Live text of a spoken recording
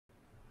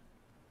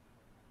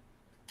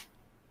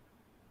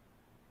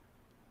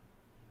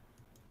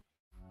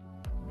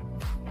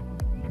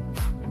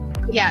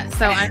Yeah,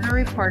 so I'm a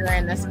reporter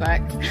in this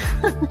book.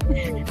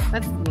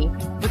 That's me,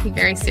 looking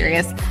very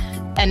serious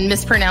and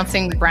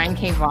mispronouncing Brian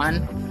K.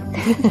 Vaughan.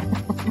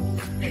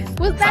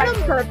 Was that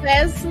on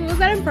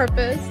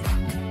purpose?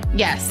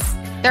 Yes,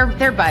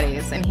 they're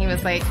buddies, and he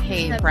was like,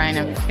 "Hey, that's Brian,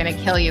 I'm gonna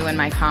kill you in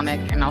my comic,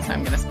 and also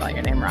I'm gonna spell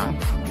your name wrong."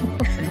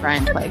 And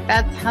Brian's like,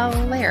 "That's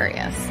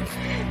hilarious."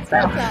 So.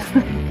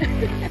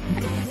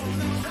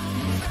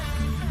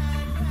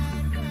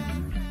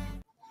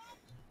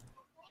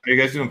 Are you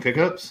guys doing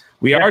pickups?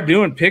 We are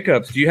doing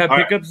pickups. Do you have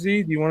pickups,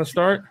 Z? Do you want to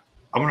start?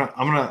 I'm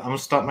gonna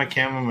stop my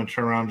camera. I'm gonna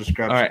turn around, just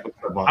grab. All right.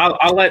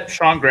 I'll let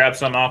Sean grab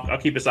some. I'll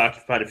keep us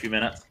occupied a few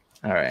minutes.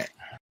 All right.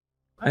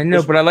 I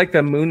know, but I like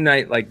the Moon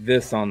Knight like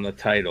this on the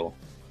title.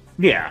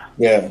 Yeah.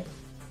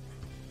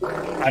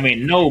 I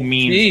mean, no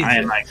means I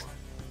am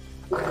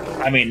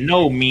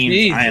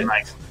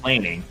like.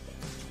 Complaining,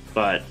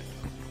 but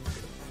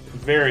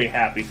very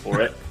happy for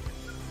it.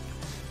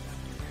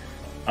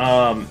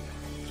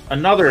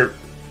 Another.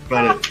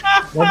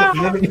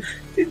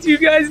 Did you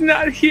guys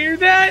not hear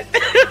that?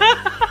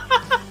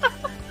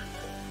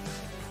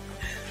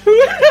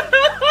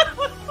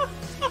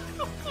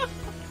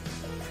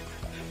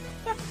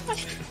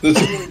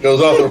 This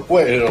goes off the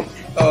way.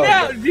 Oh,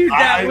 no, dude,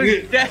 that was.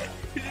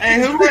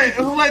 Hey,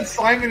 who let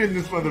Simon in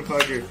this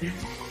motherfucker?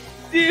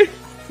 Dude.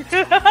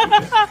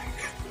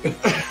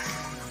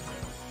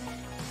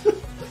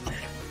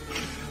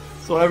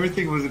 So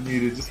everything wasn't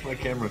muted, just my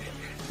camera.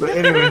 But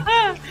anyway.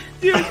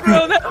 Dude,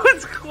 bro, that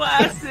was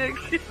classic.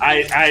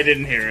 I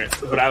didn't hear it,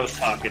 but I was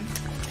talking.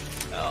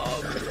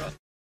 Oh, bro.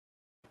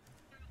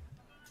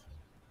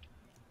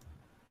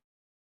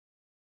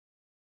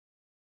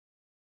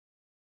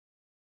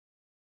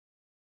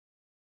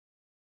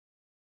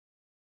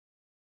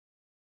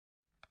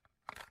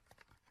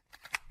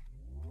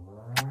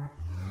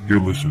 You're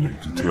listening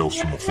to Tales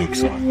from the Flip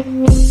Side.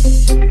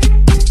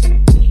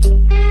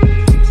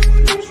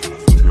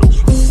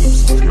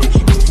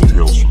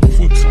 Tales from the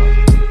Flip Side.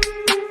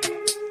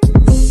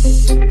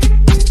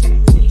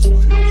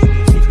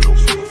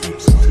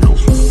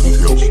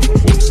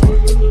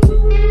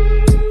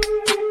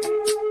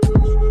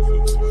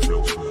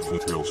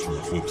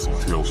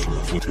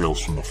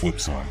 Tales from the Flip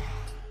Side.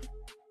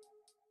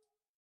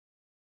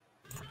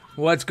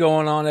 What's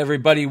going on,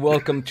 everybody?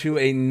 Welcome to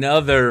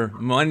another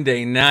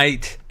Monday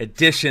night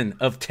edition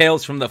of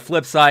Tales from the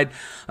Flip Side,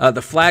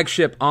 the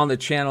flagship on the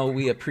channel.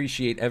 We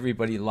appreciate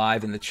everybody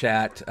live in the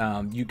chat.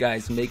 You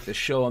guys make the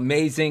show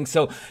amazing,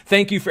 so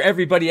thank you for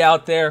everybody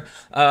out there.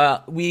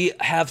 We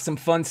have some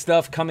fun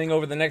stuff coming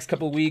over the next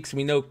couple of weeks.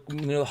 We know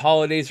the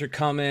holidays are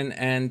coming,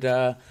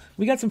 and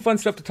we got some fun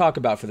stuff to talk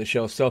about for the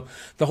show. So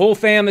the whole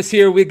fam is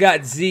here. We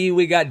got Z,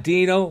 we got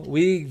Dino,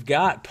 we've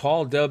got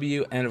Paul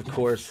W, and of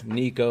course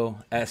Nico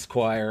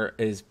Esquire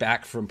is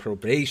back from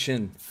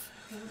probation.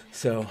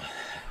 So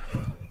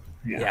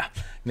yeah,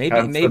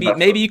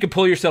 maybe you can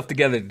pull yourself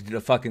together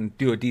to fucking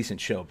do a decent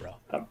show, bro.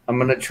 I'm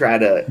gonna try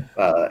to.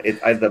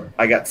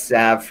 I got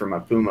salve for my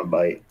puma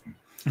bite.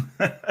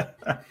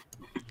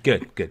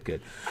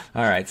 Good.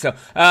 All right. So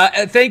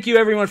thank you,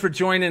 everyone, for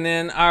joining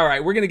in. All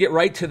right. We're going to get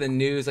right to the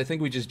news. I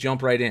think we just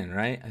jump right in,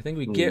 right? I think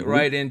we get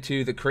right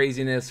into the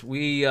craziness.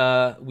 We've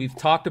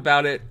talked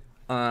about it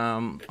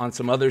on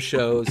some other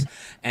shows,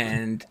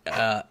 and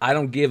I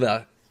don't give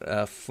a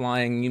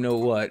flying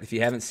you-know-what. If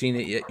you haven't seen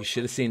it yet, you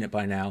should have seen it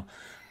by now.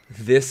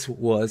 This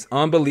was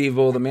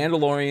unbelievable. The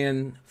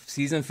Mandalorian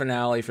season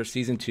finale for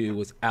season 2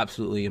 was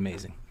absolutely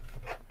amazing.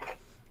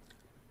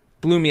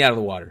 Blew me out of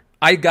the water.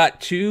 I got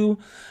two.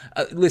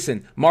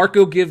 Listen,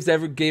 Marco gave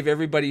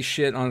everybody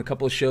shit on a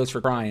couple of shows for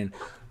crying.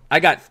 I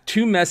got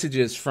 2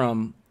 messages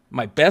from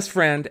my best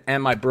friend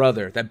and my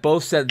brother that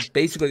both said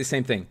basically the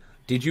same thing.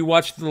 Did you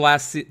watch the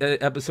last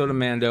episode of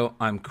Mando?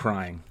 I'm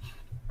crying.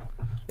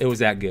 It was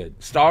that good.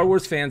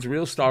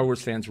 Real Star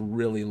Wars fans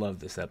really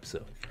loved this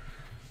episode.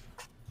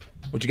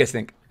 What'd you guys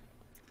think?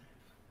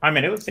 I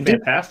mean, it was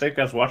fantastic.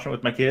 I was watching it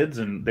with my kids,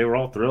 and they were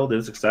all thrilled. It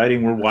was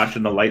exciting. We're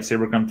watching the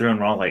lightsaber come through, and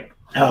we're all like,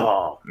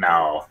 no,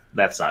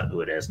 that's not who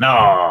it is.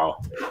 No.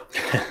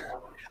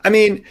 I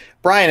mean,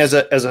 Brian, as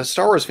a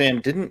Star Wars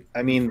fan, a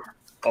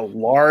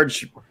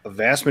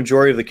vast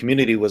majority of the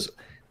community was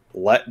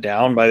let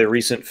down by the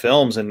recent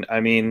films. And,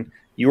 I mean,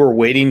 you were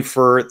waiting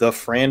for the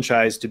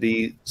franchise to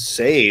be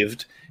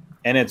saved,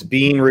 and it's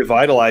being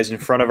revitalized in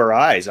front of our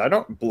eyes. I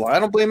don't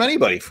blame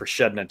anybody for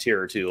shedding a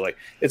tear or two. Like,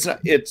 it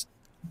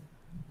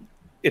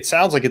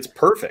sounds like it's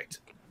perfect.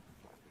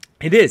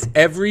 It is.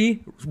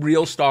 Every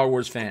real Star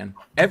Wars fan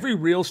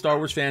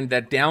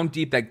that down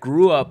deep, that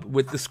grew up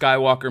with the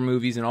Skywalker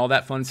movies and all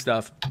that fun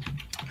stuff,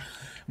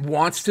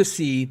 wants to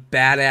see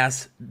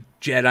badass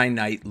Jedi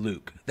Knight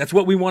Luke. That's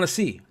what we want to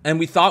see. And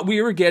we thought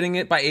we were getting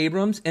it by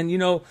Abrams. And,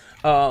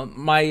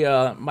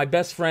 my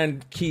best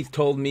friend Keith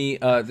told me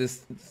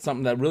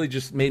something that really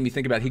just made me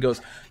think about it. He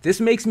goes, this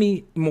makes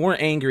me more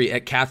angry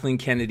at Kathleen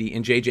Kennedy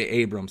and J.J.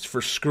 Abrams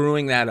for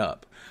screwing that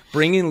up.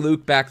 Bringing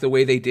Luke back the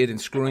way they did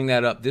and screwing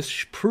that up,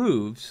 this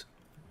proves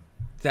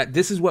that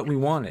this is what we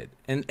wanted,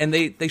 and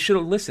they should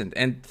have listened.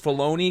 And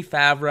Filoni,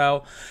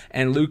 Favreau,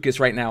 and Lucas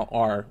right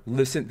now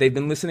they've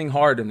been listening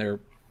hard, and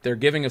they're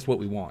giving us what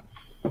we want.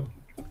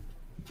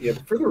 Yeah,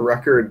 for the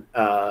record,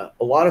 a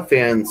lot of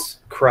fans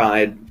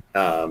cried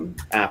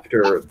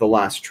after the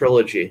last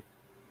trilogy,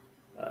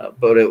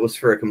 but it was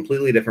for a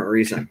completely different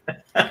reason.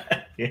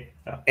 Yeah.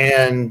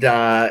 And,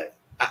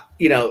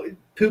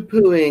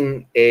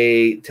 poo-pooing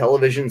a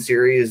television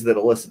series that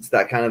elicits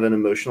that kind of an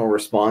emotional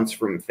response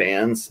from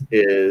fans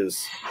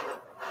is,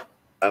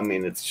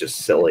 it's just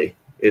silly.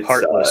 It's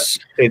Heartless.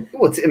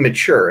 It's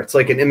immature. It's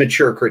like an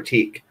immature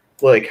critique.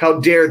 Like, how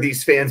dare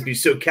these fans be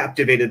so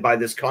captivated by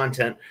this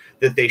content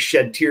that they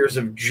shed tears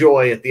of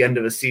joy at the end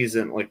of a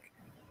season? Like,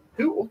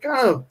 what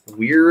kind of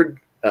weird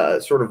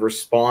sort of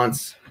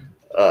response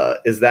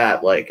is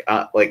that? Like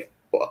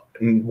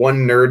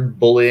one nerd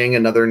bullying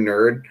another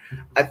nerd.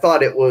 I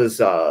thought it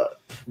was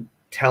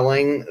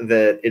telling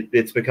that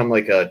it's become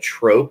like a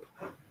trope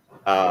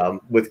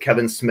with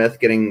Kevin Smith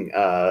getting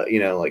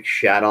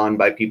shat on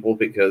by people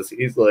because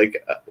he's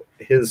like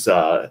his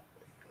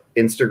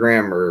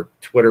Instagram or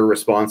Twitter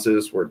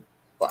responses were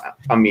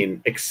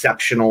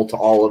exceptional to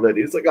all of it.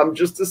 He's like, I'm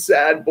just a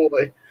sad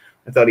boy.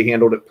 I thought he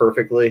handled it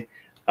perfectly.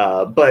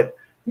 But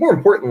more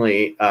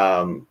importantly,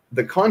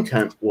 the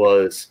content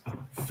was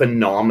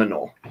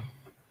phenomenal.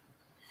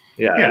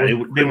 Yeah,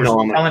 they were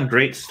telling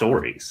great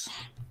stories.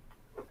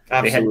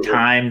 Absolutely. They had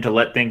time to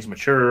let things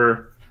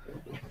mature.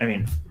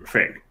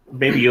 Frick,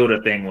 Baby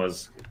Yoda thing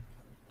was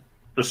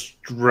a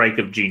strike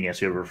of genius.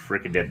 Whoever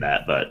freaking did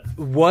that, but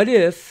what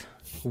if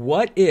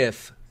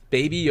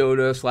Baby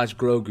Yoda /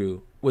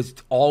 Grogu was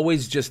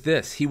always just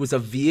this? He was a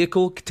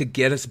vehicle to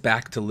get us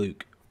back to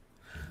Luke.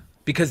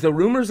 Because the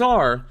rumors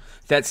are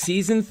that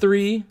season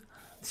 3.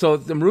 So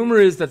the rumor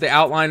is that the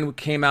outline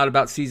came out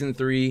about season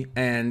 3,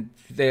 and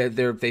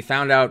they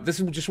found out. This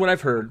is just what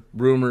I've heard,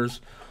 rumors.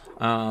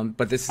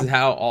 But this is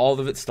how all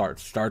of it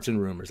starts in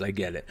rumors. I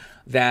get it.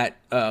 That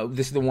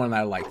this is the one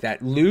I like.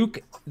 That Luke,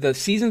 the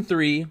season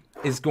 3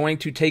 is going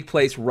to take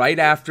place right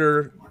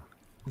after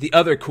the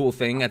other cool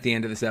thing at the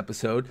end of this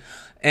episode,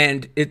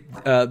 and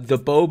the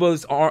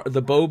Boba's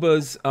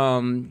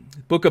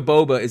Book of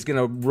Boba is going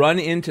to run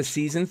into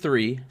season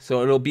 3,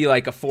 so it'll be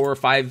like a 4 or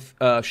 5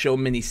 show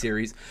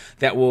miniseries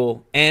that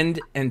will end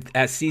and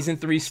as season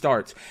 3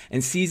 starts.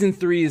 And season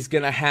 3 is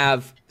going to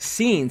have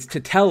scenes to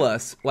tell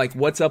us like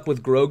what's up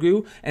with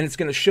Grogu, and it's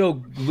going to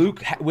show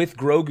Luke with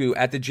Grogu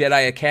at the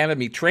Jedi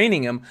Academy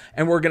training him,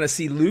 and we're going to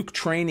see Luke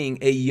training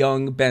a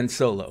young Ben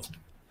Solo.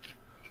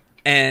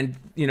 And,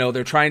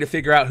 they're trying to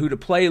figure out who to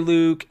play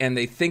Luke, and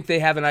they think they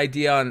have an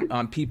idea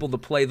on people to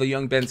play the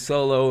young Ben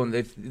Solo, and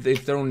they've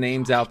thrown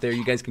names out there.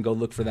 You guys can go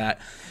look for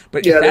that.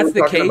 But if that's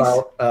the case...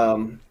 about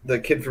the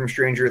kid from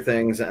Stranger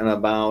Things and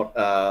about,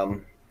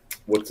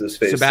 what's his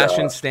face?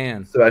 Sebastian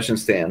Stan. Sebastian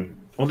Stan.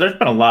 Well, there's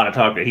been a lot of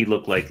talk that he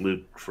looked like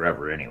Luke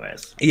forever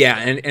anyways. Yeah,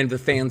 and the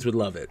fans would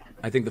love it.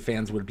 I think the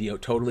fans would be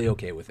totally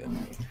okay with it.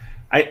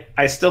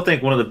 I still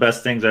think one of the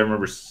best things I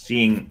remember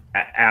seeing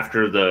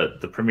after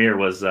the premiere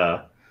was...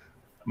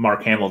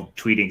 Mark Hamill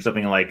tweeting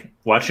something like,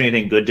 "Watch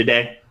anything good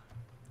today?"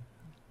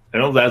 I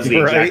don't know if that's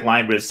the exact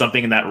line, but it's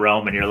something in that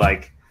realm, and you're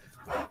like,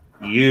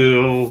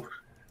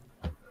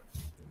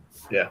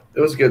 Yeah, it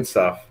was good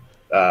stuff.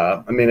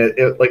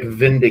 It like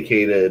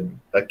vindicated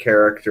a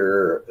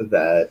character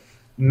that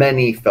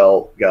many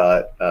felt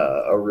got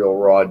a real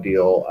raw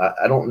deal.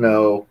 I don't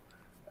know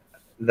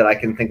that I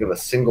can think of a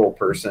single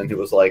person who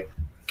was like,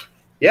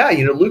 yeah,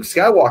 Luke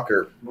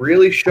Skywalker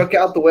really shook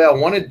out the way I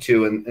wanted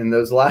to in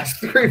those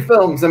last 3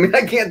 films.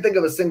 I can't think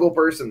of a single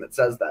person that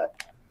says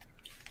that.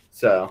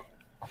 So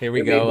here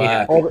we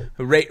go.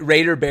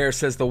 Raider Bear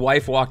says the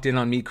wife walked in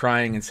on me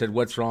crying and said,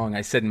 "What's wrong?"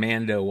 I said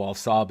Mando while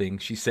sobbing.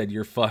 She said,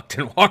 "You're fucked,"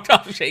 and walked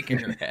off shaking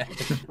her head.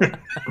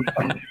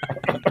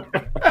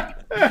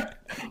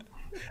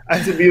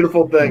 That's a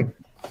beautiful thing.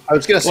 I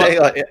was going to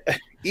say,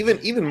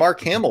 even Mark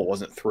Hamill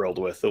wasn't thrilled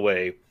with the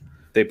way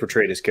they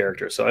portrayed his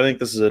character. So I think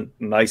this is a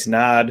nice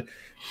nod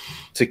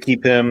to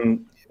keep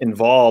him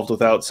involved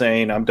without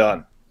saying, "I'm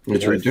done."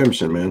 It's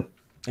redemption, man.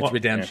 It's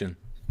redemption. Yeah.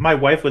 My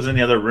wife was in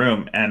the other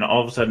room, and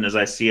all of a sudden, as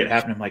I see it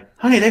happen, I'm like,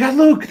 "Honey, they got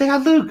Luke! They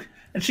got Luke!"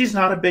 And she's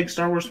not a big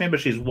Star Wars fan, but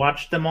she's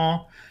watched them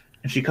all.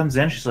 And she comes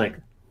in, she's like,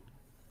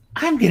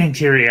 "I'm getting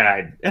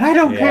teary-eyed, and I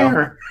don't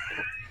care."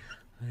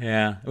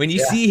 Yeah. When you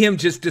see him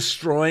just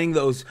destroying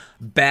those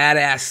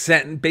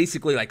badass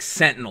basically like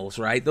Sentinels,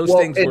 right? Those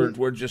things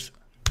were just...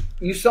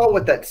 You saw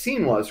what that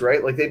scene was,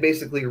 right? Like they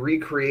basically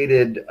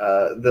recreated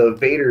the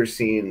Vader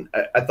scene.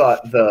 I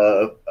thought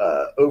the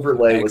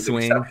overlay was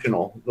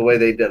exceptional, the way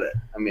they did it.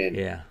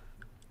 Yeah,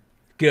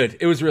 good.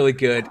 It was really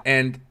good,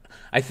 and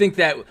I think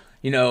that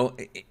in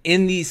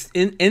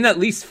at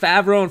least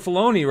Favreau and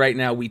Filoni right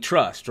now we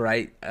trust,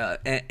 right?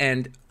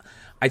 And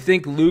I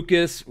think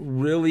Lucas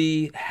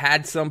really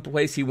had some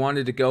place he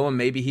wanted to go, and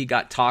maybe he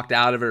got talked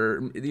out of it. Or,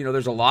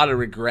 there's a lot of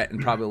regret in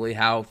probably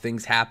how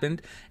things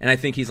happened. And I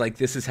think he's like,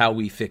 this is how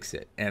we fix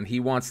it. And he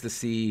wants to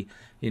see,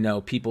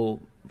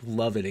 people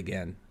love it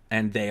again.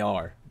 And they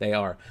are.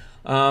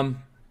 All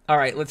all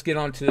right, let's get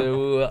on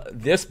to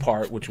this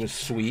part, which was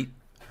sweet.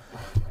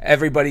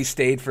 Everybody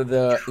stayed for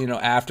the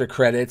after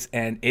credits,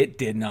 and it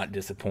did not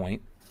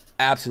disappoint.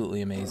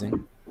 Absolutely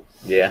amazing.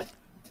 Yeah.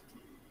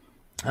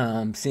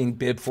 Seeing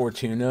Bib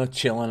Fortuna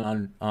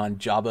chilling on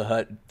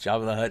Jabba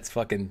the Hutt's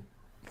fucking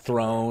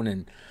throne,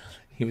 and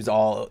he was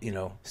all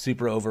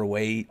super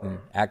overweight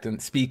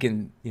and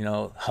speaking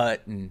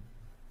Hutt, and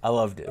I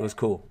loved it. It was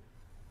cool.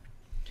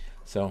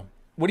 So,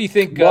 what do you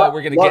think we're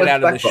going to get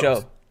out of the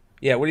show?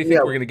 Yeah, what do you think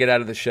we're going to get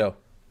out of the show?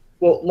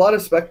 Well, a lot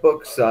of spec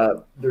books.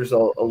 There's a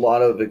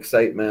lot of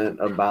excitement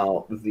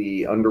about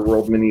the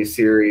Underworld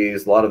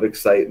miniseries. A lot of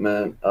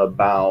excitement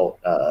about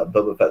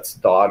Boba Fett's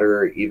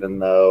daughter, even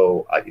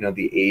though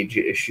the age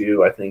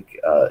issue I think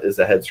is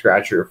a head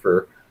scratcher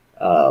for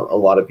a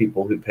lot of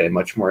people who pay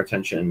much more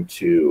attention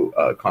to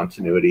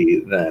continuity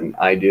than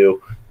I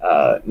do.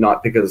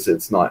 Not because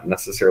it's not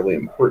necessarily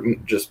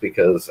important, just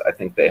because I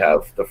think they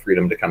have the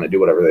freedom to kind of do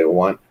whatever they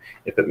want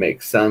if it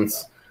makes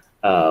sense.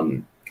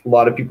 A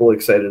lot of people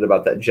excited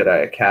about that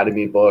Jedi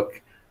Academy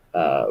book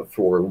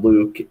for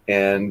Luke,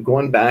 and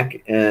going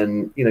back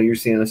and you're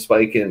seeing a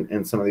spike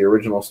in some of the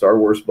original Star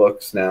Wars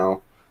books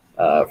now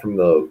from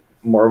the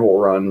Marvel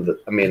run.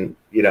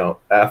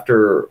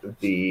 After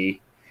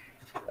the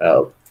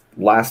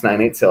last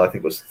 9/8 sale, I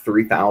think was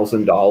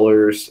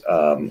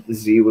 $3,000.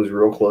 Z was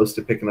real close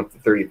to picking up the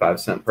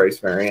 35-cent price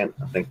variant.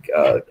 I think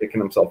kicking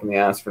himself in the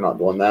ass for not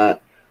doing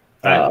that.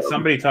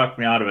 Somebody talked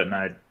me out of it,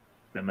 and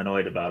I'm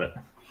annoyed about it.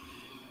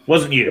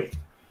 Wasn't you?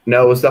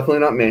 No, it was definitely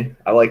not me.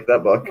 I liked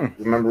that book.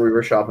 Remember, we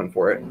were shopping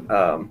for it.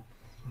 That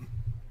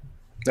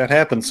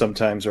happens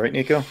sometimes, right,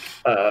 Nico?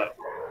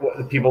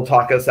 People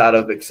talk us out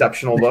of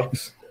exceptional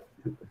books.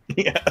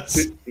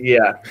 Yes.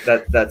 Yeah,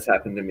 that's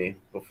happened to me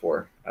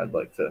before. I'd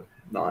like to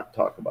not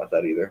talk about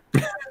that either.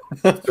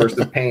 Source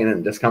of pain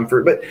and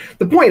discomfort. But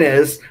the point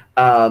is,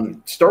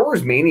 Star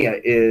Wars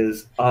Mania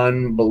is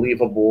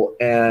unbelievable.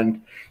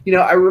 And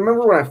I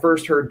remember when I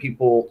first heard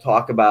people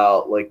talk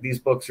about these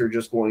books are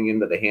just going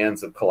into the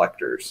hands of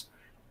collectors.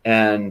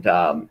 And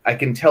I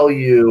can tell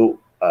you,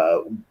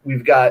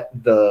 we've got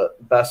the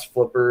best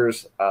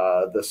flippers,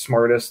 the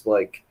smartest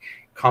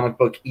comic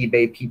book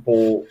eBay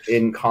people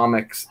in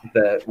comics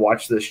that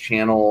watch this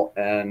channel.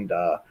 And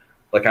I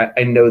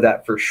know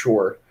that for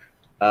sure.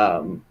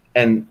 And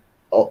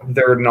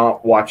they're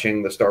not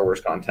watching the Star Wars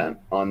content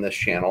on this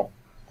channel.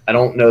 I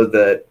don't know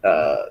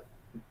that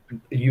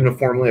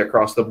uniformly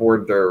across the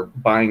board they're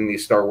buying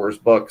these Star Wars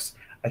books.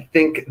 I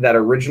think that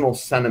original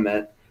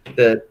sentiment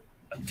that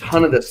a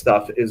ton of this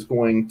stuff is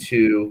going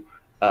to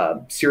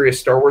serious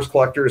Star Wars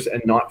collectors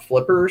and not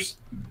flippers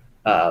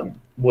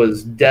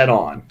was dead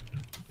on.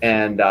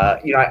 And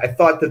I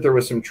thought that there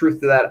was some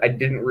truth to that. I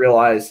didn't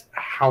realize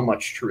how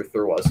much truth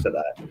there was to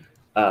that.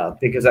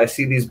 Because I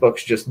see these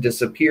books just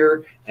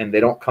disappear and they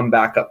don't come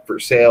back up for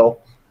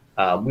sale.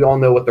 We all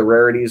know what the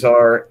rarities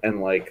are,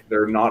 and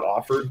they're not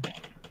offered.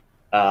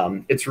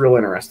 It's real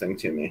interesting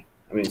to me.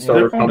 I mean,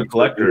 Star Wars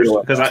collectors,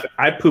 because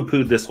I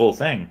poo-pooed this whole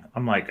thing.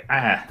 I'm like,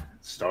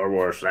 Star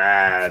Wars,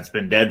 it's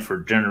been dead for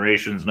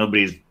generations.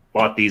 Nobody's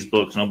bought these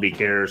books. Nobody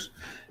cares.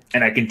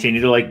 And I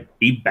continue to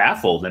be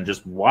baffled and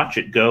just watch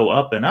it go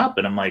up and up.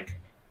 And I'm like,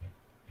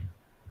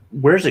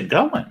 where's it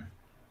going?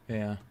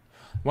 Yeah.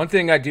 One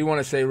thing I do want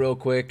to say real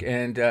quick,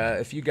 and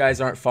if you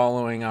guys aren't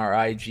following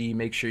our IG,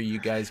 make sure you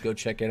guys go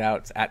check it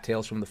out. It's at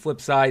Tales from the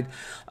Flip Side.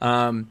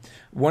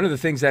 One of the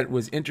things that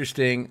was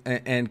interesting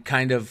and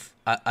kind of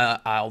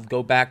I'll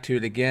go back to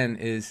it again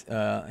is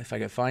if I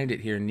can find it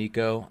here,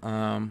 Nico.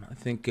 I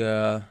think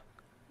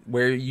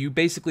where you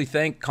basically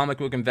thank Comic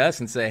Book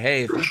Invest and say,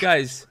 hey, if you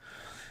guys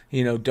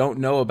don't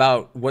know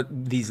about what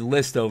these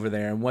lists over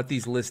there and what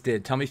these lists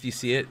did, tell me if you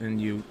see it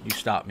and you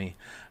stop me.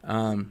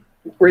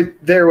 Right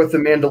there with the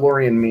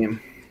Mandalorian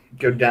meme.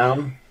 Go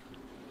down.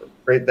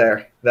 Right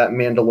there. That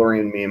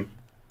Mandalorian meme.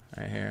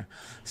 Right here.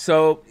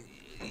 So,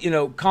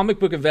 Comic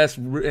Book Invest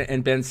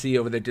and Ben C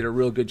over there did a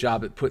real good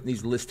job at putting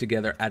these lists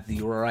together at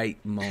the right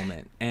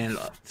moment. And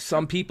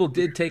some people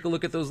did take a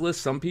look at those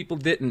lists. Some people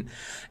didn't.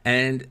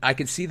 And I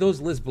could see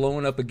those lists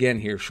blowing up again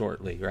here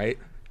shortly, right?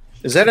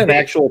 Is that an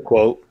actual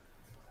quote?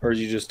 Or did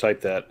you just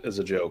type that as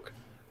a joke?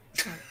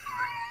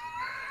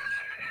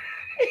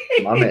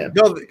 My man.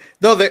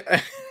 No,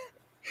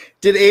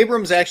 did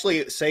Abrams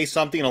actually say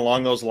something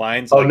along those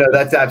lines? Oh, no,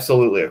 that's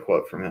absolutely a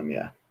quote from him,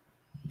 yeah.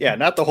 Yeah,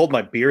 not the hold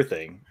my beer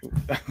thing.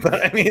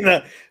 But I mean,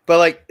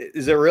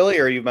 is it really,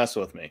 or are you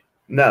messing with me?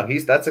 No,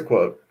 that's a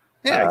quote.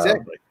 Yeah,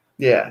 exactly.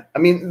 Yeah, I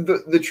mean,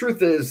 the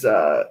truth is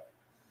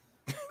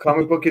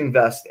Comic Book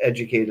Invest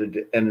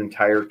educated an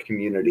entire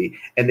community,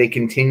 and they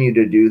continue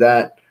to do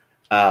that.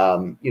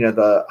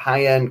 The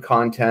high-end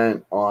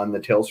content on the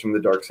Tales from the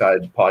Dark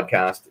Side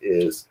podcast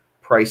is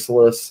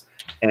priceless,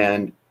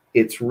 and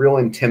it's real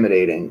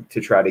intimidating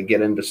to try to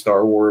get into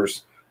Star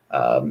Wars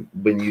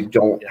when you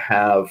don't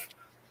have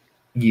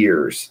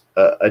years,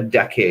 a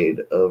decade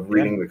of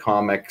reading the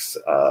comics,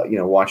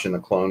 watching the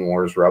Clone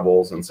Wars,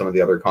 Rebels, and some of the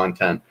other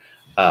content.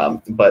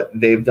 But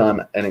they've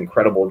done an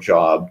incredible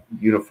job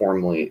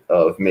uniformly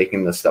of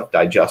making this stuff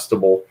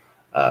digestible.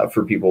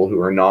 for people who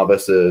are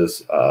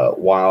novices,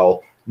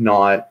 while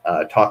not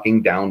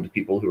talking down to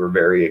people who are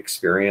very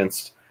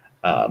experienced.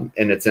 And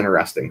it's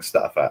interesting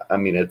stuff. I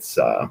mean, it's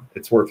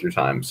worth your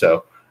time.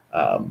 So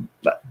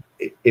but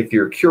if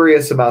you're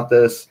curious about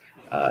this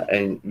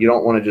and you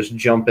don't want to just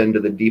jump into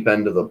the deep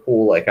end of the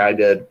pool like I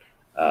did,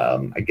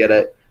 I get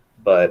it.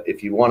 But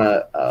if you want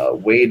to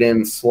wade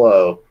in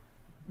slow,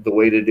 the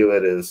way to do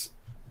it is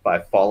by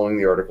following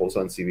the articles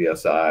on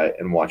CBSI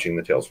and watching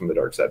the Tales from the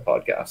Dark Side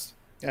podcast.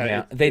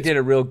 Yeah, they did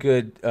a real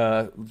good,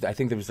 I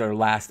think that was their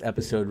last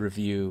episode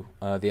review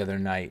the other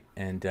night,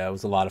 and it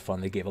was a lot of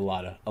fun. They gave a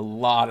lot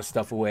of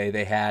stuff away.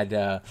 They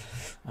had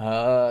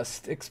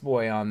Styx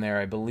Boy on there,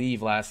 I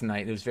believe, last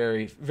night. It was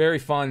very, very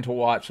fun to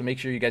watch, so make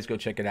sure you guys go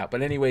check it out.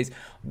 But anyways,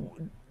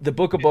 the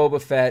Book of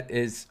Boba Fett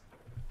is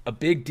a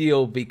big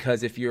deal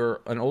because if you're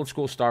an old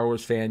school Star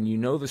Wars fan, you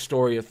know the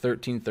story of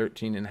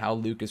 1313 and how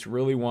Lucas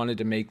really wanted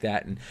to make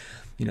that. And,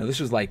 you know, this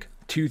was like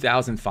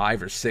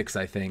 2005 or 6,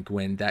 I think,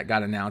 when that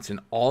got announced, and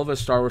all of us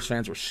Star Wars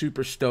fans were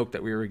super stoked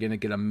that we were going to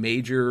get a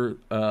major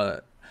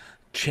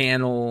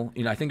channel.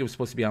 You know, I think it was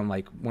supposed to be on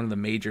like one of the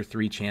major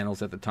 3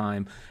 channels at the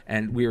time,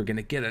 and we were going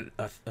to get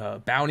a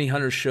bounty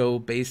hunter show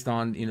based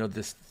on, you know,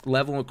 this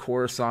level of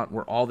Coruscant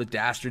where all the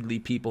dastardly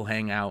people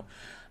hang out.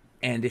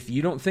 And if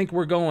you don't think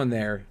we're going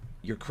there,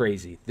 you're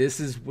crazy. This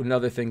is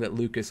another thing that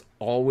Lucas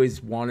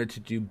always wanted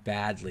to do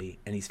badly,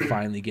 and he's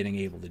finally being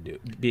able to do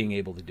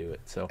it.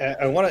 So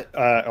I want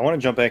to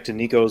jump back to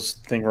Nico's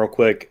thing real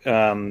quick.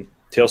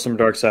 Tales from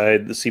Dark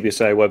Side, the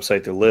CBSI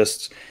website, the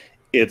lists.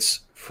 It's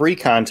free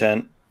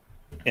content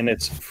and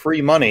it's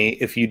free money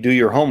if you do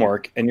your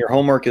homework. And your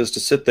homework is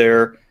to sit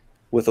there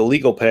with a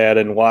legal pad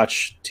and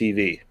watch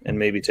TV and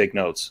maybe take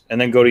notes,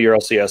 and then go to your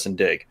LCS and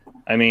dig.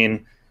 I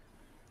mean,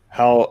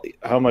 how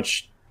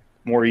much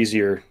more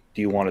easier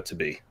do you want it to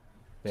be?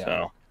 Yeah.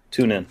 So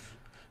tune in.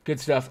 Good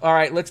stuff. All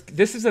right,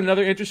 this is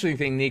another interesting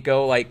thing,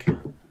 Nico. Like,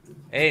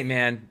 hey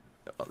man,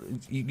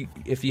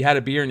 if you had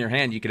a beer in your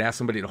hand, you could ask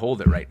somebody to hold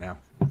it right now.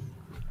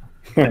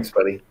 Thanks,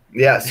 buddy.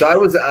 Yeah, so I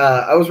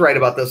was right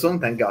about this one,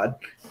 thank God,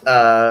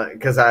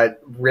 because I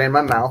ran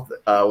my mouth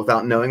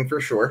without knowing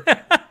for sure,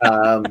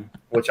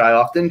 which I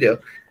often do.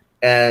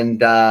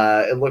 And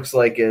it looks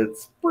like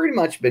it's pretty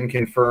much been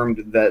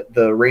confirmed that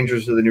the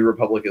Rangers of the New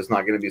Republic is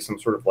not going to be some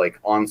sort of like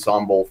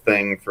ensemble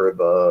thing for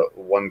the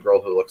one girl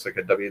who looks like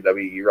a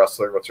WWE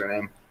wrestler. What's her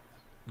name?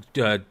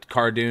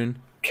 Cardoon.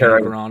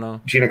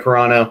 Gina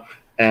Carano.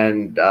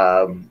 And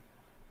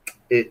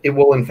it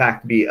will, in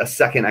fact, be a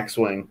second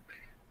X-Wing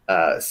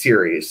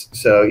series.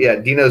 So, yeah,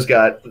 Dino's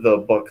got the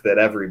book that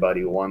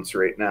everybody wants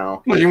right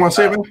now. What, you want to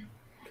save it?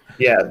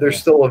 Yeah, they're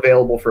still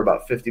available for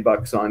about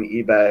 $50 on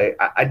eBay.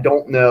 I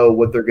don't know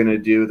what they're going to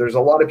do. There's a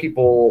lot of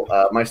people,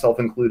 myself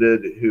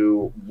included,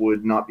 who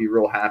would not be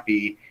real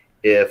happy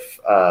if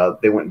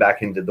they went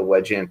back and did the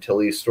Wedge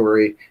Antilles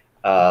story.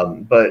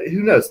 But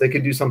who knows? They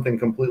could do something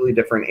completely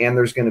different, and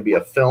there's going to be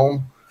a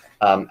film.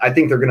 I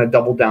think they're going to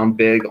double down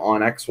big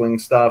on X-Wing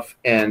stuff,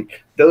 and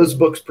those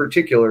books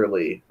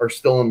particularly are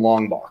still in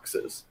long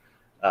boxes.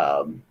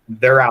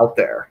 They're out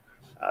there.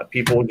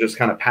 People just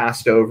kind of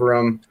passed over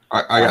them.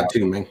 I got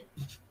 2, man.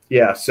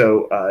 Yeah,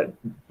 so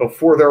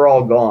before they're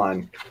all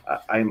gone,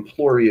 I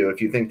implore you, if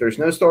you think there's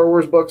no Star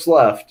Wars books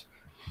left,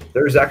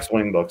 there's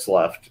X-Wing books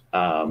left.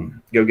 Go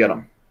get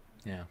them.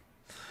 Yeah.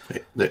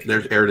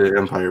 There's Heir to the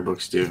Empire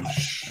books, too.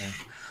 Yeah.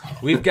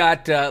 We've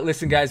got,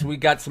 listen, guys, we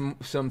got some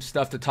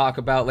stuff to talk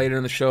about later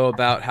in the show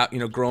about how, you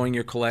know, growing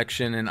your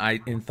collection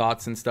and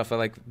thoughts and stuff I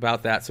like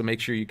about that. So make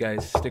sure you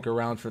guys stick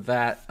around for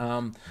that.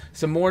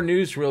 Some more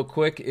news real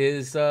quick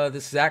is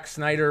this Zack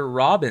Snyder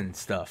Robin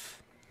stuff.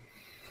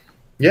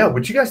 Yeah,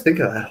 what'd you guys think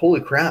of that? Holy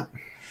crap.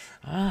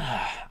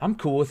 I'm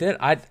cool with it.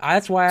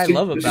 That's why I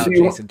love about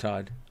Jason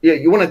Todd. Yeah,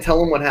 you want to tell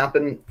them what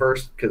happened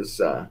first? Because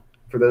for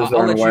those that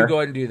aren't aware. I'll let you go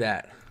ahead and do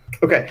that.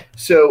 Okay,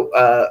 so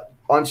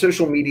on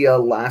social media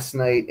last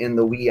night in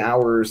the wee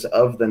hours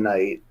of the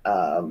night,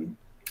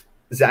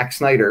 Zack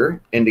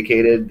Snyder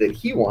indicated that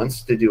he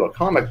wants to do a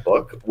comic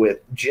book with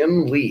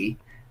Jim Lee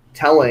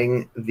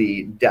telling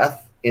the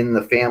death in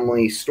the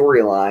family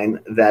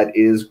storyline that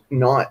is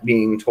not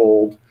being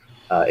told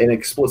in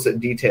explicit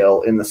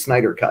detail in the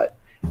Snyder Cut,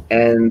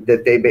 and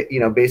that they,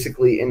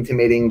 basically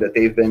intimating that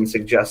they've been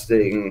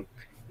suggesting,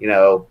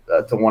 to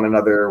one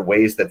another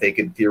ways that they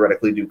could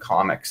theoretically do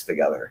comics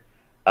together.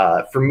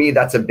 For me,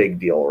 that's a big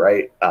deal,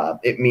 right?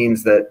 It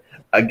means that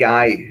a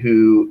guy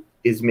who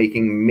is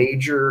making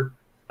major,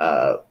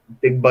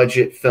 big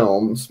budget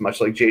films,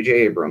 much like J.J.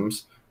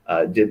 Abrams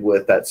did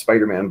with that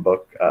Spider-Man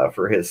book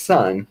for his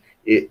son,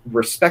 it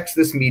respects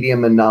this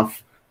medium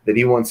enough that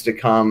he wants to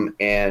come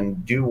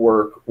and do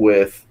work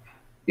with,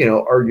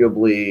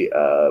 arguably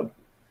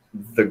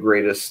the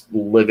greatest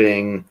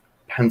living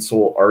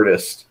pencil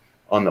artist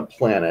on the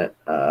planet.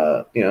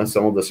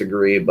 Some will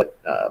disagree, but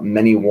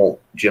many won't.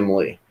 Jim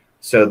Lee.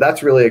 So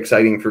that's really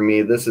exciting for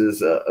me. This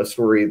is a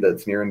story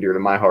that's near and dear to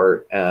my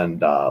heart.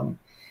 And,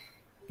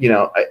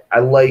 I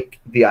like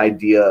the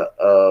idea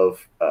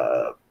of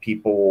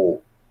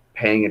people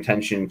paying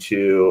attention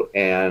to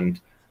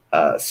and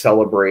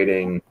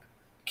celebrating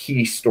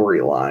key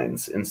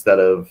storylines instead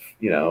of,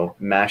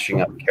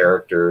 mashing up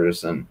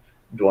characters and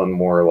doing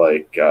more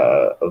like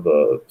of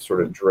the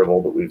sort of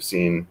drivel that we've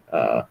seen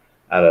out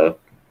of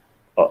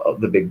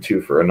the big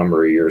two for a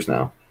number of years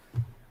now.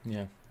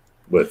 Yeah.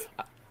 With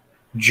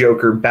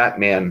Joker,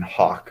 Batman,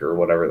 Hawk, or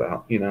whatever the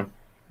hell,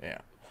 Yeah.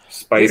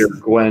 Spider,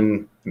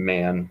 Gwen,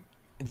 Man.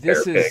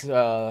 This is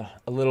a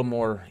little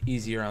more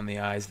easier on the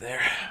eyes there.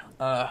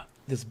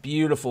 This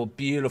beautiful,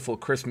 beautiful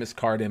Christmas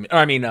card image.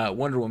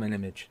 Wonder Woman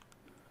image.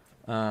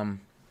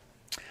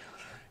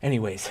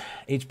 Anyways,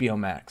 HBO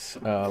Max.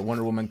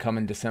 Wonder Woman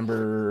coming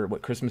December,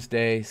 Christmas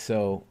Day.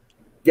 So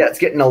yeah, it's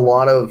getting a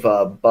lot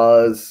of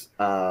buzz.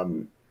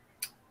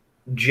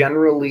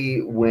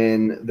 Generally,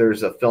 when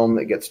there's a film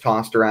that gets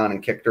tossed around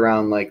and kicked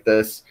around like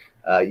this,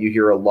 you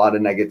hear a lot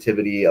of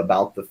negativity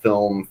about the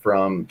film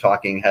from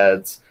talking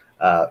heads.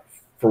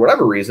 For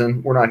whatever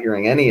reason, we're not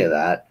hearing any of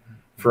that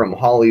from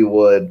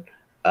Hollywood.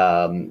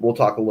 We'll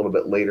talk a little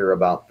bit later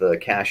about the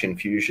cash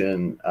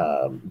infusion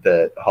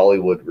that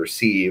Hollywood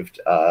received.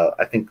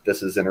 I think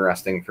this is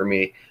interesting for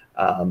me.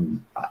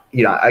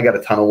 I got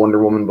a ton of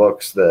Wonder Woman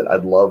books that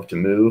I'd love to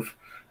move.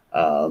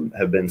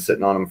 Have been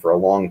sitting on them for a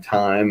long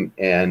time,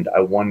 and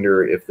I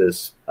wonder if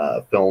this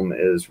film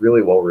is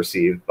really well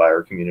received by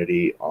our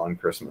community on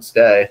Christmas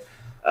Day.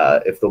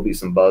 If there'll be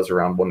some buzz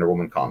around Wonder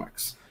Woman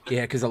comics.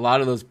 Yeah, because a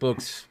lot of those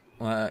books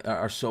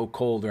are so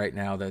cold right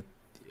now that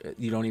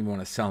you don't even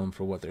want to sell them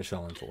for what they're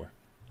selling for.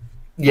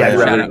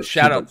 Yeah,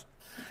 shout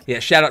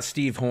out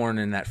Steve Horn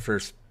in that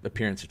first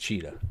appearance of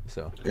Cheetah.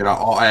 So, and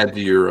I'll add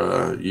to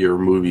your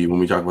movie when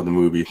we talk about the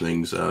movie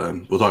things.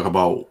 We'll talk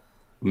about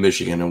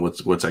Michigan and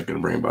what's that going to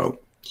bring about.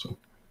 So,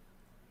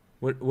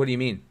 what do you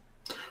mean?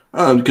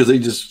 Because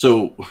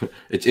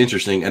it's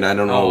interesting, and I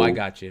don't know. Oh, I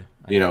got you.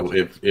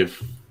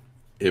 If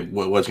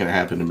what's going to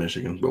happen in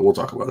Michigan, but we'll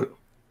talk about it.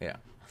 Yeah.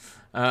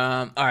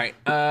 All right.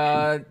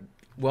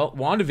 Well,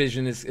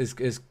 WandaVision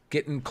is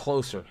getting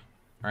closer,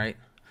 right?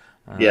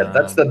 Yeah,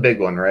 that's the big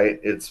one, right?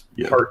 It's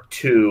part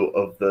 2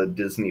 of the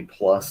Disney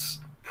Plus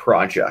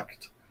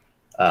project.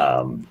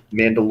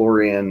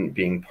 Mandalorian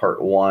being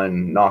part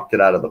 1, knocked it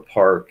out of the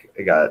park.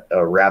 It got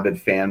a rabid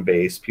fan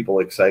base, people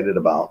excited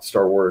about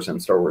Star Wars and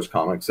Star Wars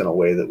comics in a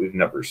way that we've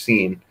never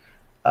seen.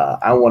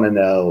 I want to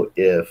know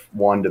if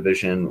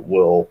WandaVision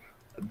will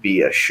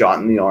be a shot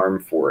in the arm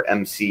for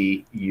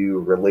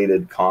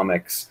MCU-related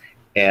comics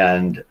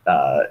and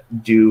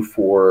do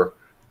for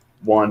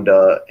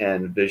Wanda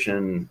and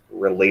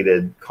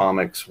Vision-related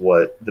comics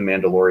what The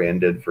Mandalorian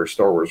did for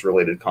Star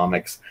Wars-related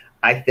comics.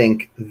 I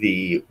think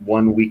the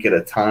 1 week at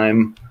a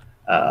time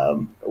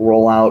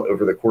rollout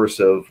over the course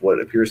of what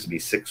appears to be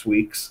 6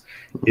 weeks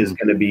is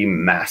going to be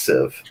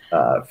massive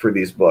for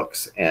these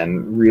books,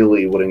 and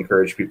really would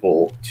encourage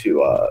people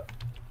to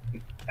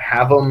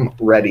have them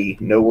ready,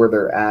 know where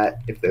they're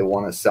at if they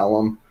want to sell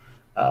them,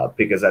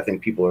 because I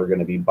think people are going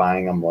to be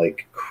buying them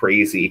like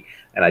crazy.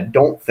 And I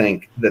don't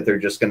think that they're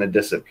just going to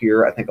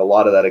disappear. I think a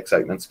lot of that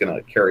excitement's going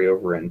to carry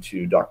over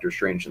into Doctor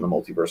Strange and the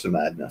Multiverse of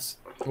Madness.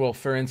 Well,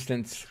 for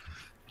instance,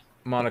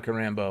 Monica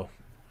Rambeau.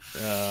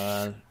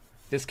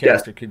 This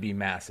character could be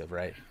massive,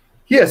 right?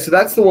 Yeah, so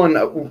that's the one.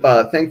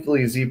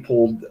 Thankfully, Z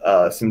pulled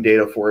some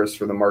data for us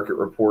for the market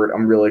report.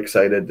 I'm really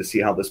excited to see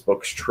how this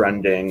book's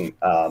trending.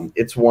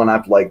 It's one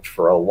I've liked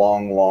for a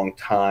long, long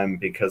time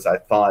because I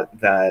thought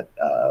that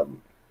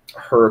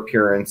her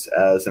appearance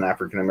as an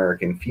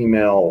African-American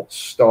female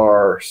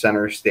star,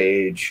 center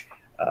stage,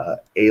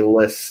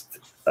 A-list,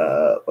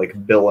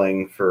 like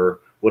billing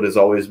for what has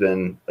always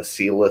been a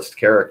C-list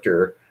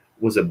character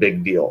was a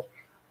big deal.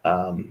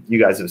 You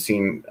guys have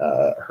seen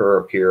her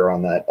appear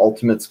on that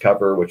Ultimates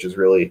cover, which is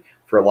really,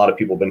 for a lot of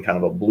people, been kind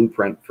of a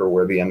blueprint for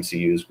where the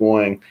MCU is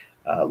going.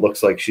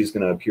 Looks like she's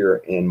going to appear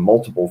in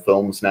multiple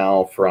films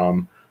now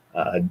from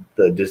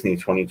the Disney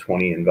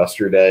 2020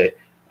 Investor Day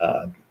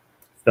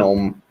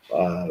film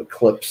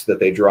clips that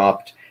they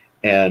dropped.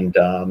 And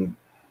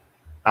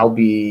I would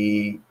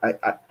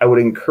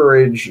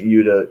encourage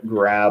you to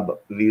grab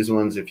these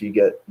ones if you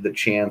get the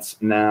chance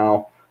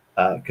now,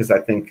 because I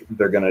think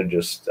they're going to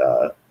just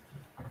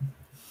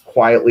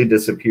quietly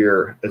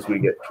disappear as we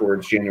get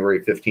towards January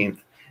 15th.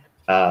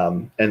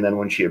 And then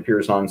when she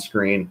appears on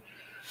screen,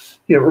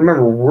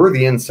 remember, we're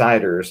the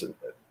insiders.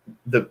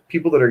 The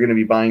people that are going to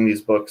be buying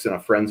these books in a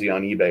frenzy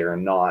on eBay are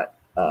not.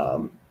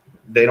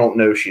 They don't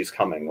know she's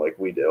coming like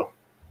we do.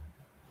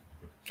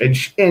 And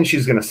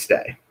she's going to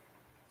stay.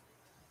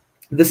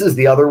 This is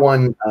the other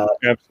one.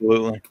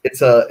 Absolutely.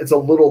 It's a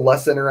little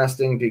less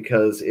interesting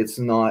because it's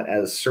not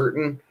as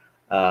certain.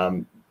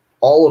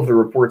 All of the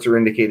reports are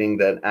indicating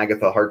that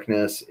Agatha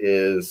Harkness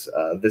is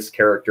this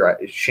character.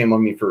 Shame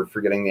on me for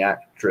forgetting the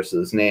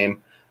actress's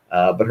name,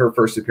 but her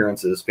first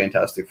appearance is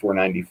Fantastic Four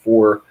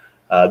 94.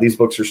 These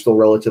books are still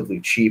relatively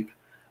cheap.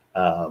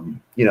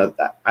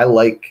 I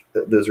like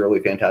those early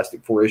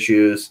Fantastic Four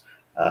issues.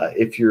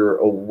 If you're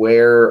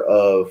aware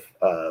of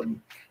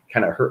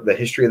kind of the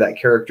history of that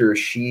character,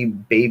 she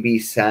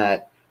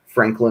babysat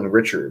Franklin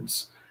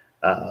Richards.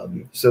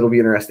 So it'll be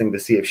interesting to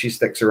see if she uh,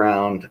 sticks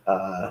around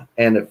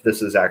and if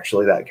this is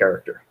actually that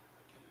character.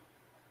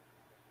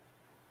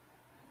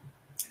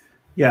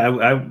 Yeah,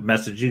 I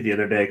messaged you the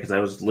other day because I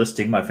was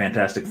listing my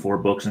Fantastic Four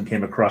books and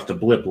came across a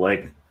blip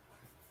like,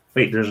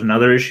 wait, there's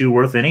another issue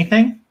worth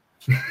anything?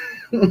 I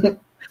mean,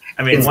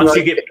 It's once not-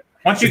 you get it's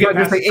past not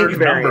just a the certain ink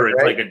variant, number,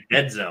 it's right? like a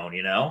dead zone,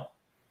 you know?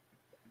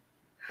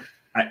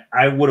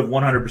 I would have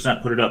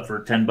 100% put it up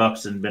for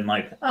 $10 and been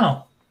like,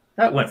 oh,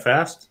 that went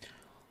fast.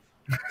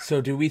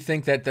 So, do we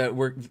think that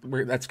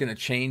that's going to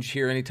change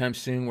here anytime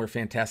soon, where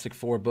Fantastic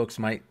Four books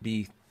might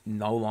be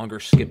no longer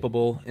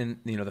skippable in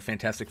the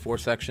Fantastic Four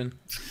section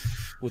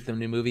with the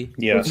new movie?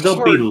 Yeah. They'll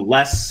hard. be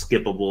less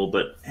skippable,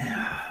 but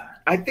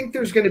I think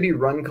there's going to be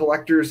run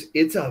collectors.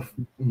 It's a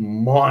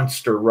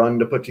monster run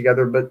to put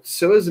together, but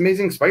so is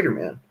Amazing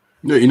Spider-Man.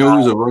 Yeah, you know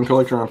who's a run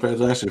collector on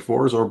Fantastic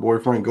Four is our boy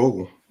Frank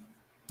Gogol.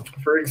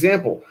 For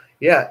example.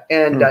 Yeah,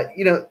 and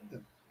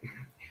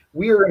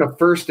we are in a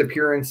first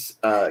appearance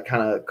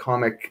kind of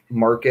comic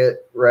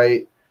market,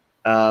 right?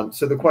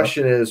 So the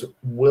question is,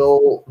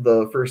 will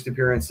the first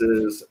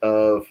appearances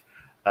of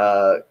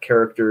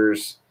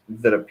characters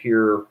that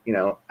appear,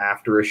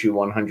 after issue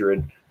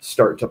 100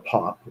 start to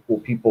pop? Will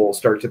people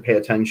start to pay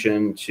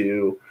attention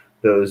to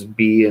those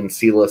B and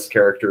C list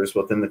characters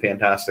within the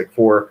Fantastic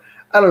Four?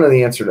 I don't know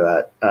the answer to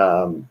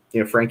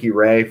that. Frankie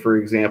Ray, for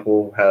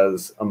example,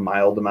 has a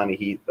mild amount of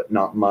heat, but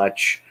not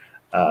much.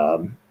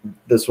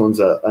 This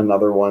one's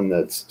another one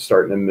that's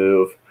starting to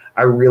move.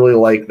 I really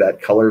like that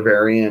color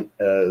variant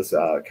as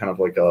kind of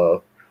like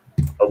a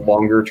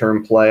longer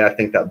term play. I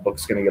think that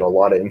book's going to get a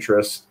lot of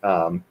interest.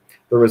 There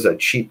was a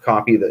cheap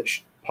copy that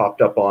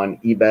popped up on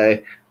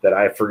eBay that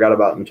I forgot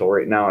about until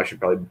right now. I should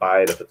probably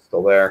buy it if it's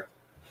still there.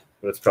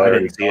 But it's I probably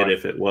didn't see it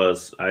if it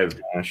was.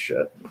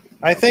 shit.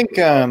 I think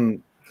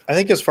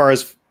as far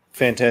as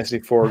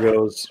Fantastic Four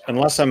goes,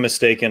 unless I'm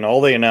mistaken,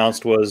 all they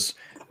announced was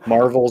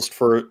Marvel's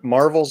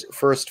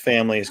first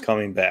family is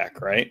coming back,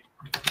 right?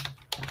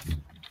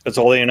 That's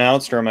all they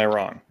announced, or am I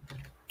wrong?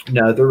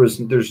 No,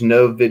 there's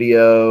no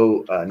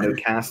video, no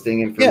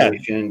casting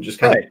information. Just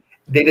kind of,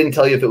 they didn't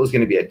tell you if it was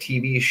going to be a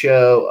TV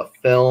show, a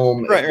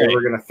film, if they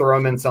were going to throw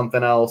them in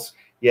something else.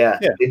 Yeah.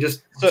 They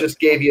just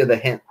gave you the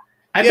hint.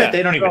 I bet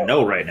they don't even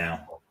know right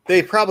now.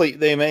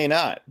 They may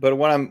not. But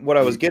what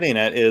I was getting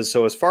at is,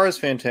 so as far as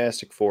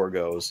Fantastic Four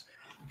goes,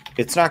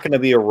 it's not going to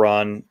be a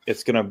run.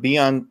 It's going to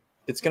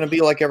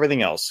be like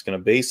everything else. It's going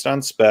to be based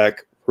on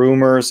spec,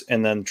 rumors,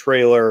 and then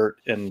trailer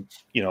and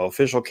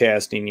official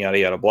casting, yada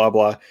yada blah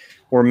blah.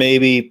 Or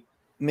maybe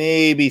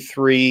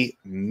 3,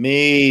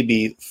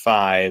 maybe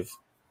 5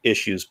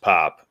 issues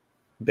pop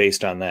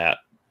based on that.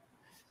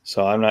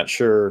 So I'm not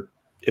sure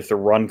if the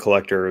run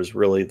collector is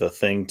really the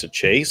thing to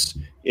chase,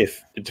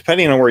 if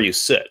depending on where you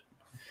sit.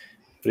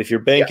 But if you're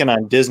banking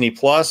on Disney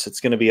Plus, it's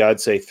going to be, I'd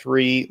say,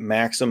 3,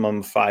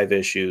 maximum 5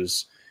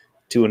 issues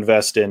to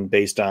invest in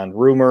based on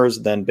rumors,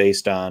 then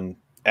based on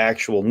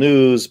actual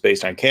news,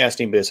 based on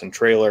casting, based on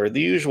trailer,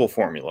 the usual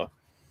formula.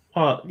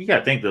 Well, you got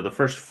to think, though, the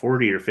first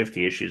 40 or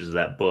 50 issues of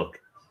that book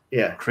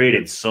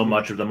created so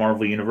much of the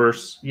Marvel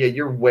Universe. Yeah,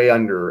 you're way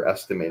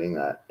underestimating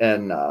that.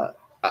 And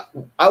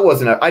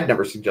I'd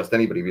never suggest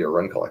anybody be a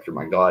run collector,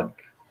 my God.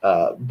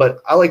 But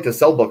I like to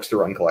sell books to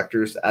run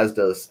collectors, as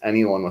does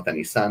anyone with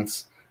any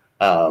sense.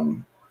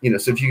 So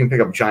if you can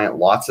pick up giant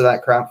lots of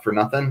that crap for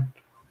nothing,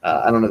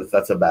 I don't know if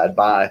that's a bad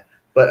buy.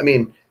 But I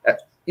mean,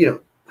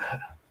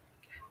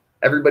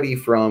 everybody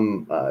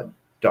from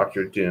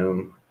Doctor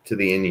Doom to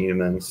the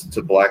Inhumans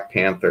to Black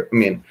Panther. I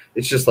mean,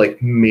 it's just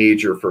like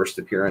major first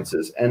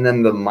appearances. And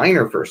then the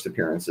minor first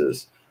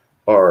appearances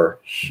are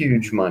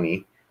huge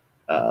money.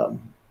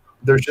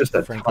 There's just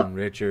a Franklin ton.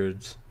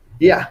 Richards.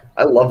 Yeah,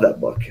 I love that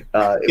book. It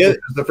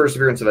was the first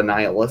appearance of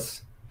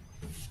Annihilus.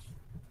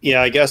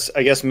 Yeah, I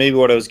guess maybe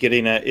what I was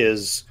getting at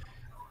is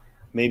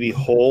maybe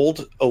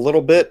hold a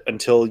little bit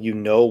until you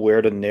know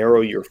where to narrow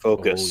your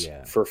focus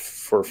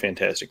for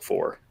Fantastic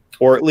Four,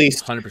 or at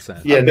least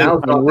 100%. Yeah, now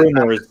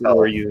rumors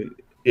where you.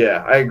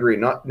 Yeah, I agree.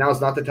 Now's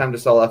not the time to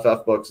sell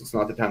FF books. It's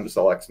not the time to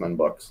sell X-Men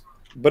books.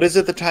 But is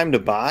it the time to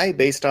buy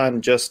based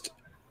on just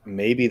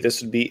maybe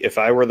this would be, if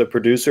I were the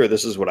producer,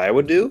 this is what I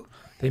would do?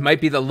 They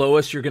might be the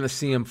lowest you're going to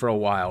see them for a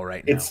while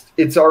right now.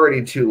 It's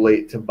already too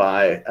late to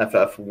buy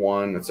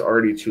FF1. It's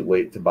already too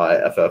late to buy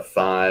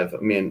FF5. I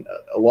mean,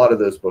 a lot of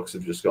those books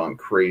have just gone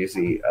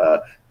crazy.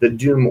 The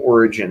Doom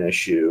Origin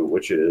issue,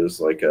 which is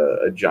like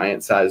a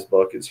giant size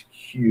book, is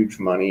huge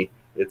money.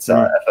 It's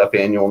FF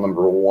Annual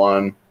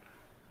 #1.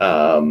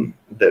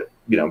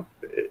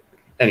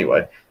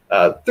 Anyway,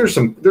 there's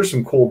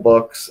some cool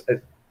books.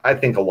 I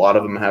think a lot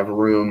of them have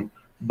room,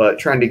 but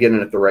trying to get in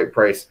at the right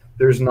price,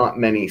 there's not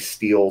many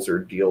steals or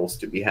deals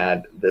to be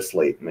had this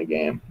late in the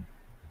game.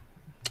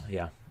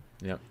 Yeah.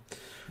 Yep.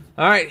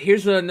 All right.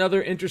 Here's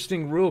another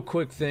interesting, real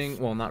quick thing.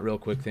 Well, not real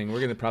quick thing. We're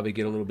going to probably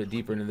get a little bit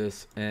deeper into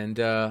this. And,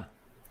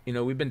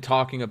 we've been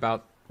talking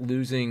about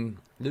losing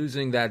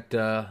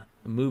that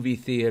movie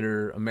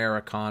theater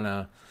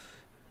Americana,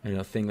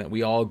 thing that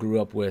we all grew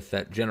up with,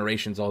 that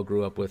generations all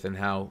grew up with, and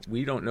how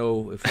we don't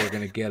know if we're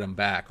going to get them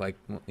back like,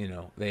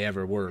 they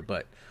ever were.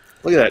 But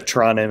look at that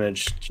Tron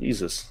image.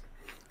 Jesus.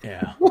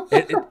 Yeah.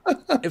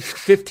 If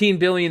 $15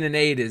 billion in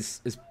aid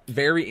is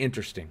very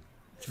interesting.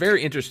 It's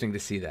very interesting to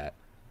see that.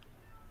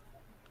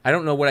 I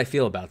don't know what I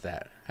feel about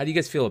that. How do you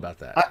guys feel about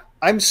that?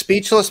 I'm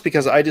speechless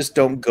because I just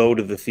don't go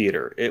to the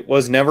theater. It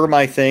was never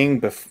my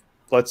thing. I'm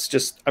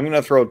going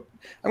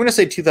to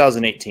say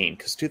 2018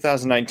 because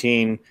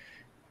 2019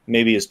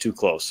 maybe is too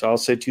close. So I'll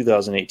say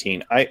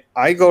 2018. I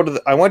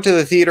went to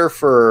the theater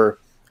for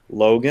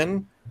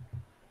Logan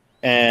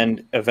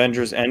and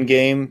Avengers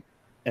Endgame,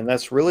 and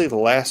that's really the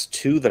last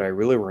two that I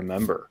really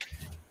remember.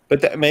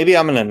 But maybe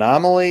I'm an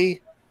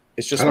anomaly.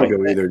 It's just I don't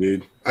go either,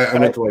 dude. I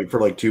went to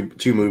for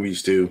two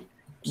movies too.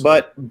 So.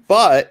 But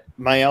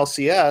my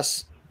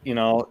LCS,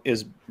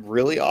 is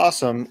really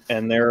awesome,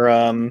 and they're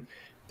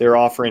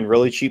offering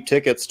really cheap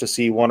tickets to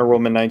see Wonder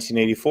Woman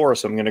 1984.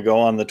 So I'm going to go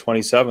on the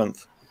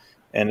 27th,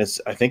 and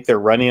I think they're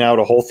renting out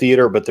a whole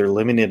theater, but they're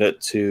limiting it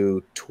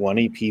to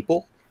 20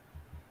 people.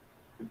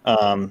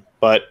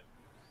 But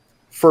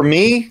for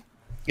me,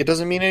 it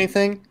doesn't mean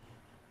anything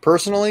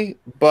personally,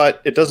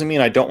 but it doesn't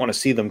mean I don't want to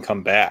see them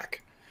come back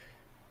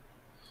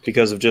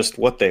because of just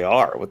what they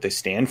are, what they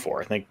stand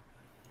for. I think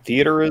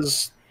theater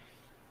is,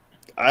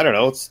 I don't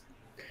know,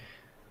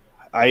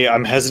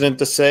 I'm hesitant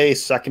to say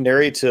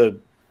secondary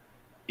to,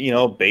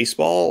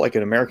 baseball, like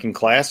an American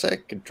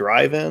classic,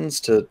 drive-ins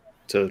to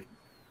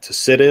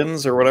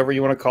sit-ins or whatever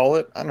you want to call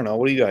it. I don't know.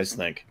 What do you guys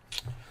think?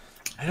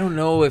 I don't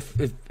know if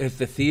the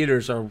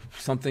theaters are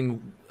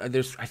something. I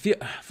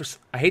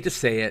hate to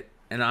say it,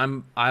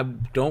 and I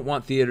don't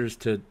want theaters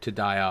to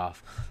die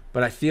off,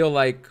 but I feel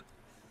like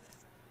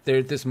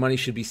this money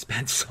should be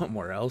spent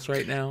somewhere else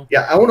right now.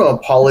 Yeah, I want to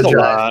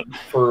apologize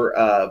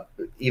for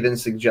even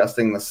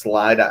suggesting the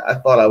slide. I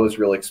thought I was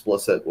real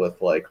explicit with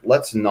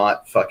let's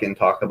not fucking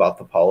talk about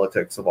the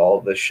politics of all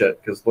of this shit,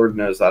 because Lord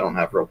knows I don't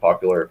have real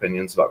popular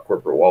opinions about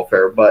corporate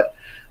welfare. But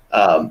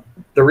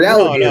the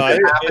reality is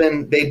it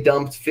happened. They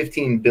dumped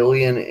 $15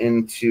 billion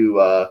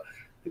into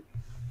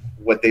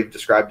what they've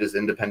described as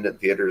independent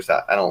theaters.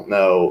 I don't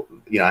know.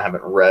 I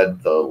haven't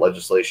read the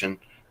legislation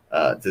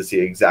to see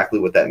exactly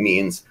what that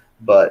means.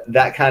 But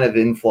that kind of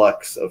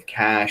influx of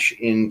cash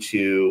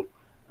into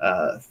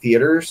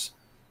theaters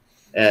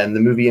and the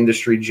movie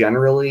industry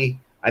generally,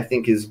 I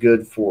think, is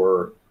good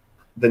for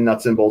the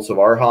nuts and bolts of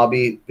our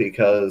hobby,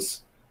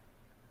 because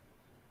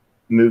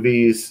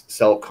movies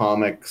sell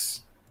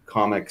comics,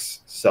 comics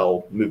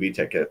sell movie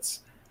tickets.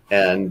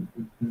 And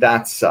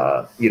that's,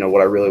 what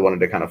I really wanted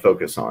to kind of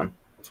focus on.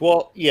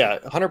 Well, yeah,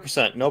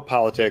 100%. No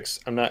politics.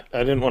 I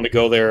didn't want to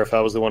go there. If I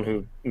was the one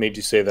who made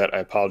you say that, I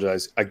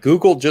apologize. I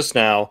Googled just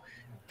now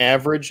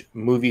average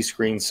movie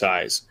screen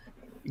size.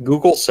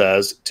 Google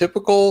says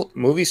typical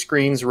movie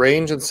screens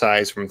range in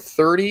size from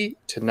 30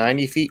 to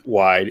 90 feet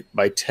wide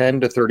by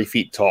 10 to 30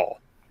 feet tall.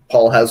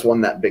 Paul has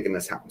one that big in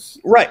this house.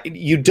 Right.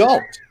 You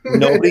don't.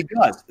 Nobody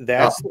does.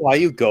 That's why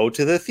you go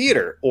to the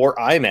theater or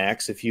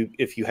IMAX. If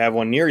you have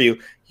one near you,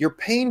 you're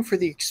paying for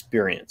the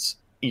experience.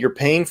 You're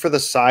paying for the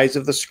size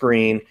of the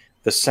screen,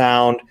 the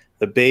sound,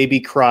 the baby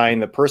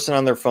crying, the person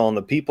on their phone,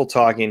 the people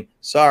talking.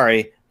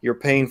 Sorry, you're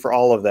paying for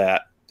all of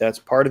that. That's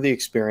part of the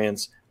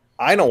experience.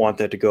 I don't want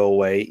that to go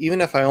away.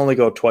 Even if I only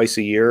go twice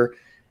a year,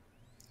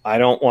 I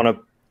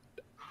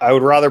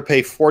would rather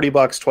pay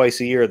 $40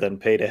 twice a year than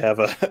pay to have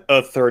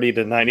a 30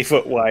 to 90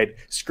 foot wide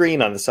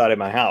screen on the side of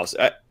my house.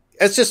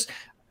 It's just,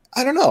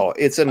 I don't know.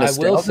 It's a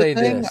nostalgia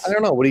thing. I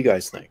don't know. What do you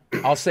guys think?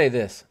 I'll say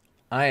this.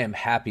 I am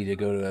happy to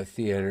go to a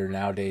theater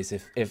nowadays.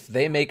 If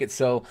they make it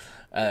so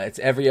it's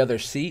every other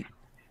seat,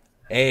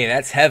 hey,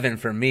 that's heaven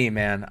for me,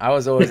 man. I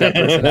was always that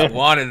person that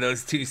wanted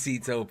those two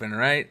seats open,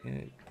 right?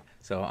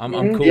 So I'm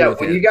cool with it. Yeah,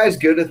 when you guys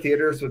go to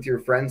theaters with your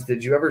friends,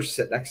 did you ever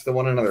sit next to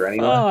one another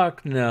anyway?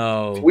 Fuck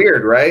no. It's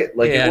weird, right?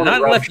 Yeah,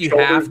 not unless you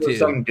have to.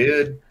 Some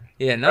dude.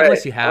 Yeah, not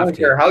unless you have to. I don't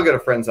care how good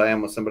of friends I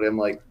am with somebody. I'm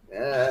like,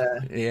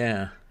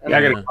 Yeah.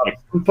 I'm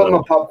putting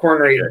my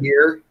popcorn right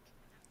here.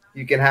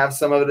 You can have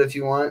some of it if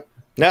you want.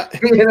 Now,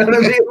 you know what I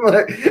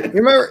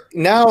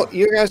mean?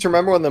 You guys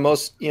remember when the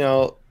most,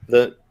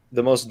 the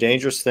most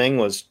dangerous thing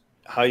was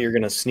how you're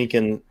going to sneak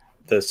in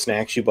the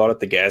snacks you bought at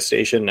the gas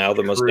station. Now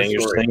the most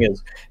dangerous thing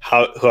is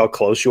how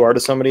close you are to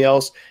somebody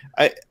else.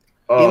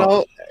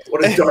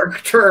 What a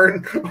dark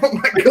turn. Oh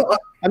my God.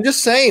 I'm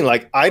just saying,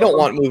 I don't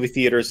want movie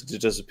theaters to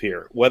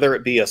disappear, whether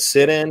it be a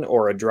sit-in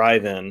or a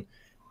drive-in.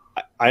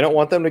 I don't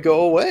want them to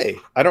go away.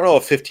 I don't know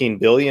if 15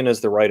 billion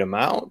is the right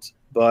amount,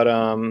 but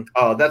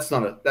that's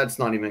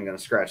not even going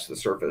to scratch the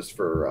surface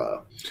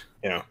for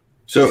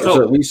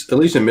So at least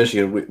in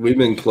Michigan, we've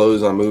been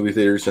closed on movie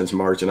theaters since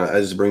March, and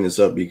I just bring this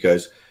up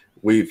because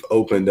we've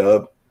opened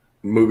up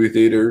movie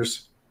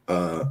theaters.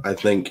 I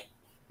think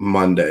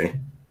Monday.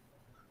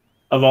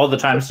 Of all the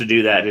times to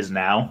do that is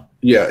now.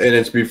 Yeah, and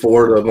it's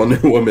before the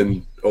Wonder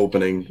Woman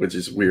opening, which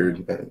is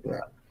weird.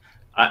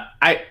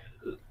 I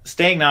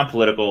staying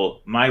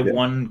non-political. My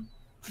one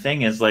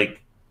thing is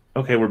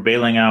okay, we're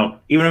bailing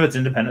out, even if it's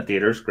independent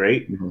theaters,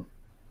 great. Mm-hmm.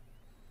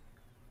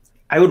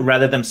 I would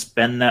rather them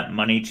spend that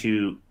money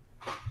to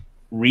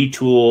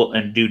retool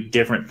and do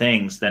different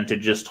things than to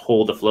just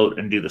hold afloat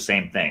and do the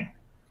same thing.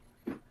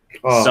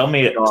 Sell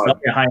me a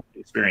high-end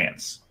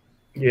experience.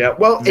 Yeah,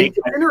 well, it's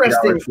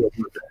interesting.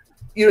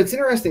 It's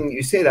interesting that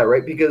you say that,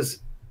 right? Because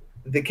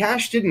the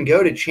cash didn't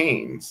go to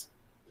chains,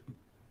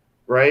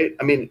 right?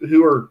 I mean,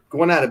 who are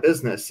going out of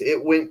business.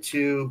 It went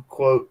to,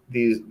 quote,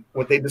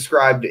 what they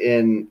described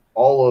in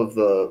all of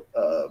the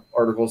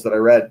articles that I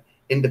read,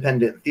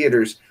 independent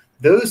theaters.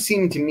 Those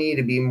seem to me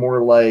to be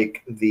more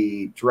like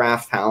the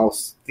Draft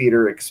House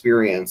theater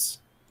experience,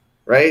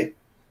 right?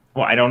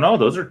 Well, I don't know.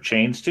 Those are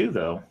chains too,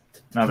 though.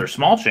 Now they're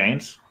small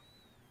chains.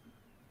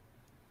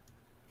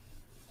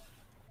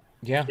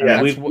 Yeah,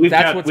 Yeah,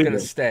 that's what's going to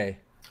stay.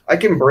 I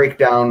can break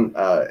down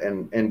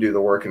and do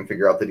the work and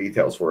figure out the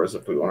details for us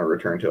if we want to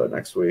return to it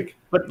next week.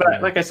 But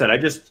like I said,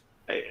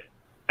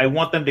 I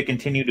want them to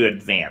continue to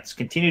advance,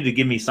 continue to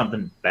give me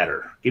something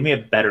better, give me a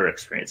better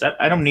experience.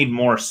 I don't need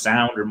more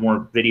sound or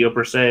more video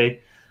per se,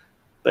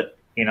 but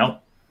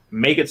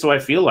make it so I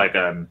feel like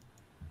I'm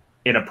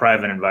in a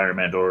private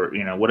environment, or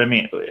what I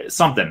mean,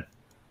 something.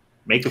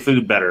 Make the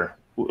food better,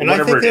 And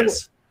whatever it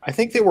is. I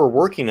think they were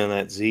working on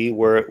that, Z,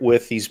 where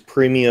with these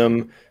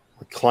premium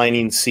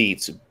reclining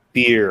seats,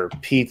 beer,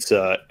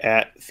 pizza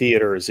at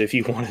theaters, if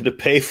you wanted to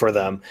pay for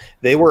them,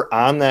 they were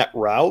on that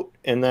route.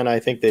 And then I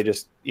think they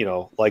just,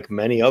 like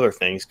many other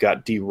things,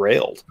 got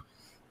derailed.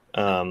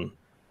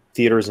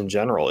 Theaters in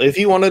general, if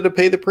you wanted to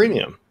pay the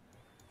premium.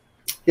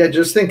 Yeah,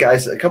 just think,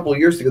 guys, a couple of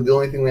years ago, the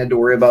only thing we had to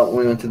worry about when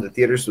we went to the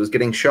theaters was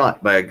getting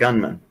shot by a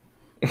gunman.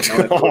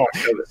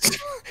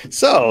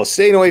 So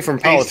staying away from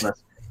politics.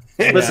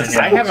 Listen,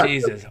 I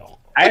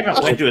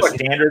haven't went to a Fucking-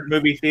 standard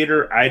movie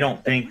theater, I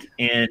don't think,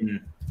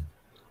 in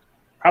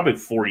probably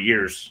 4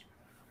 years.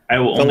 I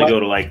will only go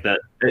to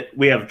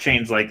we have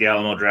chains like the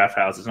Alamo Draft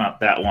House. It's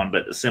not that one,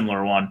 but a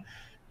similar one.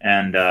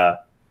 And,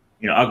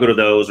 I'll go to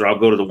those, or I'll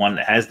go to the one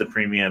that has the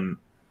premium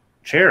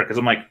chair. Cause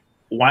I'm like,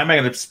 why am I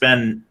going to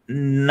spend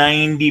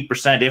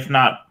 90%, if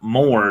not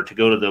more, to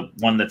go to the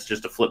one that's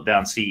just a flip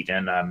down seat?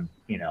 And I'm,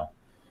 Yeah,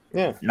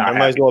 not I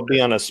might as happy well with be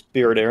it. on a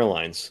Spirit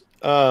Airlines.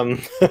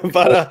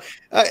 But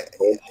I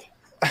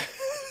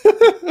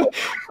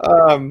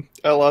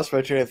lost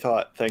my train of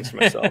thought. Thanks to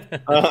myself.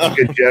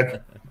 Good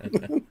check.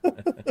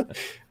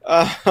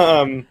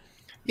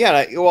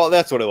 Well,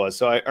 that's what it was.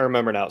 So I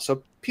remember now.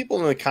 So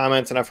people in the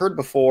comments, and I've heard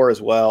before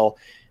as well,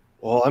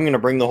 well, I'm going to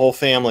bring the whole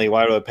family.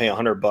 Why do I pay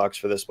 $100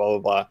 for this? Blah, blah,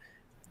 blah.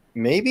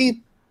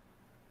 Maybe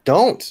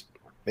don't.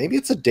 Maybe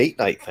it's a date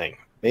night thing.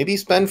 Maybe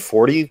spend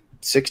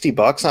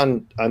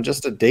 $40-$60 on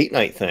just a date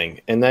night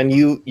thing. And then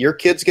your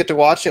kids get to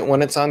watch it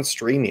when it's on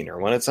streaming or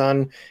when it's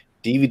on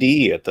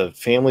DVD at the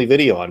family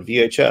video on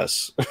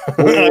VHS.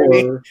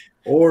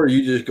 Or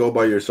you just go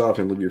by yourself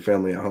and leave your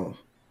family at home.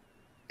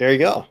 There you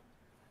go.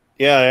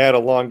 Yeah, I had a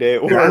long day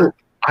at work.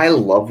 I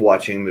love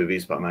watching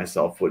movies by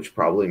myself, which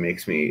probably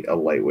makes me a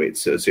lightweight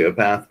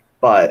sociopath.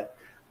 But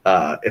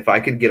if I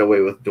could get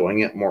away with doing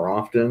it more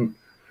often,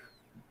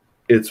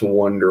 it's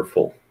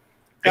wonderful.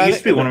 It used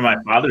to be one of my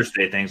Father's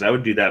Day things. I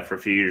would do that for a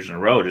few years in a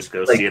row. Just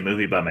go see a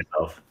movie by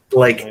myself.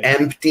 Like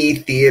empty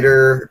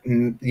theater,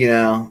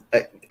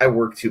 I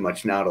work too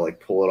much now to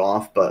pull it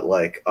off, but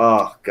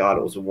oh God,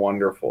 it was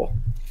wonderful.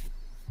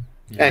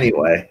 Yeah.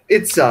 Anyway,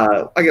 it's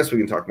I guess we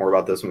can talk more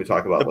about this when we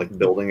talk about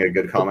building a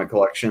good comic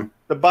collection.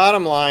 The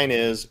bottom line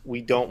is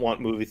we don't want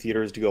movie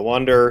theaters to go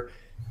under.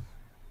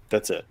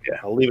 That's it. Yeah.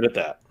 I'll leave it at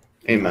that.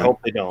 Amen. I hope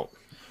they don't.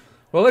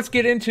 Well, let's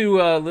get into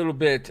a little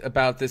bit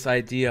about this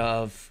idea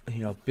of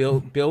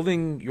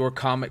building your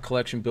comic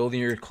collection,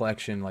 building your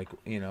collection.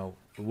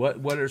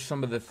 What are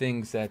some of the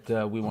things that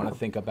we want to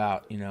think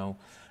about?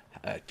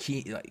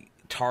 Key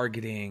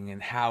targeting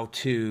and how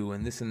to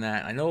and this and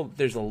that. I know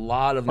there's a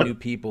lot of new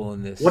people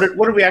in this. What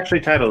did we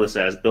actually title this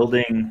as? How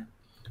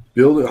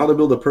to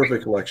build a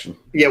perfect collection.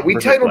 Yeah, we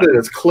titled it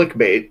as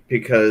clickbait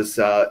because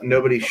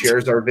nobody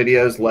shares our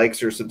videos,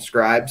 likes, or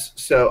subscribes.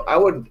 So I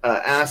would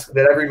ask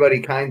that everybody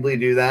kindly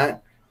do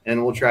that,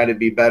 and we'll try to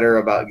be better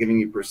about giving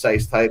you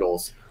precise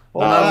titles.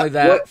 Well, not only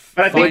that,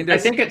 but I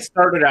think it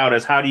started out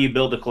as how do you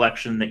build a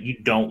collection that you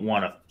don't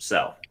want to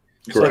sell.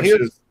 Correct.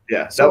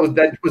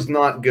 That was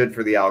not good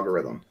for the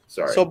algorithm.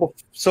 Sorry.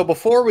 So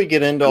before we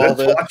get into all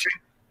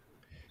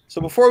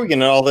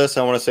this,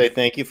 I want to say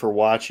thank you for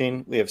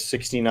watching. We have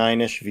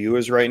 69-ish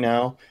viewers right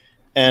now,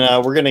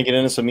 and we're going to get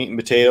into some meat and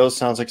potatoes.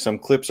 Sounds like some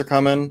clips are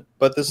coming,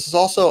 but this is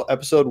also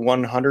episode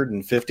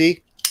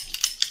 150.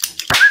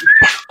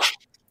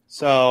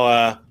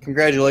 So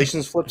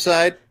congratulations,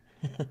 Flipside.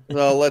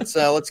 So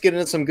let's get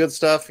into some good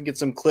stuff and get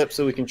some clips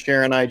so we can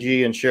share on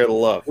IG and share the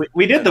love.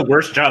 We did the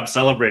worst job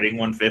celebrating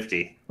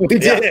 150. We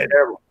did.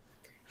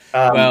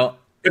 Well,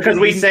 because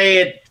we say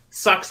it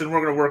sucks and we're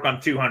going to work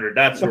on 200.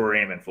 That's what we're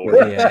aiming for.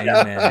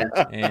 Yeah,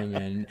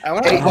 amen. I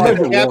want to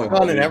have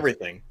fun and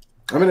everything.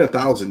 I'm in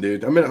 1,000,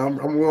 dude. I'm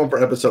going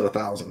for episode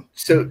 1,000.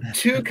 So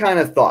two kind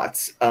of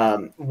thoughts.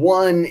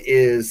 One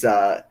is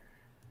I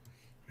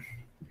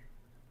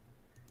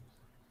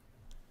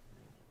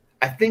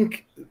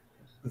think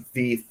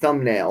the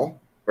thumbnail,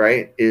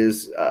 right,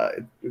 has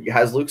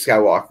Luke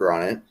Skywalker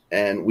on it,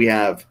 and we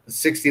have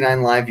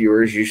 69 live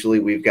viewers. Usually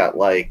we've got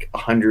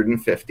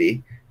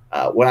 150.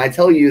 When I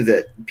tell you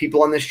that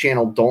people on this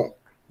channel don't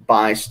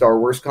buy Star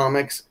Wars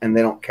comics and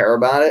they don't care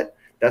about it,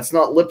 that's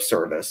not lip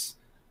service.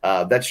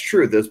 That's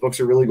true. Those books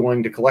are really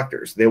going to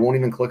collectors. They won't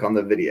even click on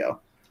the video.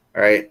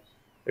 All right.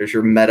 There's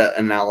your meta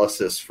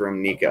analysis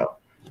from Nico.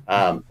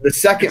 The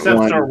second Except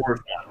one, Star Wars,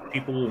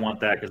 people will want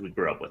that because we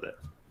grew up with it.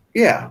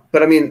 yeah.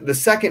 But I mean, the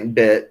second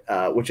bit,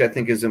 which I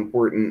think is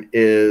important,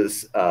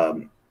 is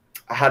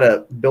how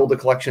to build a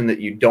collection that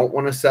you don't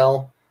want to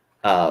sell,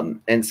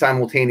 and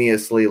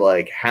simultaneously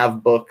like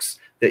have books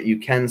that you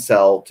can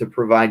sell to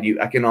provide you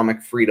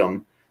economic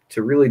freedom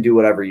to really do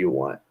whatever you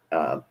want.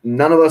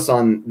 None of us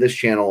on this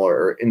channel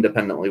are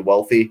independently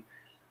wealthy.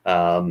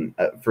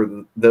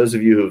 For those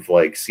of you who've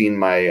like seen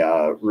my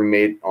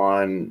roommate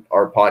on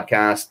our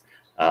podcast,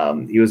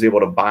 he was able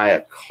to buy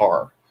a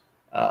car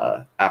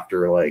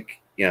after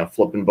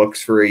flipping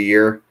books for a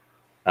year.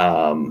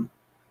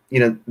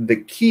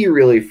 The key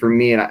really for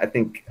me, and I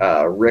think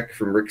Rick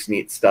from Rick's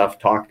Neat Stuff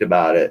talked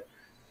about it.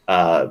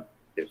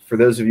 For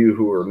those of you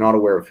who are not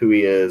aware of who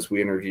he is,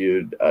 we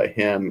interviewed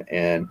him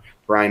and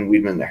Brian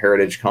Weedman, the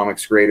Heritage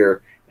Comics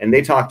creator, and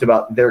they talked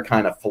about their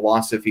kind of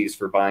philosophies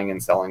for buying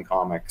and selling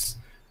comics.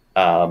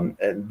 And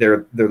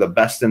they're the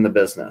best in the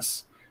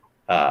business.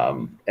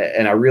 And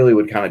I really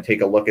would kind of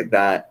take a look at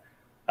that.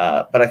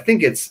 But I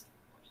think it's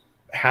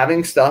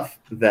having stuff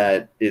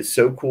that is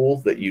so cool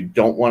that you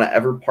don't want to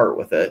ever part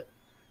with it.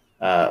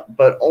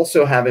 But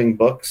also having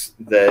books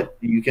that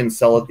you can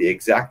sell at the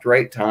exact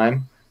right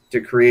time to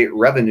create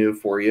revenue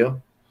for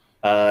you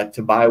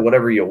to buy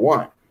whatever you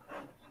want.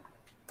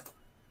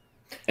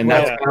 And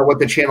that's kind of what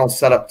the channel's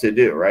set up to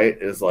do, right?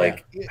 Is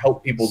like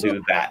help people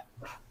do that.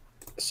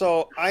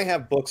 So I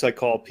have books I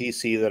call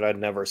PC that I'd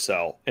never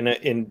sell. And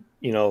in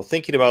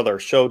thinking about our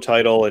show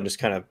title and just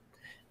kind of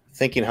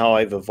thinking how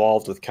I've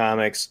evolved with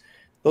comics,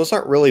 those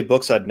aren't really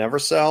books I'd never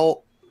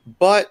sell,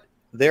 but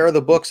they're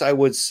the books I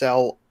would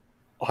sell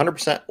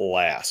 100%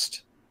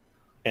 last.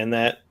 And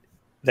that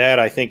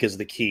I think is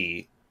the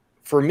key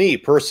for me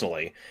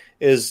personally,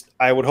 is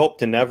I would hope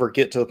to never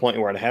get to the point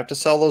where I'd have to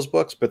sell those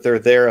books, but they're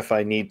there if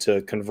I need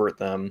to convert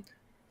them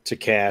to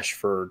cash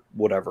for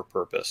whatever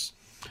purpose.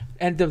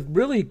 And the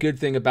really good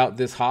thing about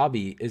this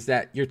hobby is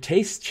that your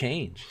tastes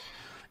change.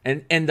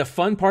 And the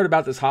fun part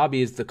about this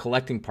hobby is the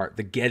collecting part,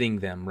 the getting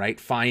them, right?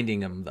 Finding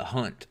them, the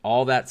hunt,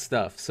 all that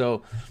stuff.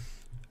 So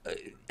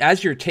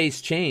as your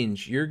tastes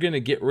change, you're going to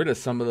get rid of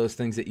some of those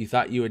things that you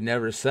thought you would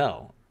never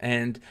sell.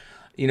 And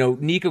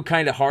Nico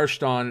kind of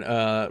harshed on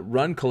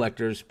run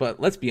collectors, but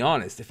let's be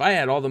honest. If I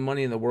had all the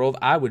money in the world,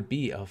 I would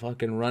be a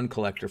fucking run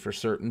collector for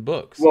certain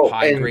books.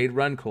 High-grade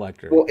run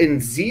collector. Well, in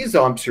Z's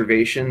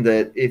observation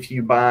that if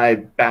you buy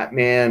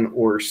Batman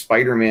or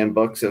Spider-Man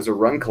books as a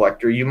run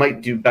collector, you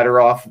might do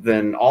better off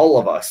than all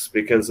of us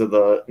because of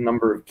the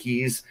number of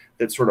keys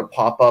that sort of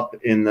pop up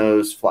in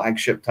those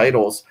flagship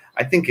titles,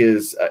 I think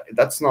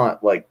that's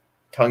not like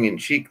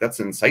tongue-in-cheek. That's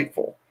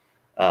insightful.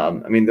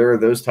 There are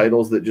those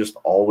titles that just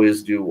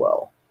always do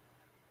well.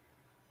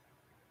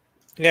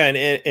 Yeah,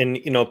 and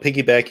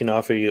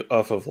piggybacking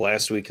off of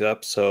last week's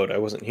episode, I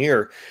wasn't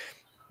here,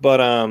 but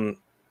I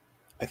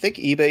think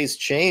eBay's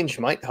change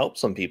might help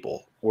some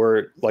people.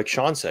 Where, like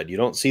Sean said, you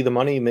don't see the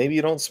money, maybe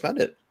you don't spend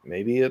it,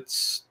 maybe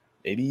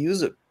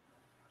use it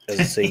as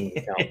a savings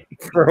account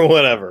or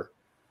whatever.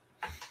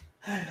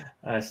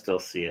 I still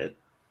see it.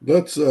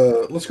 Let's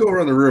go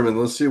around the room and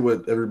let's see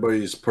what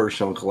everybody's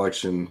personal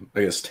collection,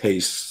 I guess,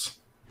 tastes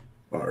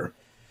are.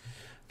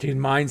 Dude,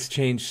 mine's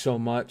changed so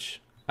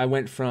much. I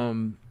went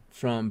from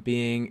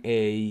being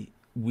a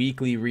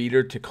weekly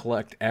reader to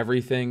collect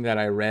everything that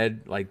I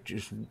read, like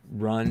just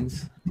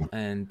runs,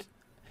 and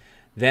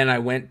then I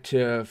went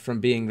from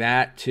being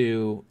that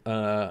to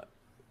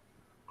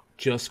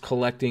just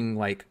collecting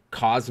like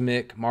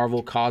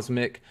Marvel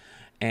Cosmic,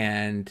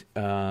 and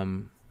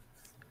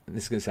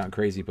this is gonna sound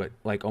crazy, but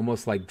like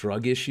almost like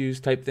drug issues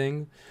type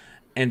thing,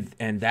 and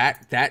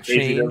that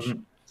changed.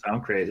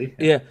 Sound crazy.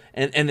 Yeah,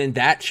 and then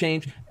that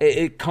change.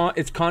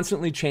 It's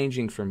constantly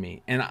changing for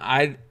me, and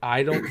I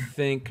don't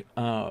think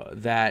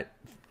that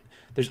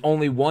there's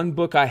only one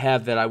book I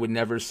have that I would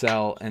never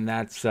sell, and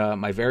that's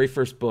my very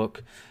first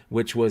book,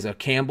 which was a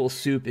Campbell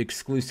Soup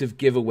exclusive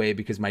giveaway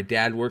because my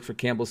dad worked for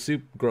Campbell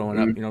Soup growing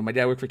up. My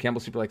dad worked for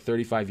Campbell Soup for like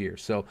 35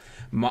 years. So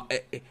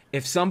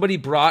if somebody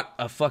brought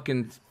a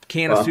fucking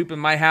can of soup in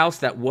my house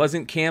that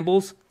wasn't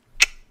Campbell's,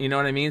 you know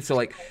what I mean? So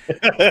like,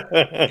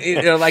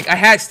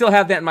 I still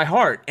have that in my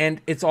heart, and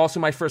it's also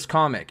my first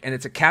comic, and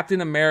it's a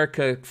Captain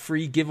America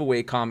free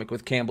giveaway comic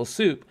with Campbell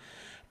Soup,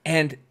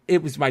 and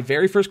it was my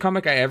very first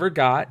comic I ever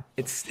got.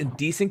 It's in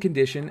decent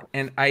condition,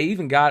 and I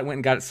even went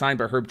and got it signed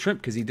by Herb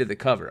Trimp because he did the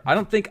cover.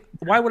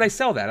 Why would I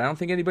sell that? I don't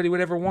think anybody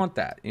would ever want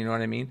that. You know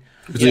what I mean?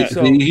 Yeah,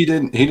 so, he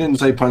didn't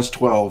say punch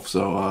 12,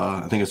 so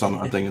I think it's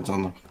on.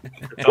 So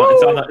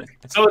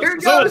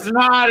it's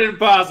not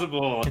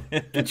impossible.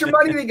 Get your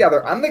money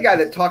together. I'm the guy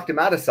that talked him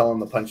out of selling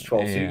the punch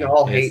 12, so you can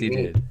all hate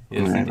me.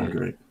 Yes, he did.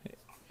 Great.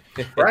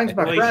 Brian's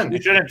my friend.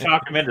 You shouldn't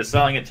talk him into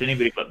selling it to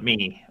anybody but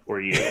me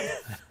or you.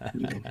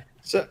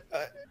 So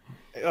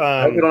we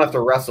don't have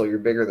to wrestle. You're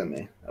bigger than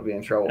me. I'll be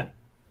in trouble.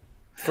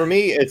 For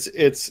me, it's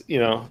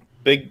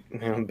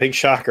big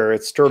shocker.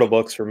 It's turtle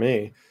books for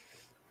me.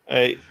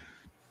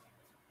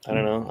 I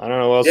don't know. I don't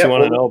know what else you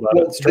want to know about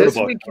it. It's this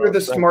Turtle week Book. you're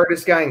the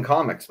smartest guy in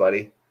comics,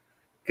 buddy,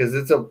 because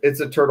it's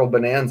a turtle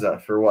bonanza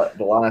for what,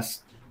 the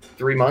last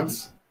 3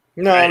 months?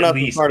 No, I'm not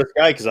the smartest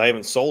guy because I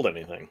haven't sold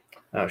anything.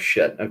 Oh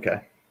shit.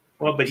 Okay.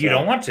 Well, but you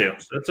don't want to,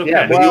 so it's okay.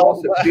 Yeah,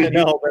 Well,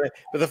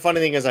 but the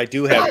funny thing is, I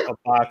do have a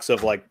box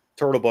of like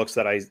Turtle Books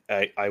that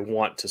I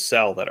want to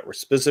sell that were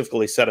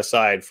specifically set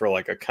aside for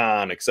like a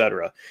con,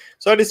 etc.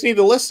 So I just need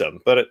to list them.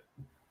 But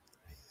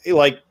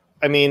like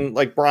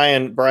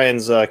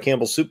Brian's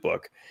Campbell Soup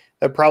book,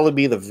 that'd probably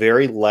be the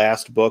very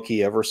last book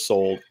he ever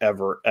sold,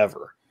 ever.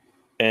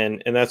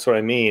 And that's what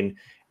I mean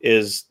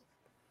is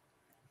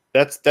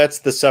that's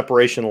the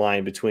separation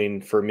line between,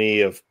 for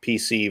me, of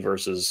PC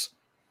versus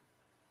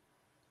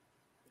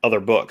other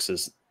books,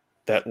 is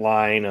that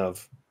line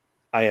of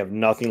I have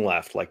nothing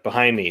left. Like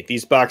behind me,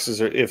 these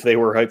boxes are, if they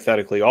were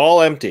hypothetically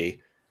all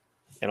empty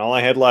and all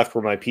I had left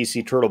were my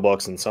PC Turtle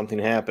books and something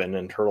happened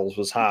and Turtles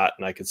was hot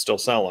and I could still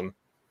sell them,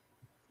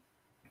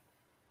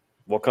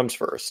 what comes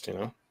first, you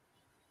know?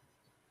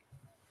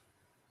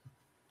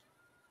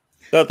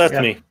 That's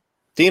me.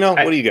 Dino,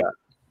 what do you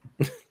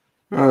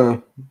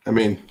got? I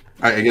mean,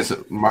 I guess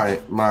my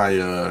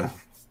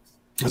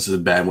this is a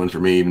bad one for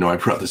me, even though I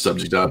brought the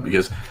subject up,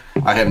 because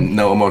I have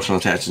no emotional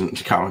attachment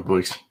to comic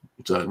books,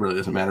 so it really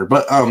doesn't matter.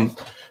 But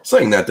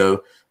saying that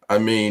though, I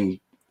mean,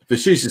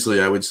 facetiously,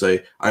 I would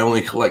say I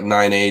only collect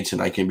 9/8,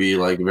 and I can be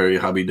like very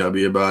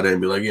hubby-dubby about it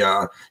and be like,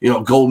 yeah,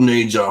 Golden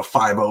Age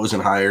 5.0s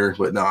and higher.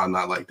 But no, I'm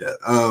not like that.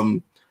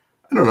 I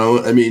don't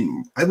know. I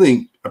mean, I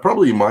think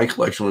probably my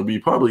collection would be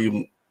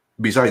probably,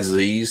 besides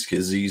Z's,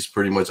 because Z's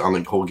pretty much on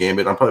the whole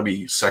gambit, I'll probably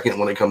be second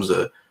when it comes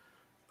to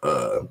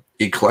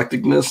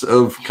eclecticness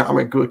of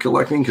comic book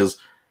collecting, because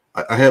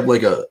I have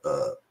like a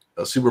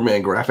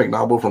Superman graphic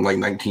novel from like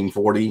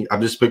 1940. I've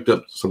just picked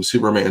up some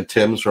Superman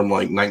Tims from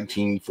like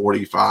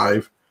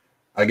 1945.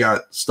 I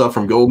got stuff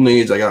from Golden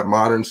Age. I got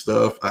modern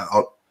stuff.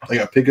 I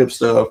got pickup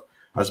stuff.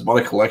 I just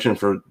bought a collection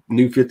for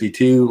New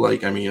 52.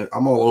 Like, I mean,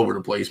 I'm all over the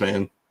place,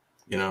 man.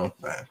 I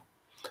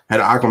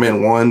had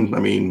Aquaman 1. I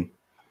mean,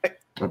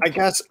 I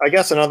guess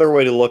another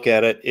way to look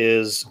at it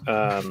is,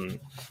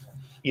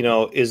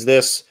 is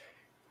this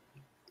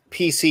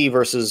PC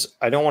versus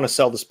I don't want to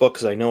sell this book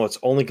because I know it's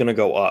only going to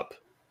go up.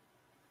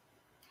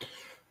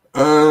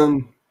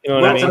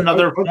 That's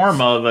another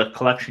form of a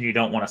collection you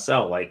don't want to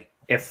sell. Like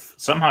if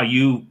somehow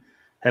you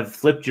have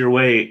flipped your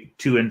way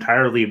to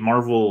entirely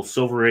Marvel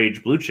Silver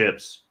Age blue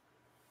chips,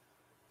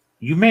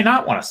 you may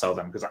not want to sell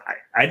them because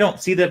I don't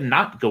see them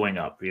not going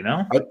up.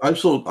 I've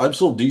sold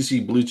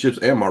DC blue chips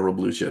and Marvel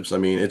blue chips. I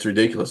mean, it's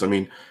ridiculous. I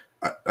mean,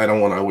 I don't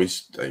want to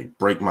always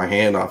break my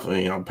hand off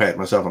and pat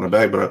myself on the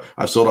back, but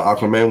I've sold an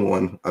Aquaman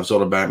 1, I've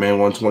sold a Batman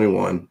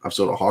 121, I've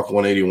sold a Hawk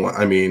 181.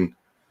 I mean,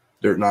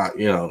 they're not,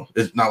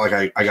 it's not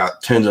like I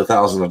got tens of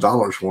thousands of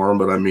dollars for them,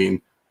 but I mean,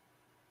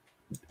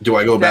 do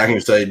I go back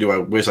and say, do I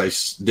wish I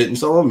didn't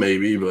sell them?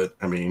 Maybe, but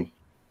I mean,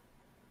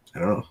 I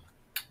don't know.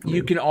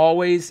 You can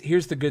always,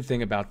 here's the good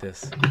thing about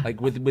this, like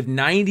with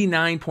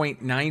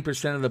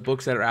 99.9% of the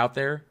books that are out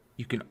there,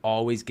 you can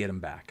always get them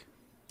back.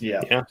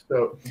 Yeah.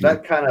 So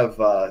that kind of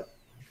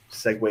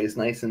segues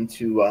nice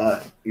into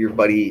your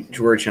buddy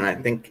George and I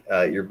think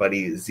your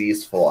buddy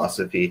Z's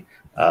philosophy.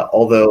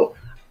 Although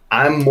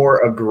I'm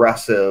more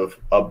aggressive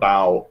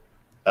about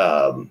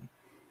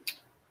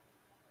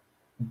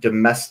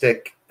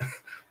domestic,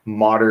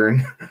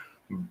 modern,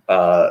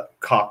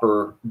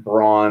 copper,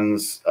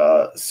 bronze,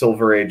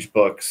 Silver Age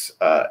books,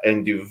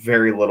 and do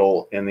very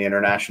little in the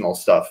international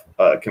stuff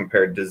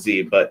compared to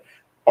Z. But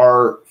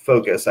our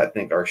focus, I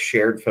think our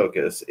shared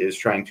focus, is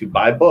trying to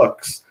buy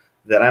books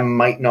that I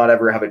might not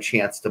ever have a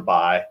chance to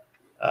buy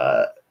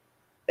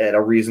at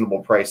a reasonable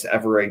price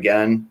ever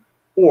again,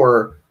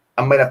 or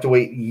I might have to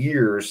wait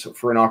years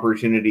for an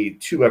opportunity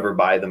to ever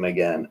buy them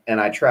again. And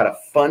I try to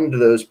fund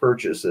those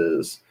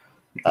purchases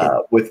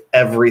with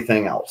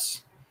everything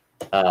else.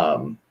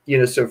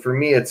 So for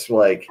me, it's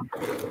like,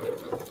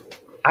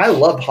 I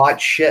love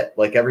hot shit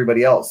like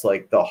everybody else.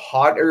 Like the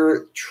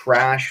hotter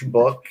trash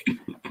book,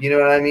 you know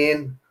what I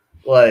mean?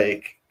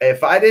 Like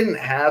if I didn't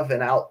have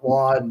an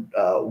Outlawed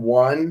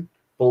 1,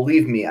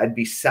 believe me, I'd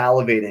be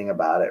salivating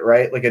about it,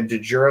 right? Like a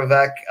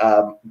Djurjevic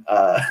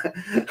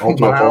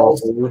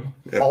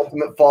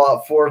Ultimate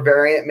Fallout 4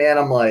 variant, man.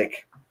 I'm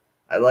like,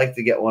 I'd like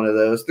to get one of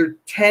those. They're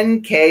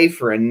 $10K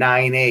for a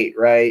 9/8,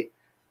 right?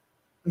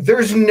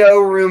 There's no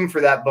room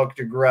for that book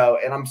to grow.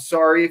 And I'm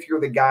sorry if you're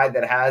the guy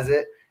that has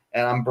it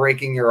and I'm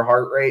breaking your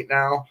heart right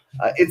now.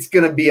 It's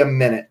going to be a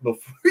minute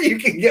before you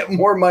can get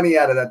more money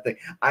out of that thing.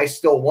 I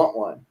still want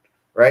one,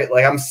 right?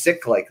 Like I'm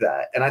sick like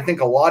that. And I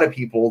think a lot of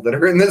people that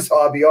are in this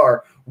hobby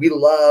we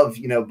love,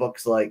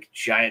 books like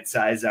Giant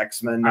Size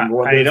X-Men.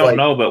 I don't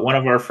know, but one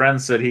of our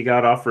friends said he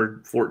got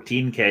offered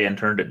 $14K and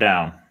turned it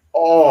down.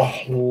 Oh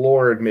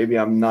Lord, maybe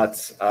I'm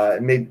nuts.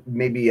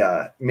 Maybe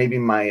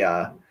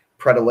my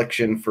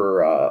predilection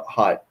for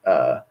hot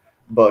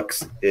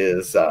books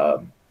is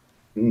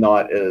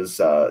not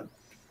as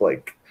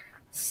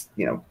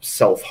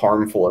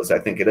self-harmful as I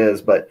think it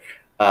is, but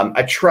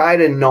I try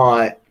to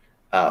not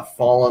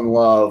fall in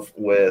love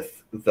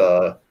with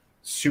the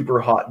super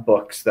hot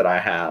books that I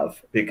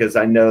have because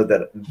I know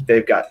that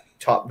they've got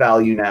top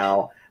value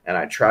now, and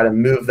I try to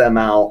move them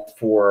out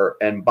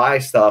and buy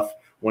stuff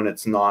when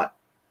it's not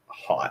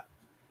hot,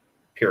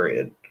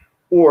 period.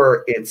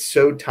 Or it's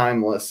so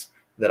timeless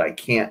that I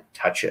can't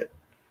touch it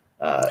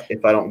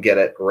if I don't get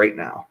it right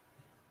now.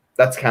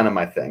 That's kind of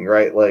my thing,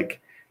 right?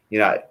 Like,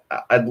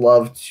 I'd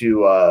love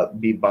to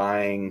be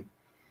buying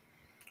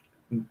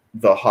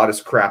the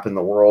hottest crap in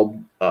the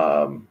world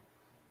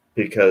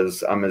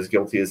because I'm as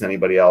guilty as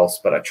anybody else,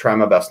 but I try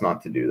my best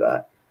not to do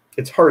that.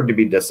 It's hard to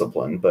be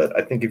disciplined, but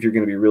I think if you're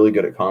going to be really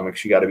good at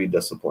comics, you got to be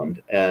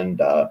disciplined, and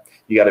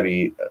you got to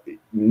be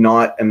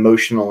not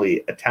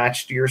emotionally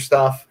attached to your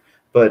stuff,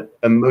 but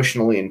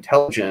emotionally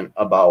intelligent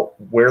about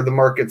where the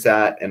market's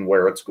at and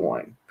where it's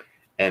going,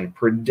 and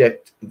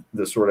predict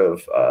the sort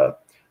of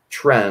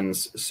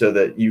trends so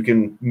that you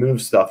can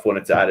move stuff when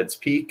it's at its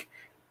peak,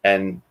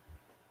 and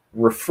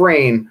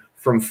refrain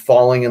from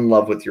falling in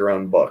love with your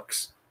own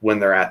books when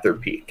they're at their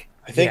peak.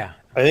 I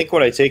think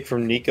what I take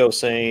from Nico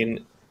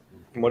saying,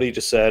 what he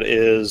just said,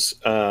 is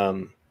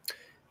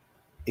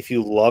if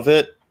you love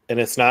it, and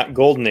it's not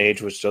Golden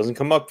Age, which doesn't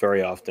come up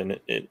very often,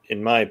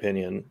 in my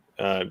opinion,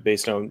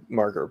 based on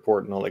market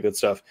report and all that good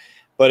stuff.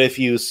 But if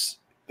you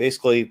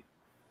basically,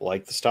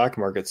 like the stock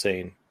market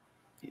saying,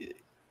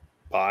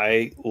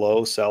 buy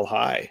low, sell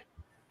high,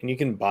 and you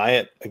can buy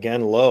it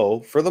again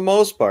low for the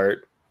most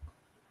part,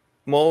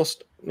 more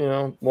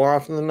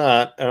often than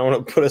not. I don't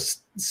want to put a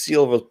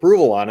seal of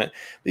approval on it,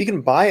 but you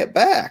can buy it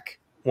back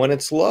when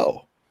it's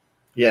low.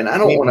 Yeah, and I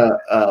don't want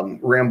to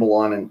ramble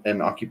on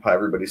and occupy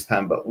everybody's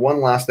time, but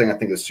one last thing I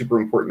think is super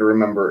important to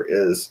remember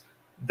is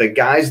the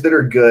guys that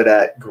are good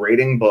at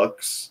grading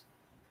books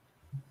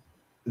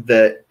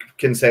that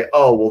can say,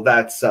 oh, well,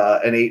 that's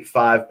an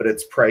 8.5, but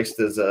it's priced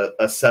as a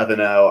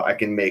 7.0. I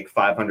can make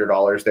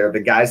 $500 there. The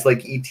guys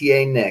like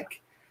ETA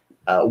Nick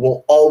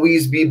will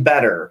always be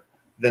better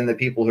than the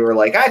people who are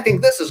like, I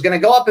think this is going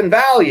to go up in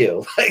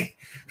value. Like,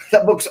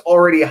 that book's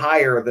already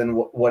higher than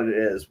what it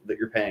is that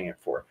you're paying it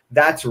for.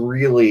 That's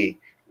really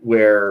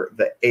where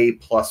the A+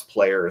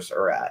 players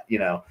are at.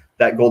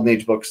 That Golden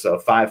Age book's a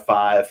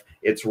 5.5.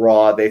 It's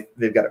raw.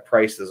 They've got it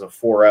priced as a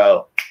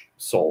 4.0.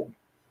 Sold.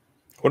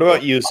 What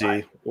about you,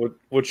 Z?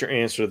 What's your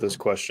answer to this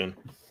question?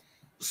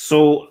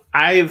 So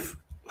I've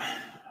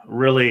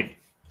really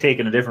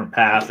taken a different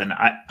path, and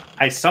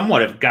I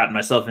somewhat have gotten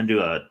myself into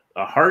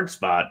a hard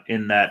spot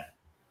in that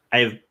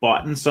I've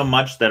bought in so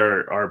much that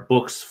are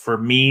books for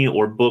me,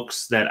 or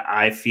books that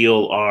I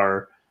feel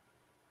are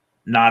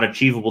not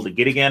achievable to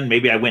get again.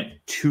 Maybe I went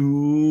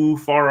too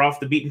far off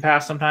the beaten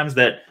path sometimes,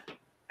 that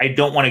I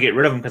don't want to get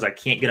rid of them because I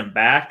can't get them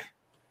back,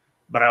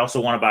 but I also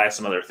want to buy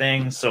some other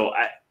things. So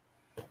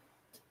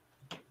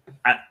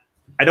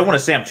I don't want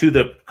to say I'm to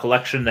the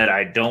collection that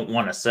I don't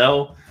want to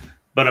sell,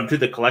 but I'm to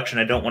the collection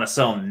I don't want to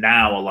sell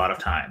now a lot of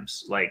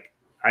times. Like,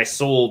 I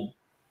sold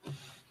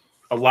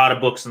a lot of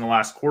books in the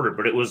last quarter,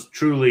 but it was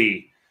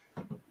truly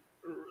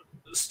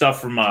stuff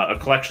from a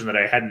collection that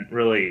I hadn't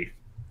really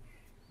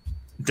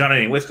done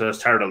anything with because I was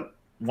tired of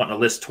wanting to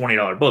list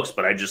 $20 books,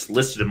 but I just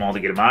listed them all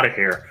to get them out of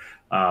here.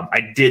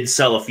 I did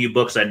sell a few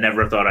books I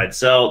never thought I'd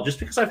sell just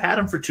because I've had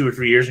them for 2 or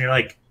 3 years, and you're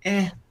like,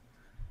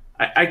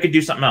 I could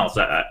do something else.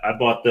 I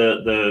bought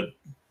the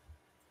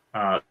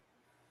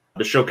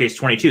Showcase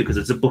 22 because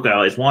it's a book I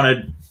always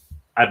wanted.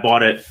 I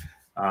bought it,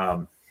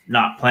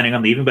 not planning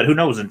on leaving, but who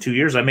knows? In 2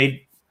 years, I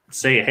may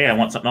say, hey, I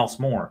want something else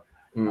more.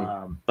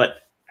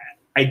 But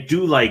I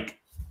do like.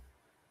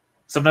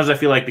 Sometimes I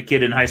feel like the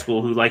kid in high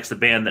school who likes the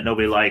band that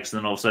nobody likes, and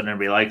then all of a sudden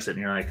everybody likes it, and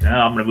you're like, no,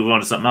 I'm going to move on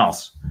to something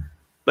else.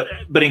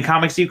 But in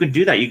comics, you can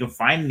do that. You can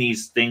find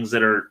these things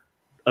that are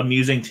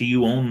amusing to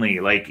you only,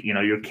 like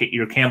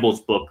your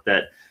Campbell's book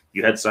that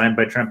you had signed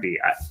by Trempy.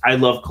 I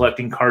love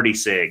collecting Cardi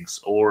Sigs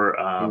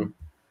or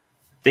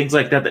things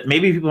like that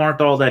maybe people aren't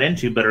all that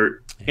into, but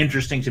are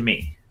interesting to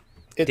me.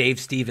 Dave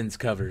Stevens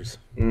covers.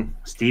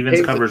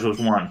 Stevens covers was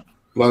one.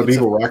 A lot of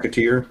people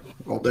racketeer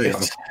all day.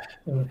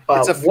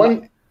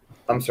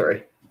 I'm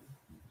sorry.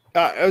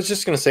 I was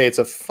just going to say it's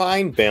a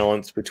fine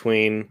balance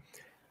between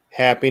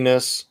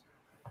happiness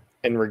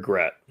and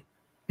regret.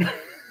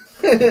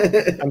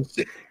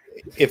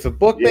 If a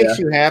book makes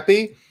you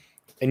happy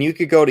and you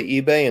could go to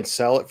eBay and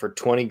sell it for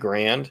 20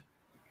 grand,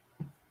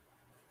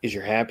 is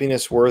your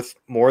happiness worth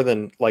more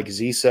than, like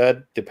Z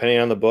said, depending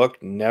on the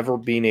book, never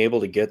being able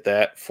to get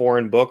that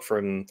foreign book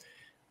from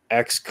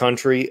X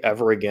country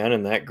ever again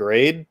in that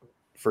grade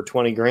for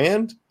 20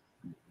 grand?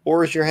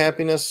 Or is your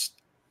happiness,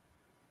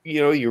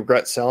 you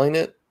regret selling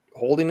it,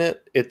 holding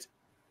it?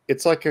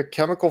 It's like a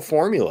chemical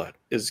formula.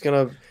 It's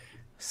going to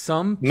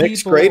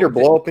mix great or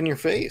blow up in your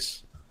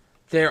face.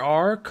 There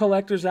are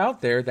collectors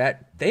out there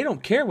that they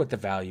don't care what the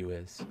value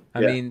is.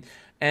 I mean,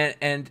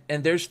 and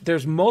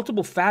there's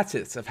multiple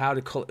facets of how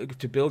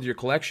to build your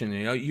collection.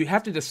 You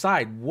have to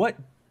decide, what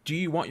do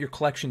you want your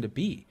collection to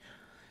be,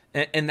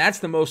 and that's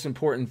the most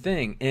important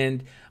thing.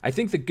 And I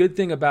think the good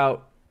thing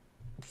about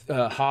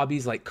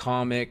hobbies like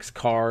comics,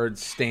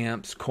 cards,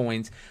 stamps,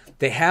 coins,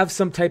 they have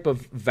some type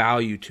of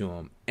value to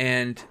them.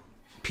 And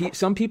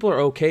some people are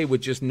okay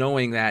with just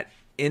knowing that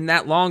in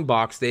that long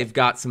box they've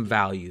got some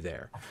value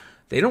there.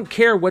 They don't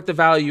care what the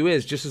value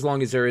is, just as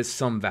long as there is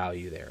some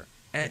value there.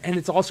 And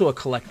it's also a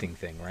collecting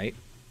thing, right?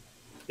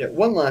 Yeah.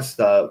 One last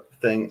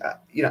thing.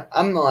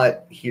 I'm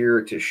not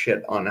here to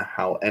shit on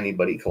how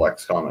anybody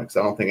collects comics.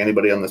 I don't think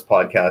anybody on this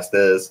podcast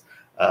is.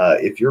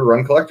 If you're a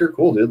run collector,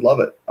 cool, dude, love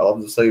it. I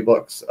love to sell you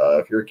books.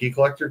 If you're a key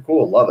collector,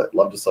 cool, love it.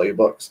 Love to sell you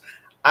books.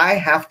 I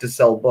have to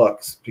sell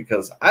books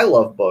because I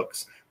love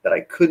books that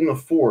I couldn't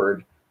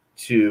afford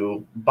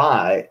to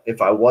buy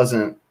if I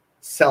wasn't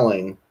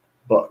selling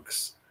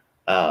books.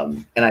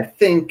 And I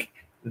think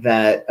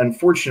that,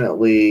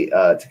 unfortunately,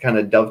 to kind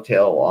of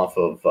dovetail off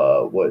of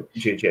what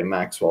JJ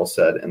Maxwell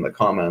said in the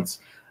comments,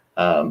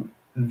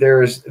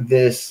 there's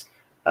this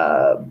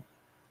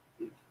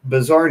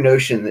bizarre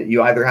notion that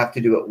you either have to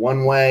do it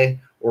one way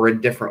or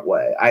a different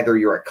way. Either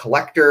you're a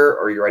collector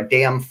or you're a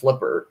damn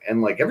flipper.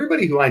 And like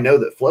everybody who I know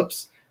that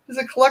flips is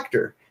a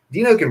collector.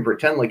 Dino can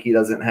pretend like he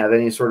doesn't have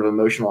any sort of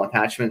emotional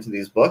attachment to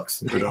these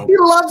books. He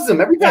loves them.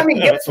 Every time he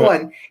gets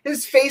one,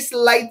 his face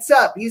lights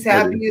up. He's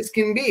happy as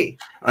can be.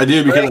 I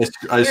do because Right?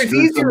 I There's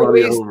screwed easier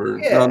somebody ways- over.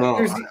 yeah, No,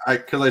 there's-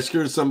 because I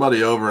screwed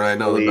somebody over and I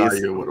know the Please.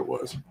 value of what it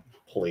was.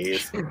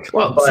 Please.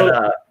 Well, But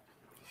so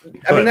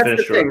I mean, that's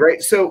finish, the thing,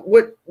 right? So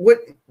what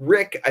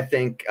Rick, I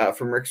think,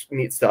 from Rick's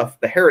Neat Stuff,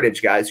 the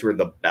Heritage guys who are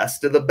the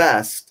best of the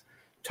best,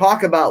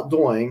 talk about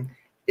doing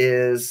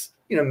is,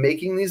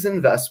 making these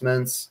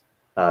investments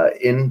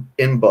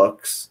in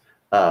books,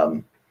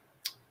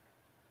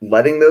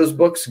 letting those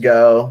books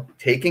go,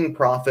 taking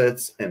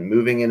profits, and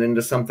moving it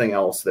into something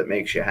else that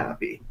makes you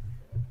happy.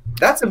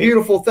 That's a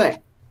beautiful thing.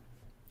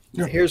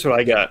 Here's what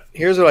I got.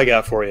 Here's what I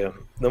got for you.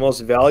 The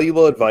most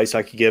valuable advice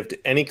I could give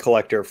to any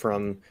collector,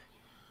 from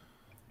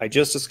I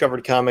just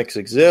discovered comics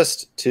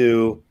exist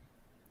to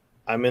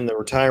I'm in the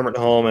retirement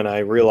home and I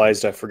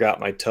realized I forgot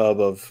my tub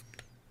of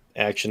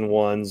Action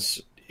Ones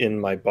in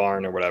my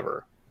barn or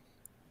whatever,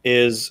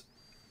 is,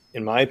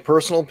 in my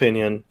personal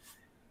opinion,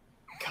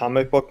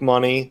 comic book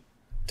money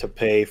to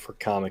pay for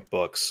comic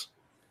books.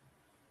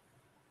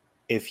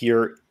 If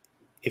you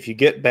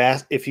get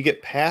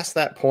past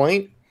that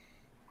point,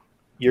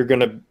 you're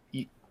gonna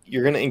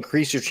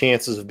increase your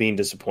chances of being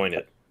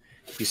disappointed.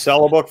 If you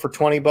sell a book for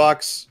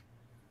 $20,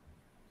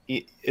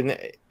 and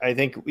I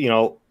think,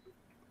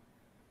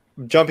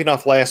 jumping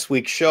off last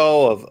week's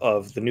show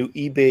of the new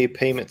eBay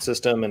payment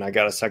system, and I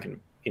got a second,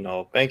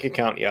 bank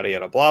account, yada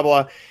yada blah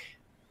blah.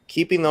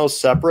 Keeping those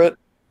separate,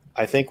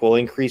 I think, will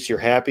increase your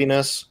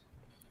happiness,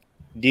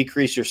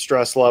 decrease your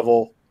stress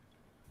level,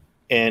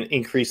 and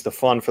increase the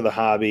fun for the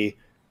hobby.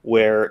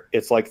 Where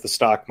it's like the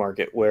stock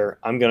market, where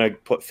I'm going to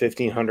put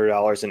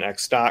 $1,500 in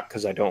X stock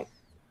because I don't.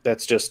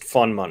 That's just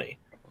fun money.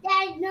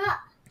 Dad, no.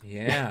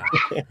 Yeah.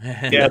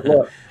 Dad,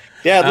 look.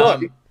 Dad,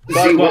 look.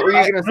 See, what were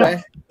you going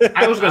to say?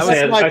 I was going to say,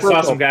 That's my I saw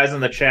personal- some guys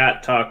in the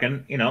chat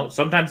talking,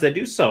 sometimes they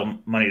do sell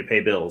money to pay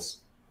bills.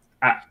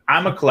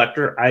 I'm a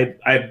collector. I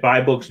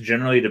buy books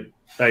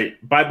I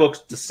buy books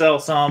to sell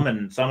some,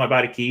 and some I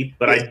buy to keep,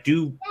 but I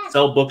do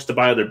sell books to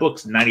buy other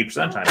books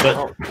 90% of the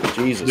time. But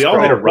Jesus, we all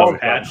hit a rough Oh,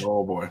 patch,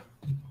 oh boy.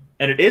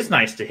 and it is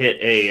nice to hit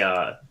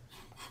a,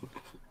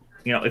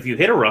 if you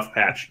hit a rough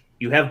patch,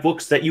 you have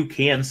books that you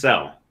can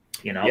sell.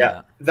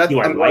 Yeah, that's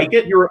Do I I'm like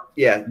it? You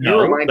No,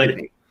 reminded but-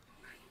 me.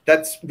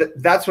 That's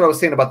what I was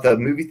saying about the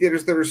movie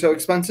theaters that are so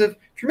expensive.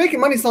 If you're making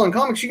money selling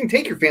comics, you can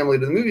take your family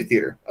to the movie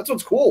theater. That's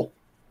what's cool.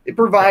 It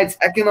provides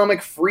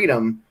economic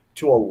freedom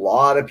to a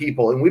lot of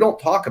people, and we don't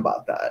talk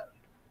about that.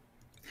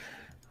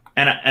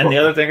 And the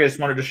other thing I just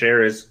wanted to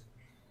share is,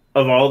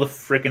 of all the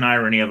freaking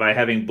irony of I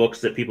having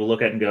books that people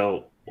look at and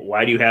go,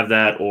 why do you have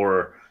that?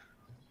 Or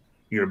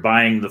you're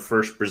buying the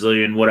first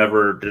Brazilian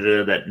whatever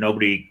that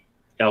nobody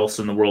else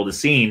in the world has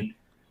seen.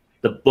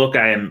 The book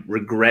I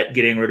regret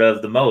getting rid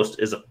of the most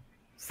is a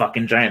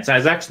fucking giant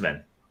size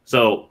X-Men.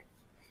 So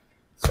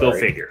go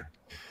figure.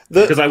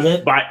 Because I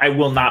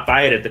will not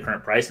buy it at the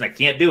current price, and I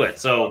can't do it.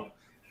 So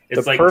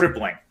it's like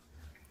tripling.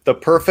 The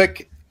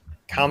perfect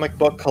comic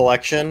book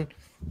collection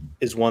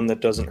is one that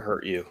doesn't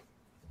hurt you.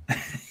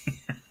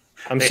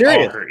 I'm They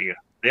serious. all hurt you.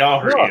 They all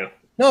hurt you.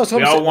 No, it's what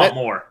We I'm all saying. want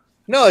more.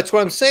 No, it's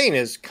what I'm saying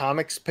is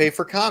comics pay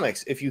for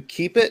comics. If you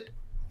keep it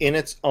in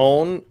its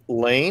own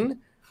lane,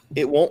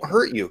 it won't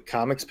hurt you.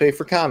 Comics pay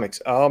for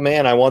comics. Oh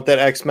man, I want that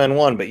X-Men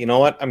one, but you know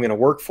what? I'm going to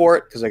work for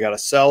it because I got to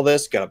sell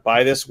this, got to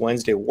buy this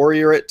Wednesday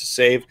Warrior it to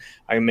save.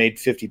 I made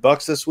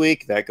 $50 this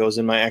week. That goes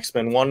in my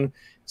X-Men one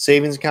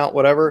savings account,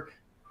 whatever.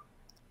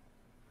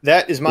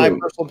 That is my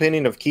personal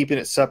opinion of keeping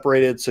it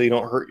separated so you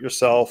don't hurt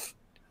yourself.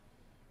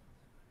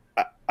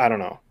 I don't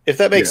know if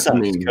that makes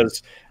sense,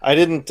 because I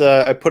didn't.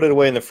 I put it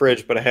away in the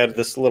fridge, but I had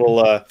this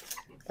little.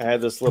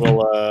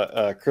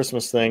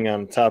 Christmas thing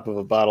on top of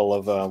a bottle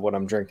of what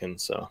I'm drinking.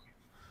 So,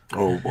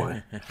 oh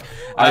boy.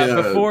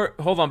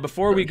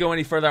 Before we go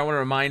any further, I want to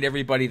remind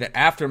everybody that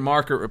after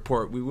Market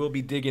Report, we will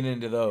be digging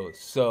into those.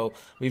 So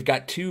we've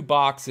got 2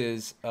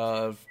 boxes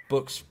of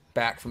books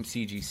back from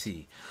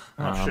CGC.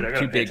 Oh, shit, I gotta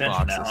 2 pay big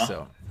attention boxes. now, huh?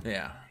 So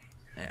yeah.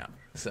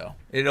 So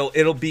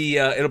it'll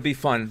be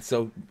fun.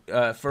 So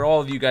for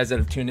all of you guys that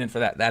have tuned in for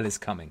that is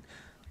coming.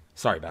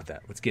 Sorry about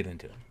that. Let's get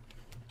into it.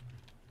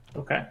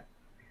 Okay.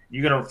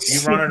 You run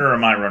it or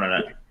am I running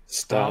it?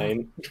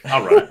 Stein.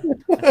 I'll run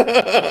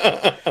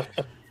it.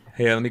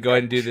 Hey, let me go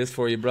ahead and do this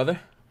for you, brother.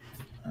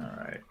 All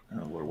right.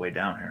 Oh, we're way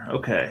down here.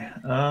 Okay.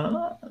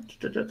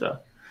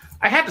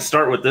 I had to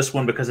start with this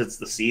one because it's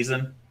the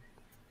season.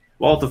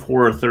 Vault of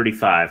Horror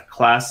 35.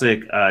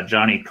 Classic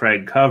Johnny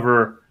Craig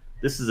cover.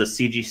 This is a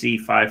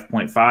CGC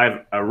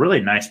 5.5. A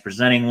really nice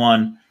presenting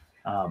one.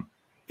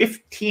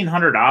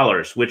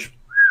 $1,500, which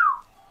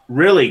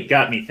really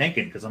got me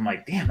thinking because I'm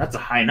like, damn, that's a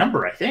high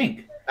number, I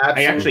think.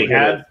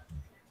 Absolutely.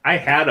 I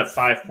had a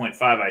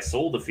 5.5 I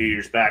sold a few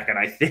years back, and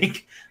I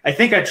think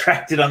I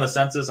tracked it on the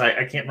census.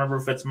 I can't remember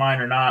if it's mine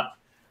or not.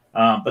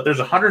 But there's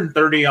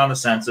 130 on the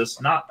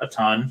census, not a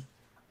ton.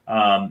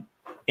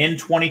 In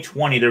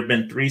 2020, there have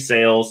been 3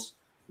 sales.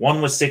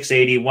 One was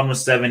 $680, one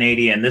was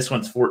 $780, and this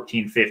one's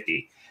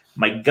 $1,450.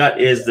 My gut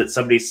is that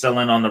somebody's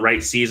selling on the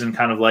right season,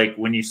 kind of like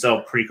when you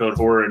sell pre-code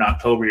horror in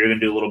October, you're going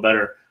to do a little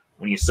better.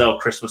 When you sell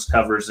Christmas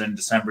covers in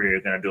December, you're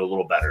going to do a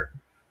little better.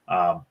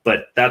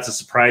 But that's a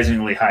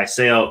surprisingly high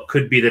sale.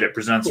 Could be that it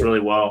presents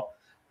really well.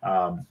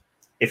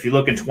 If you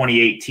look in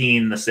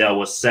 2018, the sale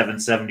was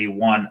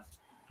 $771.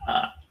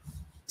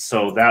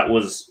 So that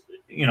was,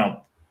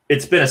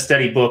 it's been a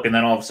steady book, and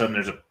then all of a sudden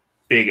there's a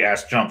big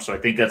ass jump. So I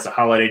think that's a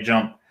holiday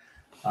jump.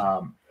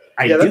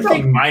 I do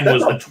think mine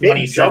was the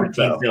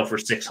 2017 sale for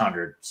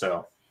 $600.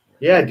 So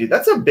yeah, dude,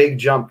 that's a big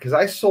jump because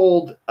I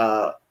sold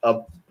a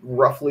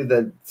roughly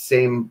the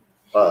same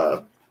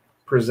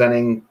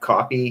presenting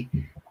copy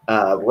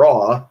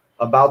raw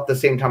about the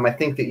same time. I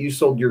think that you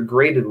sold your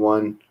graded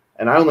one,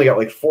 and I only got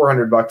like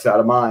 $400 out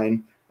of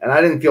mine. And I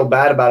didn't feel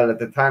bad about it at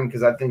the time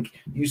because I think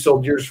you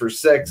sold yours for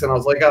 $600, and I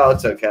was like, "Oh,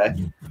 it's okay."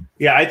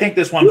 Yeah, I think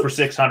this one for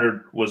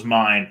 $600 was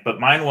mine, but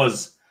mine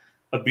was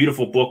a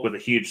beautiful book with a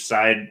huge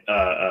side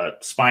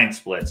spine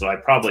split, so I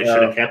probably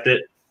should have kept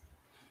it.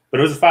 But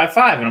it was a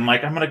 5.5, and I'm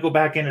like, I'm going to go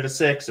back in at a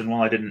 6, and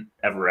I didn't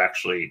ever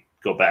actually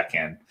go back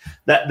in.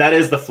 That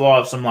is the flaw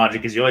of some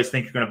logic, is you always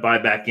think you're going to buy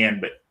back in,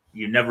 but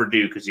you never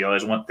do because you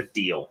always want the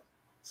deal.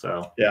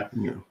 So yeah.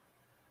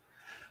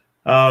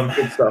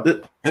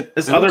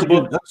 This other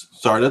book.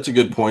 That's a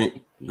good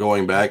point.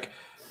 Going back,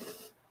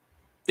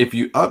 if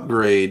you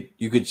upgrade,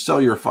 you could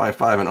sell your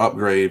 5.5 and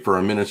upgrade for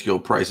a minuscule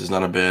price. Is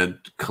not a bad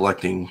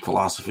collecting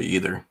philosophy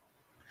either.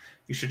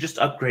 You should just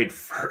upgrade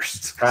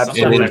first.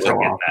 Absolutely.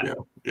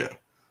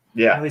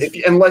 Yeah.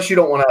 Unless you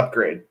don't want to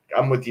upgrade,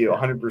 I'm with you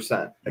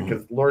 100%.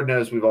 Because Lord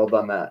knows we've all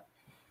done that.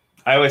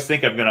 I always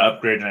think I'm going to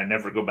upgrade and I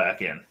never go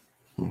back in.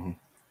 Mm-hmm.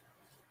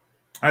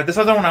 All right, this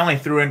other one I only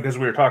threw in because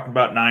we were talking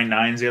about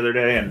 9.9s the other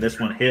day, and this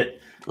one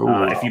hit.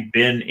 Wow. If you've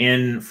been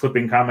in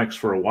flipping comics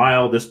for a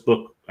while, this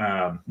book,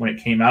 when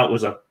it came out,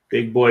 was a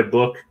big boy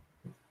book.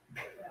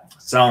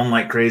 Selling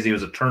like crazy. It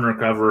was a Turner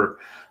cover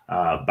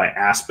by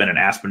Aspen, and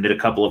Aspen did a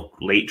couple of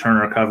late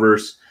Turner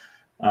covers.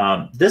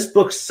 This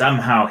book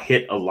somehow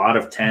hit a lot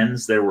of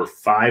 10s. There were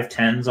 5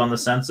 10s on the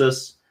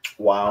census.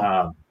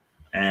 Wow.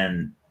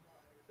 And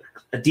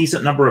a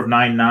decent number of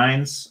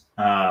 9.9s.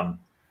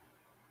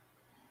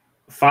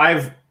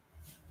 5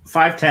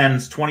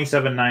 10s,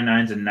 27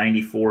 9.9s, and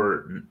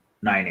 94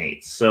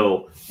 9.8s.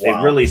 So they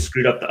really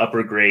screwed up the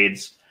upper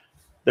grades.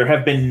 There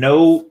have been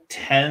no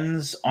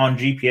 10s on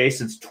GPA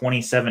since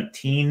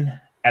 2017.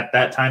 At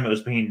that time, it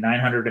was between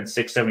 900 and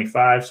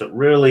 675. So it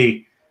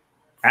really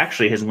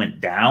actually has went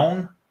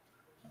down,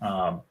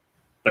 but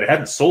it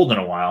hadn't sold in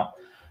a while.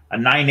 A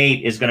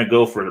 9.8 is going to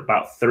go for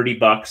about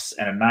 $30,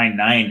 and a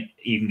 9.9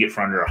 you can get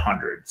for under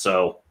 $100.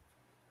 So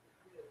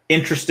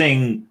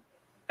interesting.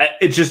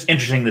 It's just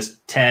interesting, this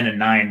 10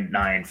 and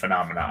 9.9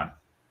 phenomenon.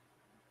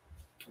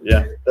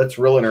 Yeah, that's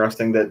real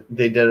interesting that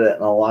they did it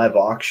in a live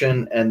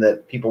auction and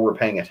that people were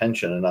paying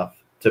attention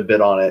enough to bid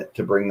on it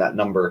to bring that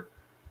number.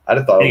 I'd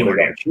have thought it would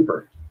have been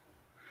cheaper.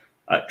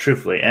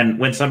 Truthfully. And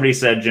when somebody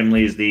said Jim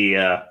Lee's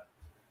the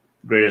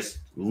greatest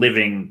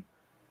living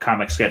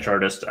comic sketch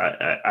artist,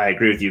 I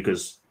agree with you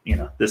because,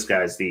 this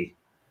guy's the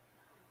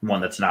one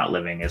that's not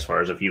living as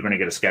far as if you're going to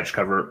get a sketch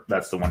cover,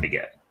 that's the one to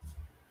get.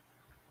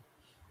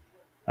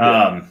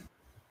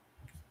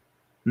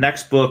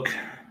 Next book,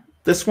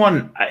 this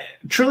one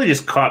truly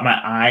just caught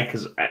my eye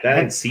because I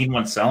hadn't seen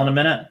one sell in a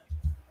minute.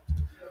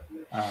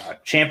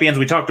 Champions,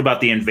 we talked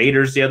about the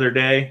Invaders the other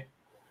day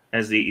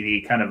as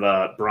the kind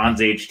of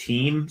Bronze Age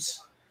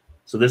teams.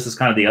 So this is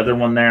kind of the other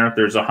one there.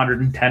 There's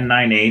 110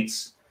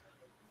 9.8s.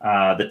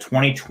 The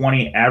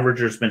 2020 average,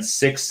 there's been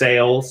 6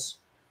 sales,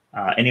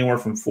 anywhere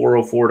from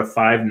 404 to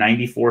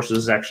 594. So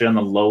this is actually on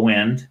the low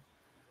end.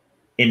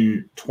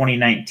 In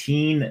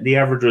 2019, the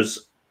average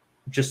was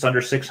just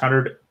under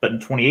 600, but in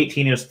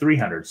 2018 it was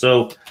 300.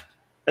 So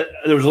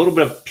there was a little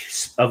bit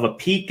of a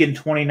peak in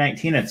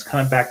 2019. And it's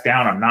coming back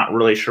down. I'm not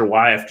really sure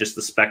why. If just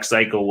the spec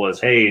cycle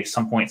was, hey, at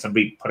some point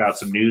somebody put out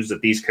some news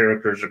that these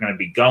characters are going to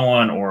be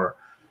going, or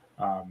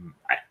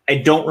I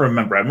don't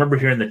remember. I remember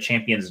hearing the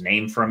champion's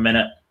name for a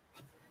minute,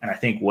 and I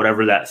think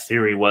whatever that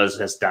theory was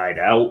has died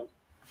out.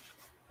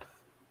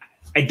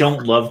 I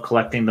don't love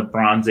collecting the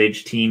Bronze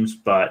Age teams,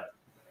 but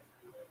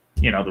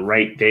the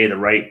right day, the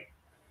right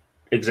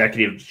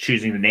executive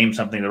choosing to name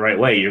something the right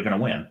way, you're going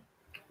to win.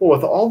 Well,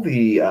 with all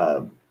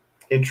the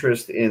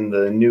interest in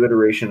the new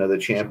iteration of the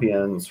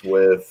champions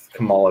with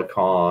Kamala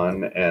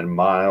Khan and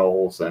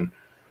Miles and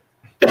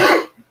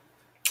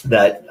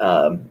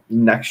that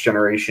next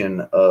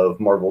generation of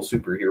Marvel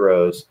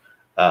superheroes,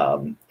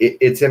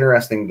 it's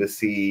interesting to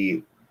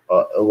see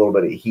a little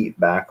bit of heat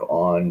back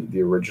on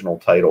the original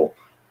title.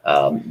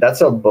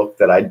 That's a book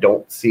that I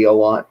don't see a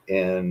lot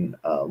in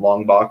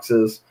long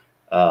boxes.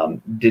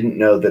 Didn't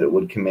know that it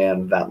would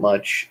command that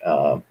much.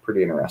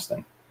 Pretty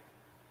interesting.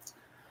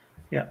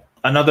 Yeah,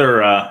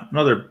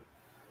 another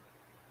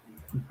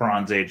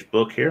Bronze Age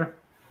book here.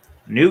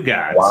 New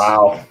Gods.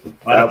 Wow,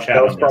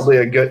 that was probably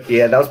a good.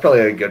 Yeah, that was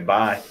probably a good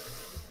buy.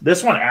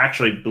 This one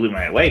actually blew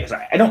me away because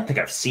I don't think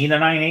I've seen a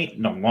 9/8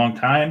 in a long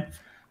time.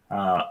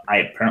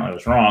 I apparently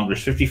was wrong.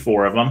 There's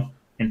 54 of them.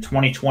 In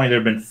 2020, there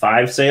have been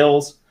 5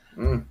 sales.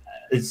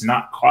 It's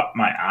not caught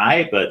my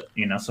eye, but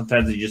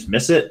sometimes you just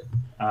miss it.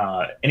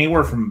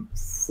 Anywhere from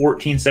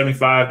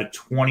 $14.75 to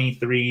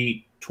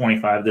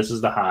 $23.25. This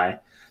is the high.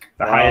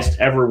 The highest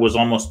ever was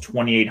almost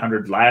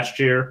 $2,800 last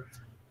year.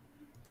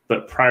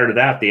 But prior to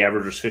that, the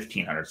average was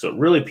 $1,500. So it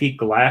really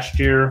peaked last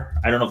year.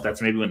 I don't know if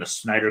that's maybe when the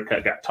Snyder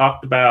Cut got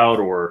talked about,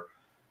 or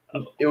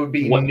it would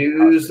be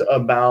news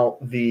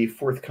about the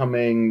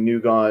forthcoming New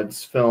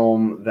Gods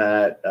film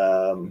that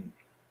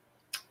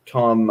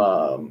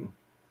Tom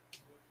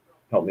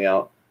help me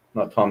out,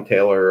 not Tom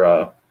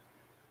Taylor,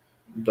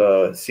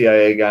 the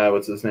CIA guy.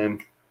 What's his name?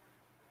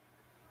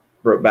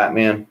 Wrote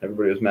Batman.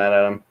 Everybody was mad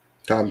at him.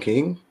 Tom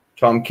King.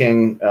 Tom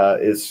King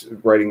is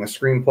writing the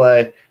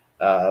screenplay.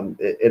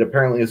 It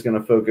apparently is going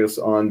to focus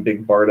on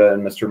Big Barda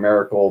and Mr.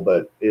 Miracle,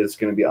 but is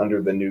going to be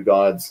under the New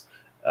Gods,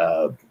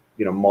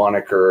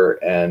 moniker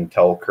and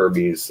tell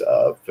Kirby's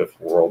Fifth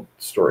World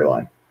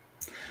storyline.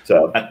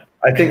 So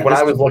I think when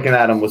I was looking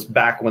at him was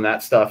back when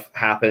that stuff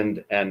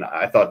happened, and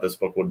I thought this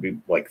book would be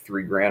like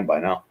 $3,000 by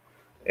now.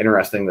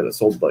 Interesting that it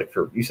sold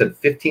you said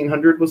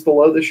 1,500 was the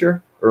low this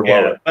year, or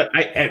lower? But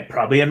I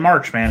probably in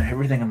March, man.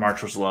 Everything in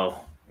March was low.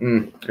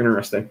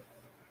 Interesting.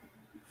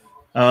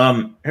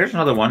 Here's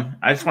another one.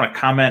 I just want to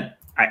comment.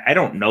 I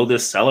don't know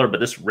this seller, but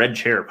this red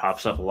chair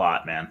pops up a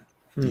lot, man.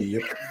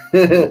 Yep.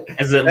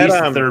 It's at least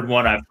the third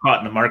one I've caught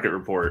in the market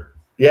report.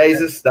 Yeah,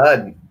 he's a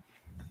stud.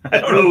 I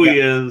don't know who he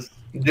is.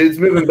 Dude's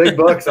moving big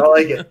bucks. I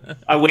like it.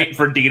 I wait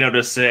for Dino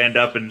to stand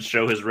up and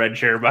show his red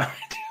chair behind.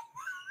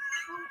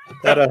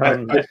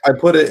 I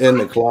put it in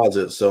the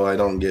closet so I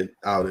don't get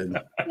outed.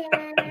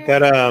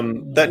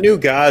 That New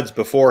Gods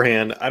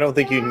beforehand, I don't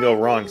think you can go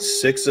wrong.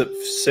 6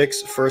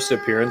 first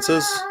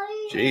appearances.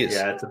 Jeez.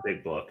 Yeah, it's a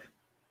big book.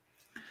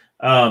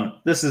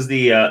 This is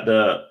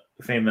the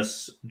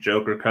famous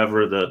Joker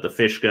cover, the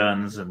fish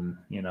guns, and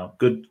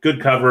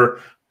good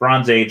cover.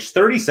 Bronze Age,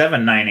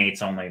 37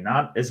 9/8 only,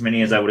 not as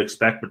many as I would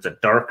expect, but it's a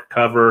dark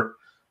cover.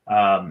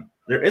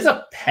 There is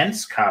a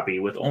Pence copy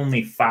with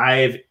only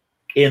 5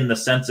 in the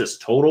census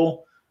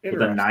total,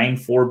 with a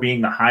 9.4 being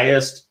the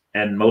highest,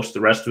 and most of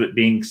the rest of it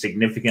being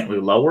significantly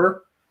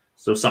lower.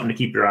 So something to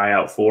keep your eye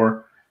out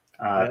for.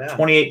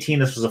 2018,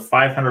 this was a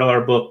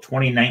 $500 book.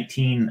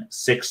 2019,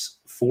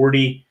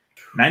 $640.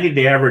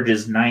 90-day average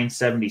is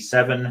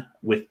 $977,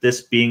 with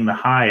this being the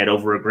high at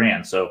over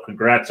 $1,000. So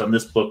congrats on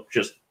this book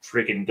just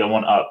freaking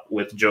going up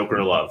with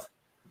Joker love.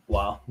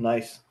 Wow,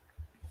 nice.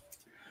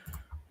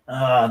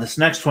 This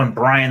next one,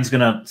 Brian's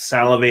gonna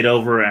salivate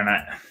over, and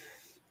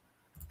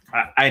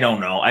I don't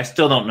know. I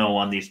still don't know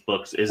on these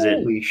books.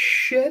 Holy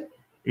shit!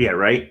 Yeah,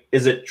 right.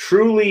 Is it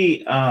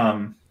truly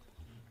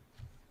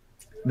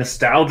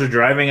nostalgia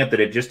driving it that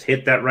it just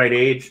hit that right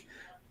age?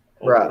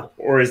 Right.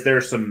 Or is there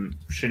some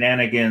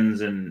shenanigans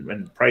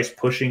and price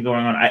pushing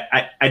going on?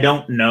 I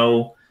don't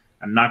know.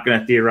 I'm not going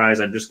to theorize.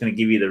 I'm just going to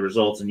give you the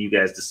results and you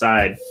guys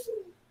decide.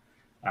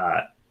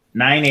 9/8.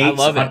 I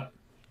love it.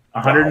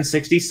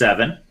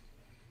 167. Wow.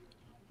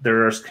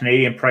 There's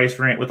Canadian price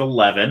variant with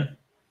 11.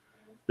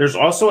 There's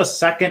also a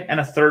second and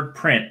a third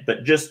print,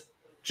 but just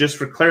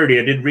for clarity,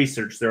 I did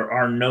research. There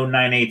are no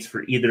 9/8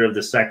 for either of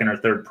the second or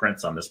third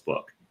prints on this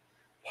book.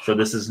 So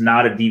this is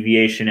not a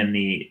deviation in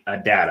the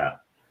data.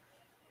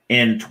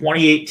 In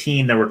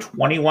 2018, there were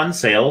 21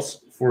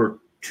 sales for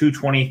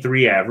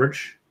 223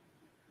 average.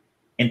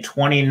 In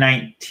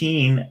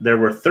 2019, there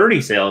were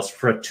 30 sales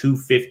for a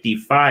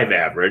 255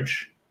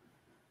 average.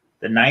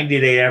 The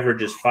 90-day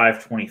average is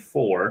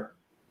 524.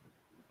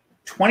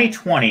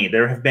 2020,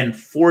 there have been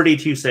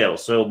 42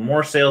 sales, so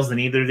more sales than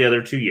either of the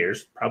other 2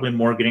 years, probably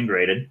more getting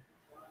graded,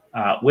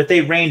 with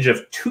a range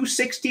of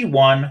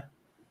 261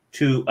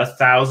 to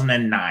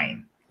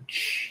 1,009.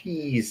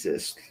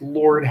 Jesus,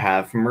 Lord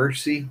have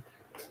mercy.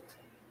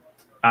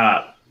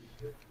 Am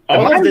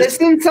I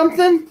missing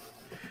something?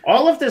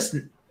 All of this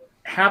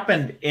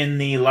happened in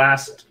the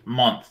last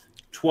month.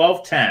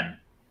 12/10,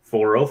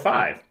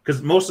 405,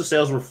 because most of the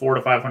sales were $400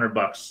 to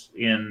 $500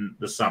 in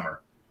the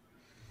summer.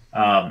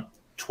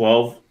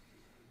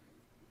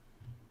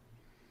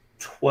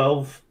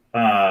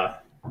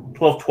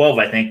 12/12,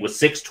 I think, was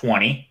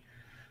 620.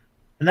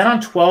 And then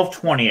on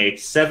 12/28,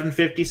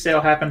 $750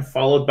 sale happened,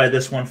 followed by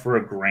this one for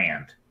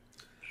 $1,000.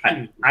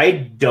 I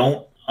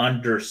don't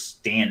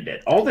understand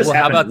it. All this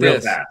happened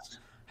real fast.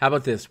 How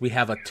about this? We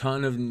have a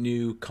ton of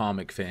new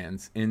comic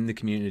fans in the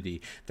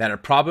community that are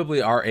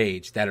probably our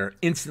age that are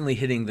instantly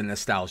hitting the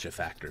nostalgia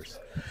factors.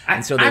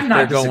 And so I'm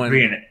not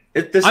disagreeing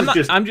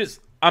it.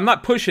 I'm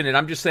not pushing it.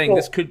 I'm just saying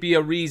this could be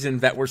a reason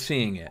that we're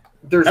seeing it.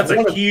 That's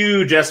a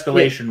huge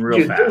escalation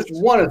real fast.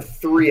 There's one of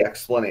three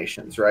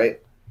explanations,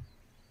 right?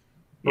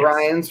 Yes.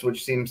 Brian's,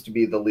 which seems to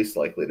be the least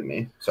likely to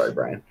me. Sorry,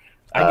 Brian.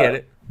 I get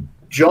it.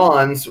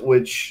 John's,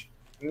 which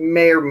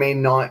may or may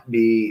not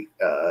be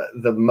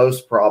the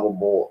most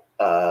probable.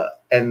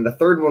 And the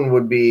third one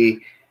would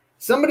be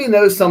somebody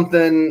knows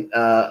something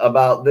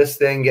about this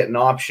thing getting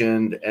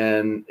optioned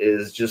and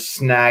is just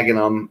snagging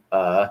them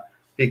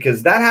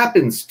because that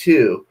happens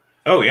too.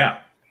 Oh, yeah.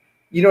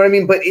 You know what I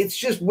mean? But it's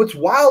just what's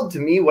wild to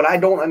me, what I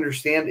don't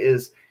understand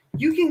is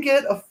you can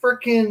get a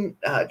freaking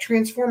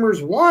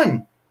Transformers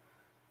 1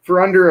 for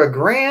under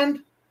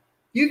 $1,000.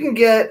 You can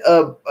get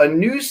a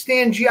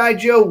newsstand G.I.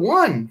 Joe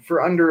 1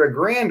 for under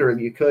 $1,000, or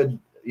you could,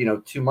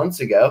 2 months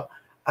ago.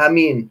 I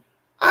mean,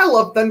 I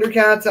love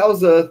Thundercats. I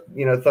was a,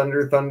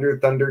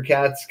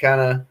 Thundercats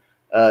kind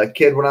of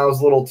kid when I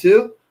was little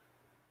too.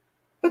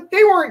 But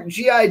they weren't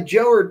G.I.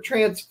 Joe or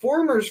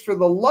Transformers, for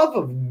the love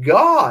of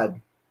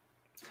God.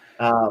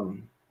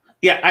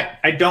 Yeah,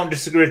 I don't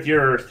disagree with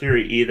your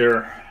theory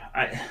either.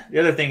 The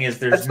other thing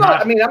is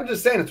I'm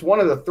just saying it's one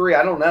of the three.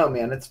 I don't know,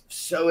 man. It's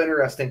so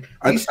interesting.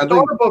 These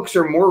Star books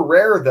are more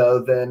rare,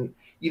 though, than,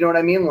 you know what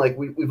I mean? Like,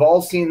 we've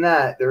all seen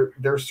that.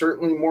 They're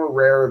certainly more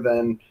rare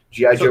than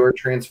G.I. Joe or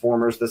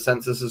Transformers. The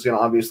census is going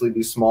to obviously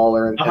be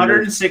smaller. And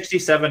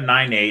 167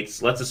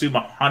 9/8. Let's assume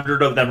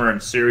 100 of them are in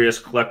serious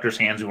collectors'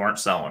 hands who aren't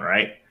selling,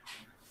 right?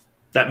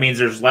 That means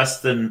there's less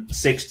than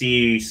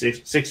 60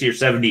 or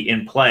 70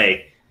 in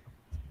play.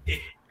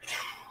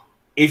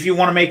 If you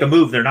want to make a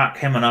move, they're not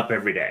coming up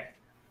every day.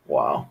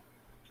 Wow.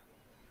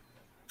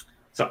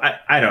 So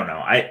I don't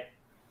know.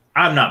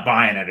 I'm not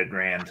buying at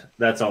 $1,000.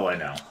 That's all I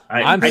know.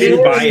 I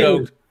didn't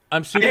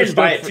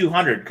buy it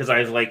 200 because I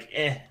was like,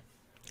 eh.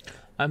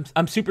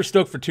 I'm super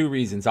stoked for two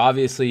reasons.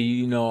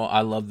 Obviously,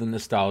 I love the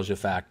nostalgia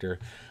factor,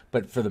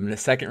 but for the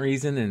second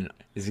reason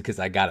is because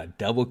I got a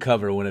double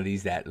cover one of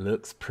these that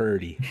looks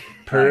purty,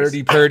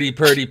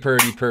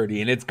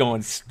 purty, and it's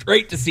going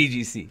straight to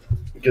CGC.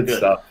 Good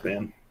stuff,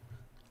 man.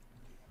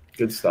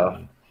 Good stuff.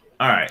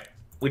 All right.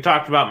 We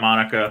talked about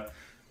Monica.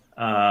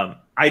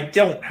 I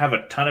don't have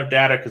a ton of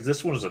data because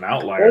this one is an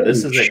outlier. Holy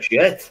this is a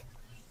shit.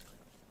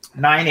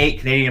 9/8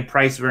 Canadian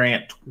price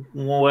variant,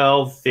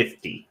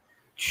 $12.50.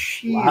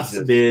 Lots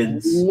of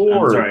bids. Lord.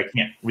 I'm sorry, I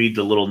can't read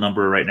the little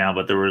number right now,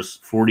 but there was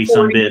 40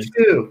 some bids.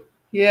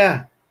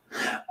 Yeah.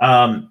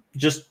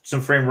 Just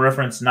some frame of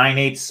reference.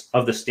 9/8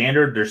 of the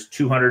standard, there's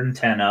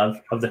 210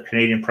 of the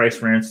Canadian price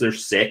variants.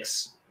 There's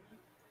 6.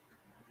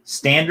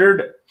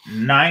 Standard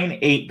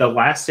 9/8. The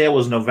last sale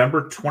was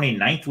November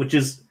 29th, which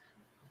is,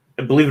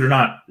 believe it or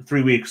not,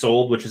 3 weeks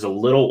old, which is a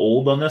little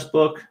old on this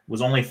book. It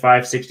was only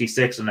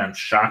 $5.66, and I'm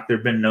shocked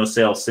there've been no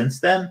sales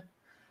since then.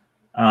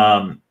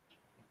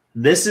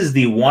 This is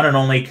the one and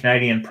only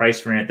Canadian price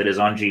variant that is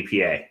on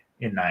GPA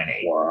in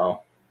 9/8.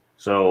 Wow.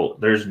 So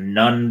there's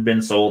none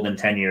been sold in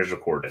 10 years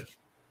recorded.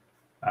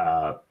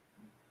 I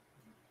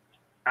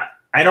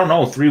don't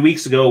know. 3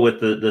 weeks ago, with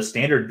the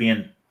standard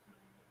being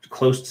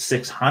close to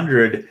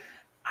 600,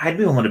 I'd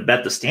be willing to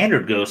bet the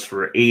standard goes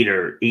for $8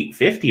 or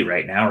 $8.50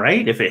 right now,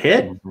 right? If it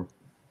hit.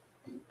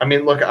 I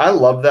mean, look, I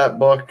love that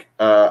book.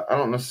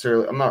 I'm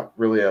not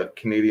really a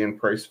Canadian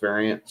price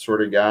variant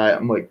sort of guy. I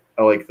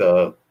like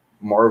the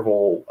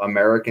Marvel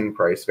American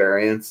price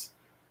variants,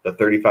 the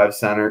 35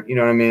 center, you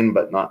know what I mean?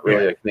 But not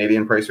really a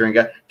Canadian price variant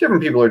guy.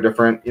 Different people are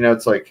different.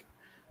 It's like,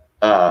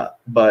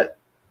 but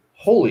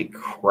holy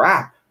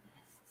crap.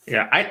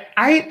 Yeah,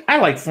 I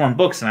like foreign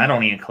books, and I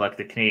don't even collect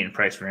the Canadian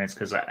price variants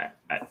because I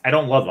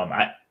don't love them.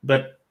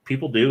 But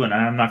people do, and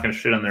I'm not going to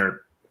shit on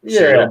their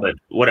cereal, but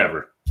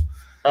whatever.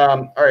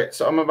 All right,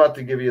 so I'm about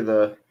to give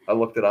you I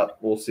looked it up.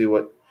 We'll see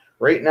what.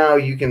 Right now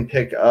you can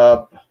pick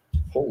up,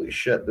 holy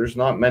shit, there's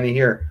not many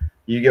here.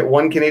 You get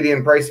one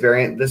Canadian price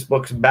variant. This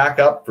book's back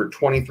up for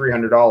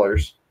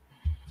 $2,300.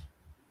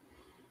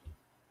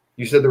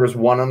 You said there was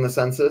one on the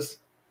census?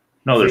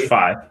 No, there's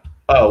 5.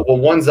 Oh, well,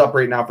 one's up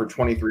right now for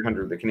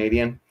 $2,300, the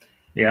Canadian.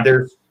 Yeah.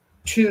 There's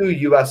 2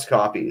 U.S.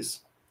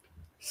 copies,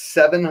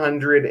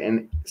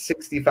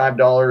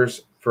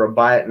 $765 for a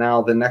buy it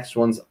now. The next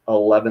one's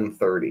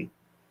 $1,130.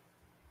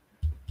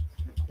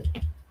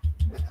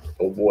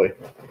 Oh boy.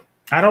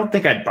 I don't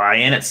think I'd buy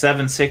in at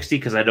 $760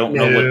 because I don't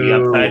know what the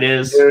upside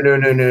is.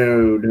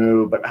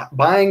 No. But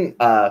buying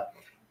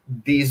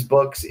these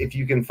books, if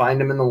you can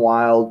find them in the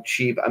wild,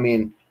 cheap. I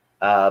mean,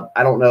 I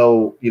don't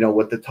know,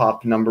 what the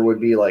top number would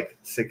be, like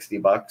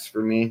 $60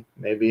 for me,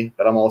 maybe.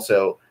 But I'm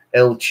also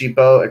El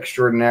Cheapo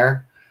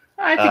extraordinaire.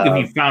 I think if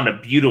you found a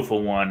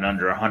beautiful one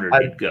under 100,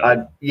 you'd go.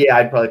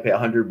 I'd probably pay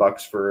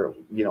 $100 for,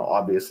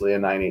 obviously a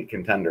 9/8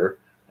 contender,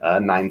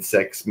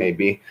 9/6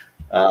 maybe.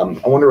 I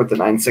wonder what the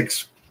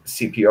 9/6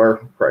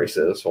 CPR price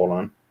is. Hold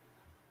on.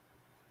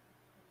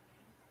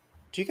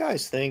 Do you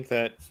guys think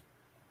that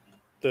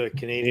the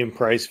Canadian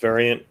price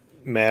variant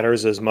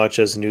matters as much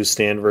as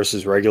newsstand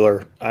versus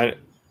regular? I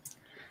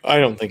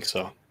don't think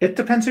so. It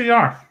depends who you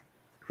are.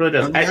 It really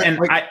does.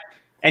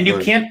 And you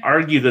can't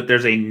argue that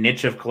there's a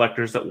niche of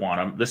collectors that want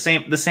them. The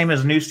same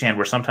as newsstand,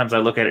 where sometimes I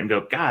look at it and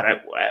go,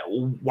 God,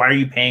 why are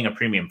you paying a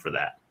premium for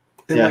that?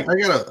 And I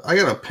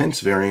got a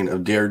Pence variant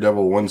of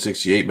Daredevil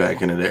 168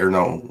 back in the day. Or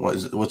no,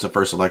 what's the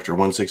first Electra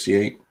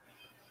 168?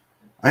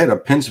 I had a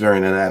Pence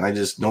variant of that,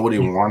 and nobody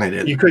wanted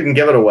it. You couldn't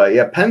give it away.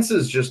 Yeah,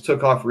 Pence's just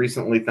took off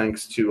recently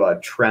thanks to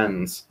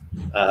trends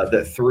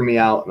that threw me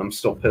out, and I'm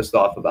still pissed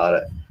off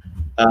about it.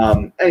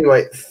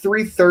 Anyway,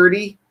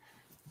 $330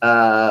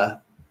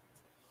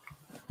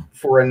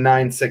 for a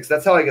 9.6.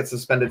 That's how I get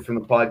suspended from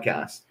the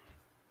podcast.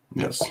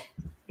 Yes.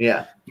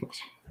 Yeah.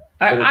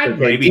 I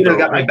maybe Dino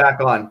got me back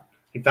on.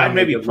 I'd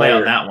maybe play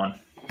on that one.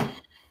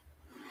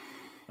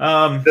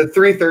 The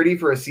 $330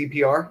 for a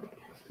CPR?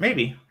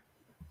 Maybe.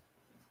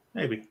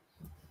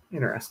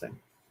 Interesting.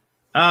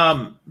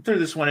 Threw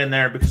this one in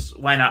there because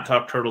why not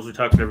talk Turtles? We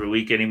talk it every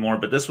week anymore,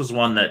 but this was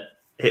one that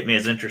hit me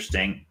as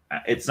interesting.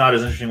 It's not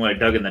as interesting when I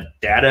dug in the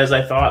data as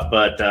I thought,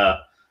 but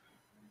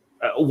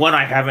one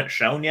I haven't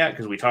shown yet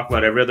because we talk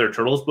about every other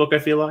Turtles book, I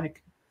feel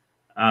like.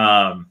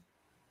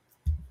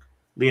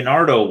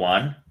 Leonardo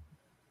one.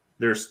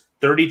 There's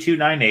 32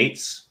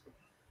 9/8.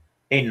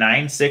 A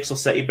 9.6 will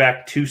set you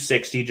back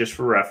 $260 just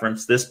for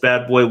reference. This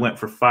bad boy went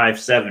for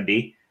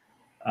 $570.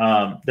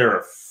 There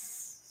are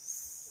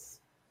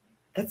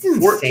that's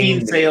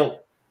insane.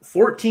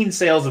 14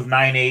 sales of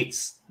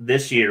 9/8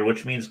 this year,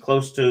 which means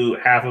close to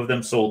half of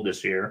them sold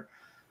this year.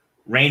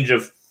 Range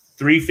of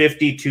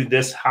 350 to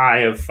this high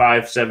of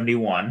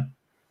 571.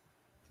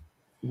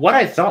 What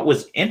I thought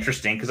was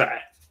interesting, because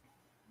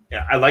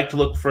I like to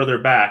look further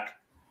back.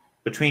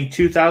 Between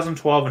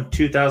 2012 and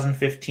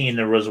 2015,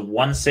 there was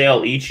one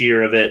sale each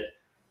year of it,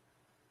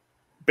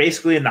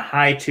 basically in the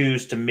high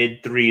 2s to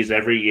mid 3s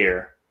every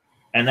year.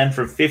 And then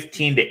from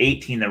 15 to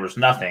 18, there was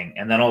nothing.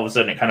 And then all of a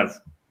sudden, it kind of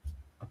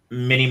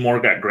many more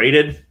got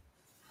graded.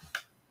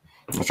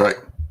 That's right.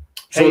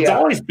 So it's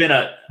always been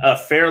a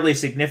fairly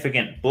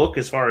significant book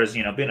as far as,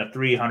 being a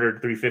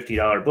 $300,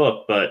 $350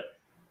 book. But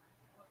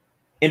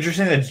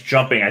interesting that it's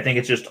jumping. I think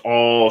it's just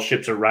all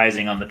ships are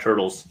rising on the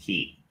Turtles'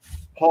 heat.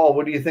 Paul,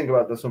 what do you think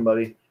about this one,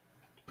 buddy?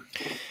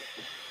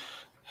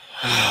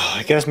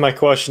 I guess my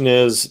question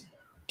is,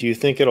 do you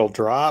think it'll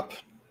drop,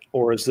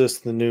 or is this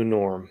the new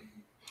norm?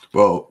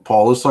 Well,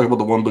 Paul, let's talk about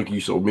the one book you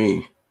sold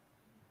me.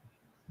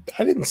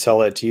 I didn't sell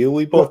that to you.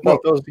 We both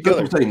bought those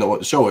together.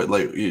 Show it.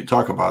 Like, you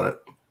talk about it.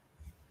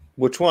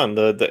 Which one?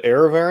 The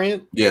Air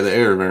variant? Yeah, the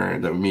Air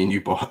variant that me and you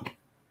bought.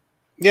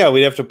 Yeah,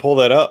 we'd have to pull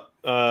that up.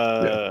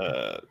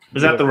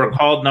 Is that the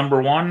recalled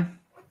number one?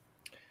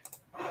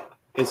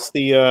 It's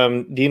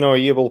the Dino, are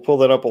you able to pull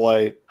that up while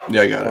I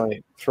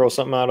throw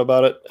something out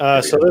about it?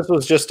 So this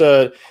was just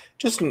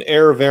an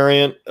Air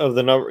variant of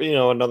the number,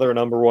 another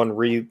number one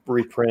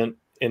reprint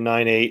in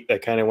 9.8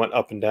 that kind of went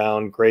up and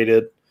down,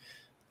 graded.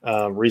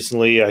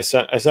 Recently, I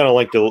sent a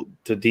link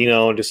to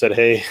Dino and just said,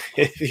 "Hey,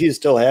 if you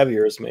still have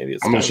yours, maybe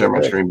it's." I'm gonna share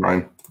my screen,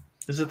 Brian.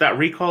 Is it that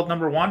recalled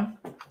number one?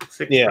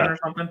 6 or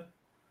something?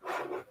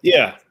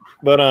 Yeah,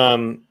 but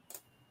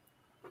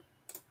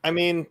I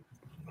mean,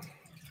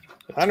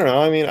 I don't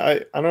know. I mean, I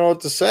don't know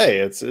what to say.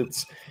 It's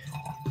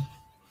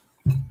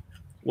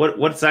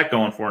what's that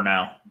going for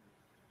now?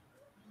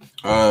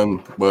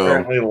 Well,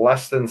 apparently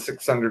less than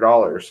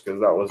 $600 because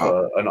that was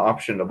an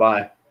option to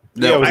buy.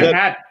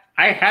 Yeah,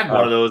 I had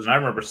one of those, and I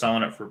remember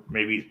selling it for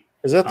maybe.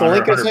 Is that the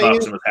link I sent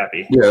you? And was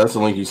happy. Yeah, that's the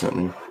link you sent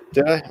me.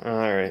 Did I?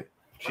 All right.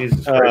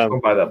 Jesus Christ!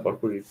 Don't buy that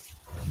book, please.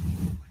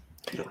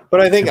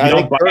 But I think if you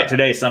don't buy it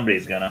today,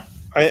 somebody's gonna.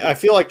 I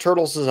feel like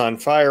Turtles is on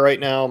fire right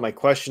now. My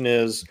question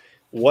is,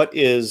 what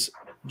is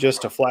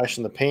just a flash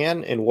in the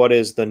pan, and what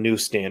is the new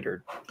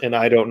standard? And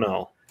I don't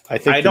know. I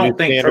don't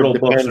think Turtle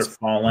books are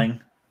falling.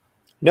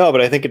 No,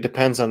 but I think it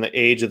depends on the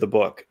age of the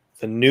book.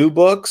 The new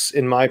books,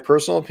 in my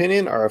personal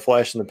opinion, are a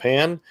flash in the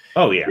pan.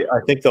 Oh, yeah. I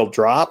think they'll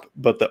drop,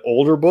 but the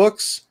older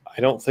books, I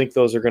don't think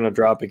those are going to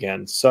drop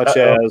again, such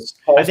as...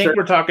 I think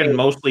we're talking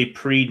mostly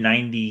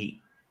pre-90.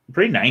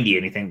 Pre-90,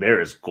 anything there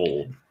is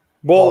gold.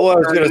 Well, what I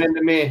was going to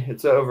into me,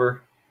 it's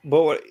over.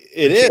 But what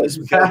it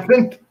is...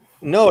 happened?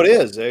 No, it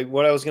is.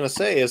 What I was going to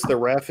say is the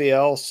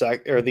Raphael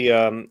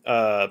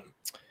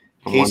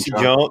Casey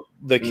Jones,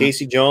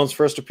 Casey Jones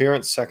first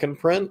appearance, second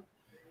print,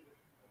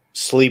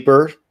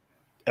 sleeper.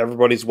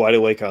 Everybody's wide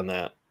awake on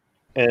that.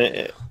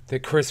 And the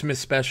Christmas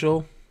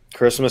special.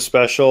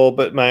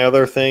 But my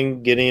other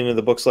thing, getting into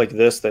the books like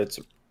this, that's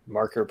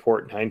market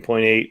report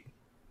 9.8.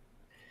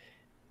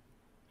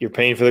 You're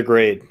paying for the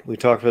grade. We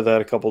talked about that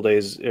a couple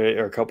days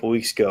or a couple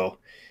weeks ago.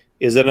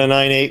 Is it a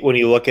 9.8 when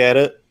you look at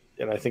it?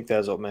 And I think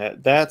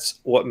that's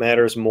what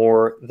matters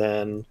more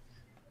than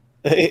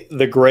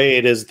the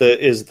grade is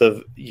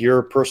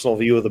your personal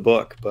view of the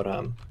book. But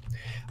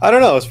I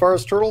don't know. As far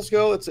as Turtles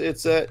go,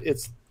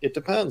 it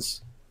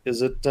depends.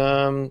 Is it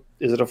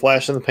a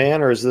flash in the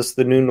pan, or is this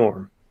the new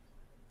norm?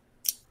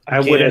 I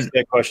can't wouldn't ask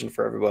that question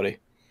for everybody.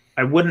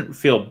 I wouldn't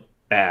feel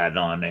bad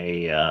on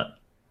a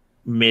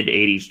mid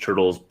 '80s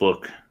Turtles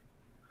book,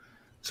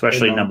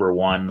 especially number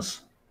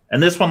ones.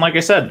 And this one, like I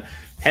said,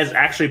 has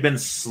actually been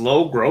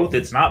slow growth.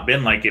 It's not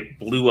been like it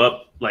blew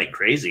up like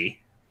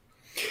crazy.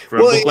 For a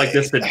book like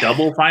this to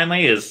double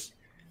finally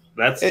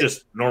that's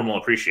just normal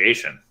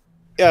appreciation.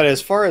 Yeah,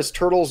 as far as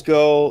Turtles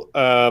go,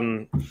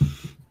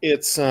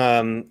 it's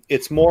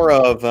more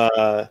of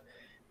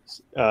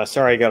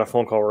sorry, I got a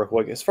phone call real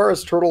quick. As far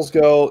as Turtles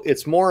go,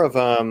 it's more of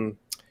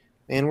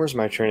man, where's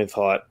my train of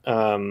thought?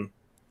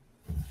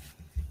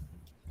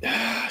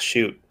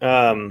 Shoot.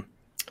 On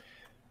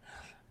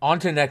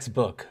to next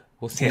book.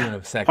 We'll see you in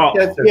a second.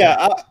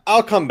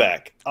 I'll come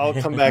back. I'll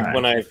come back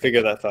when I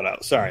figure that thought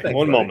out. Sorry,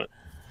 one moment.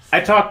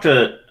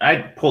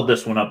 I pulled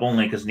this one up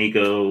only because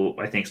Nico,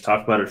 I think, has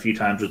talked about it a few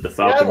times with the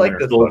Falcon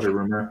Winter Soldier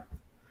rumor.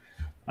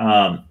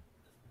 I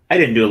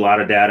didn't do a lot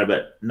of data,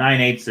 but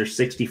 9/8, there's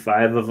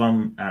 65 of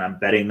them, and I'm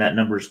betting that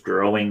number's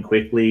growing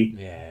quickly.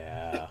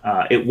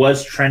 Yeah. It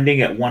was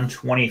trending at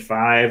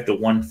 125 to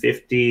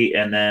 150,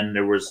 and then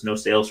there was no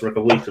sales for a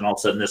couple weeks, and all of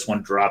a sudden this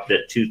one dropped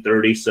at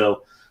 230.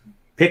 So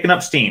picking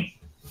up steam.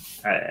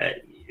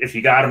 If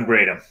you got them,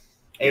 grade them.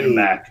 Hey,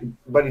 back.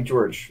 Buddy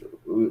George,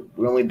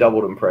 we only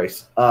doubled in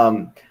price.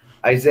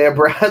 Isaiah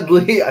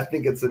Bradley, I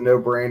think it's a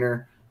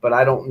no-brainer, but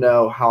I don't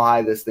know how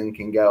high this thing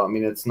can go. I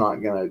mean, it's not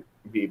going to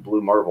be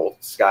Blue Marvel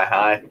sky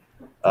high,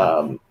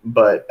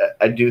 but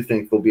I do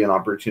think there'll be an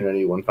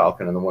opportunity when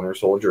Falcon and the Winter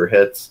Soldier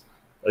hits.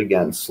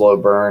 Again, slow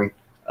burn.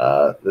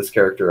 This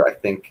character, I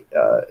think,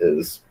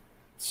 is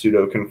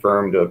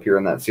pseudo-confirmed to appear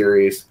in that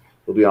series.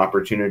 There'll be an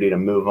opportunity to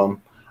move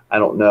them. I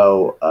don't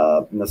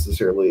know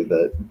necessarily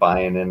that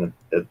buying in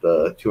at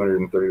the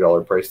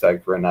 $230 price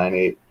tag for a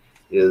 9/8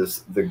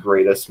 is the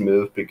greatest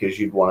move because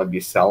you'd want to be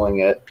selling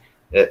it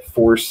at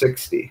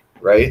 $460,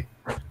 right?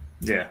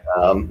 Yeah.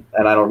 And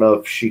I don't know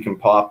if she can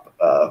pop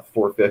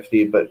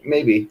 $450, but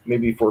maybe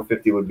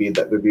 $450 would be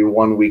that there'd be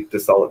 1 week to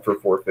sell it for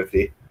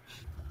 $450.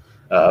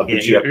 But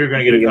you're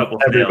going to get a couple.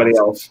 Everybody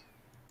else.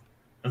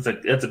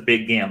 That's a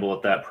big gamble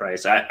at that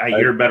price.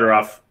 You're better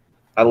off.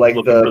 I like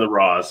looking for the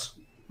raws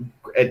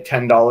at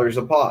 $10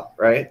 a pop,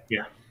 right?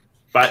 Yeah.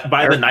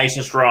 Buy the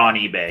nicest raw on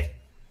eBay.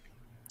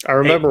 I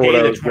remember what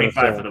I was was going to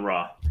 25 say. for the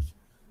raw.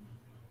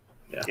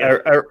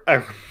 Yeah.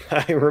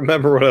 I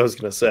remember what I was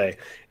going to say,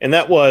 and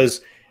that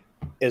was,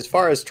 as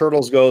far as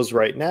Turtles goes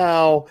right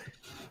now,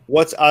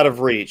 what's out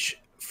of reach?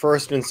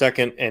 First and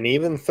second, and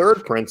even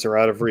third prints are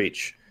out of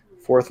reach.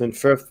 Fourth and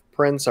fifth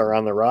prints are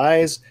on the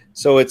rise.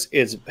 So it's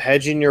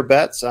hedging your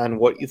bets on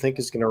what you think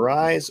is going to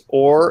rise,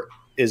 or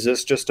is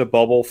this just a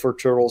bubble for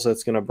Turtles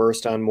that's going to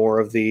burst on more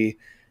of the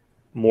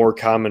more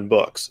common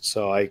books?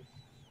 So I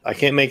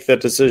can't make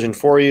that decision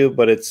for you,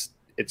 but it's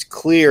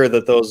clear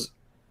that those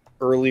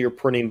earlier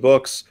printing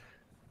books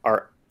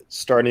are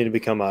starting to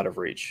become out of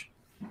reach.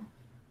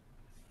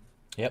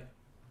 Yep.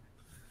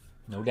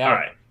 No doubt. All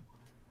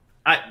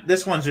right.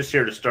 This one's just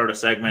here to start a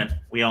segment.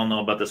 We all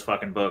know about this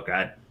fucking book.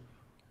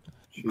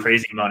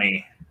 Crazy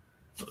money.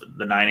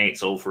 The 9/8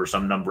 sold for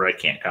some number I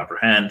can't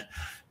comprehend.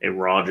 A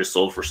raw just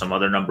sold for some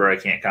other number I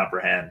can't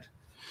comprehend.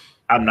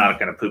 I'm not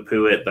going to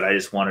poo-poo it, but I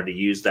just wanted to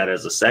use that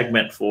as a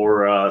segment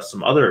for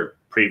some other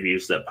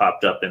previews that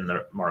popped up in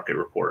the market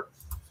report.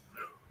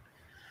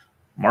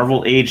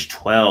 Marvel Age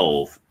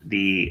 12,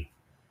 the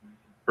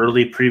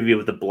early preview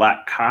of the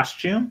black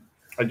costume.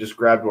 I just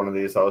grabbed one of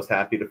these. I was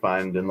happy to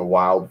find in the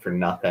wild for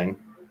nothing.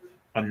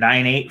 A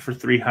 9/8 for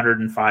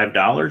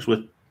 $305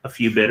 with a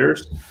few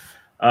bidders.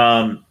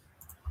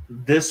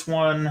 This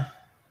one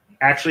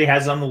actually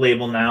has on the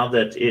label now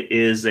that it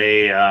is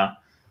a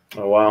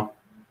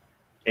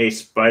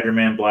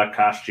Spider-Man black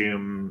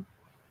costume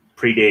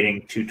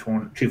predating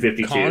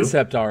 252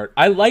 concept art.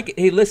 I like.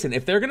 Hey, listen,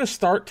 if they're gonna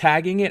start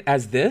tagging it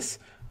as this,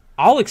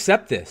 I'll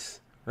accept this.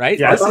 Right?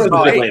 Yeah, this is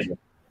great.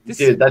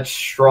 Dude, that's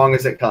strong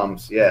as it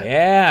comes. Yeah.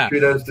 Yeah.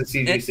 Kudos to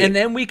CGC. And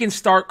then we can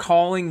start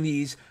calling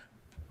these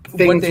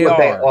things what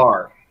they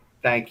are.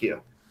 Thank you.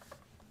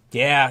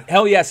 Yeah,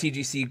 hell yeah,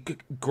 CGC.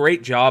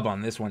 Great job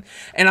on this one.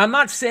 And I'm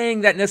not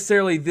saying that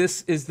necessarily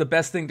this is the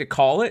best thing to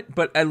call it,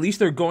 but at least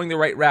they're going the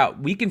right route.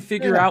 We can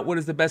figure out what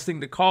is the best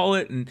thing to call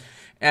it, and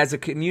as a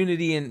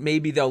community, and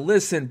maybe they'll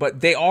listen,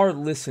 but they are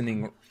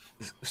listening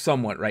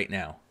somewhat right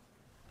now.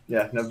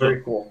 Yeah, no,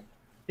 very cool.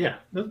 Yeah,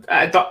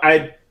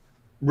 I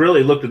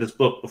really looked at this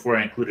book before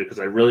I included it because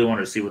I really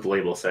wanted to see what the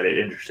label said. It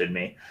interested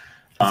me.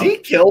 He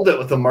killed it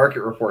with the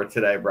market report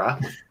today, bro.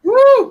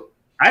 Woo!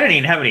 I didn't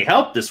even have any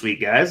help this week,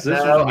 guys. This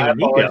no, I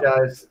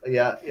apologize.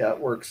 Yeah,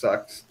 work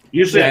sucks.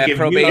 Usually,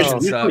 probation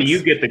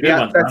you get the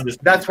good ones.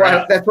 That's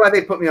why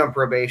they put me on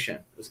probation.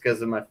 It's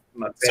because of my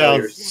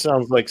failures.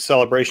 Sounds like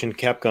Celebration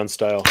Capcom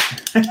style.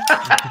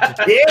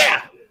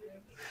 Yeah.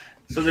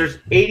 So there's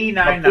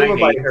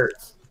 89.98.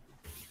 Hurts.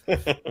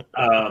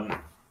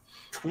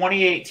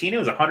 2018, it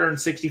was a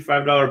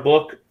 $165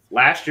 book.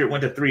 Last year, it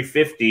went to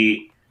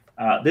 $350.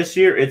 This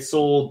year, it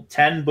sold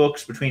 10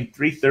 books between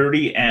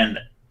 $330 and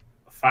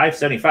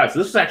 $575. So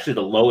this is actually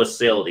the lowest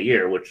sale of the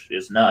year, which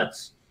is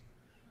nuts.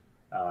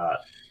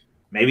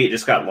 Maybe it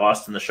just got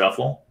lost in the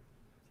shuffle.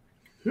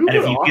 Who And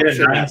if would you get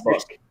auction that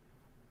book?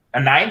 a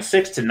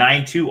 9.6 to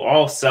 9.2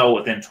 all sell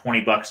within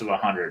 $20 of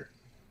 100.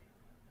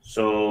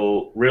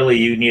 So really,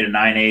 you need a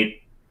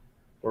 9.8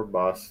 Or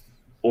bust.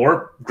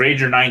 or grade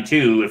your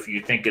 9.2 if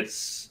you think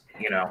it's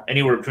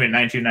anywhere between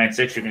 9.2 and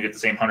 9.6, you're gonna get the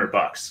same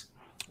 $100.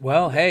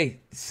 Well, hey,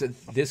 so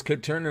this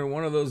could turn into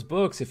one of those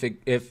books. If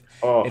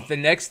the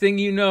next thing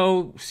you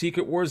know,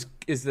 Secret Wars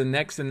is the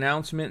next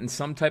announcement and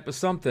some type of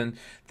something,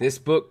 this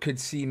book could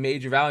see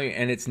major value,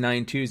 and its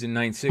 9.2s and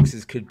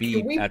 9.6s could be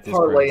Can we at this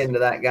parlay price. into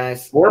that,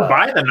 guys? Or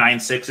buy the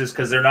 9.6s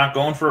because they're not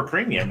going for a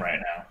premium right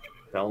now.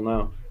 Hell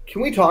no.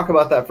 Can we talk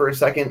about that for a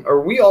second?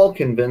 Are we all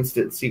convinced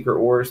it's Secret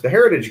Wars? The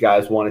Heritage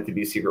guys want it to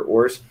be Secret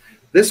Wars.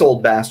 This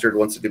old bastard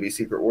wants it to be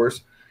Secret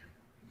Wars.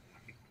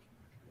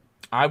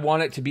 I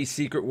want it to be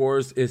Secret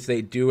Wars if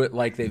they do it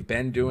like they've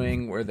been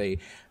doing, where they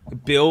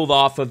build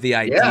off of the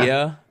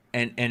idea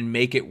and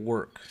make it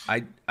work.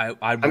 I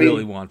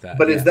really want that.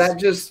 But is that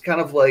just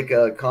kind of like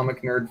a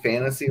comic nerd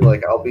fantasy?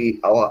 Like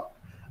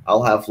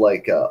I'll have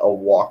like a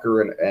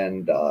walker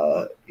and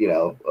a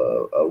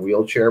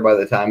wheelchair by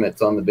the time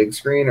it's on the big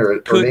screen, or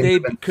could they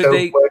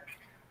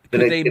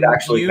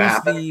actually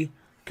happen?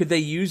 Could they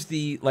use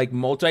the like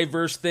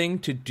multiverse thing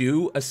to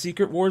do a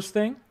Secret Wars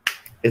thing?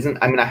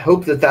 I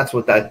hope that's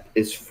what that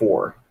is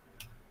for.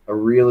 I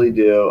really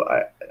do.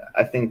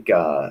 I think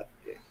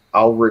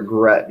I'll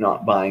regret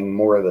not buying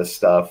more of this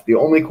stuff. The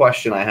only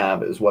question I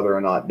have is whether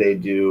or not they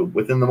do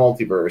within the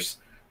multiverse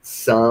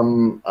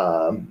some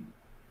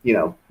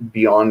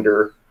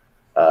Beyonder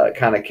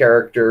kind of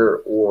character,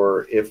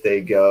 or if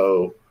they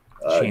go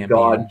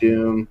God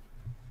Doom.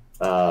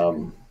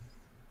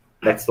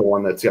 That's the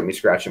one that's got me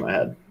scratching my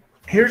head.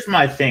 Here's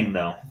my thing,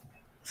 though.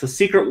 So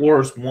Secret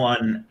Wars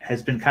 1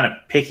 has been kind of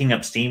picking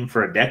up steam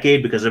for a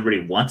decade because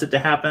everybody wants it to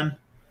happen.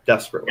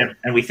 Desperately.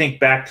 And we think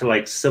back to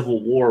like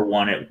Civil War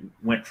 1, it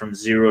went from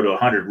 0 to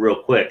 100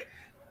 real quick.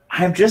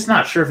 I'm just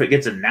not sure if it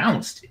gets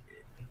announced.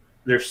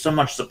 There's so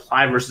much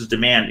supply versus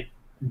demand.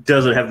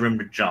 Does it have room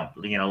to jump?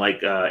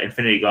 Like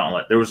Infinity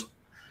Gauntlet.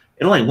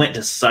 It only went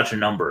to such a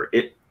number.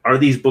 Are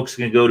these books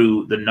going to go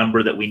to the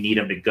number that we need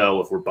them to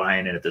go if we're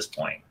buying it at this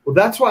point? Well,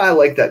 that's why I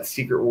like that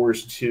Secret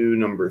Wars 2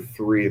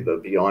 #3,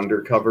 the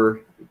Beyonder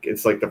cover.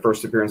 It's like the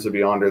first appearance of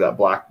Beyonder, that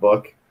black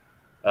book.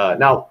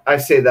 Now, I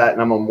say that,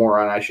 and I'm a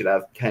moron. I should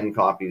have 10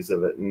 copies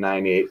of it in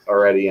 9.8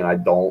 already, and I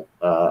don't.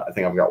 I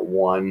think I've got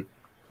one,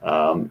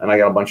 and I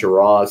got a bunch of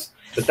raws.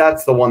 But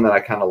that's the one that I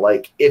kind of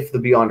like if the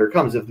Beyonder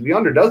comes. If the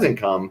Beyonder doesn't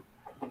come,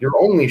 your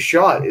only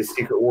shot is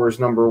Secret Wars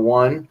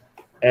 #1.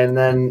 And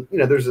then,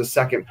 there's a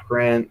second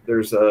print.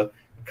 There's a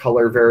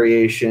color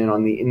variation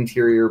on the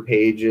interior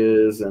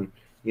pages. And,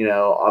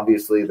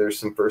 obviously there's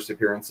some first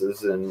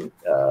appearances in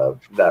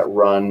that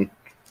run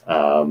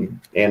and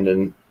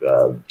in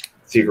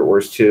Secret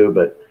Wars 2.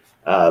 But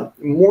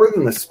more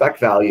than the spec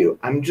value,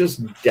 I'm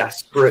just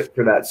desperate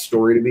for that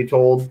story to be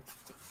told.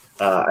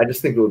 I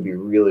just think it would be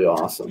really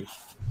awesome.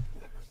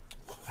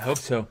 I hope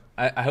so.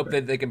 I hope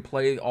that they can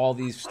play all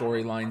these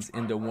storylines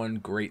into one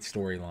great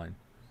storyline.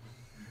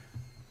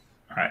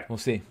 All right. We'll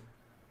see.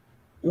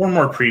 One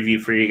more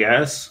preview for you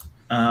guys.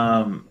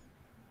 Marvel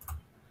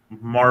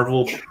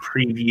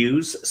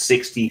Previews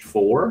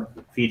 64,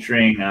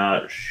 featuring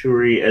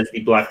Shuri as the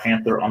Black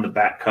Panther on the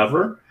back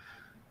cover.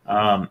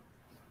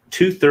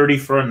 $230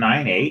 for a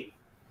 9.8.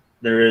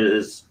 There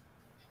is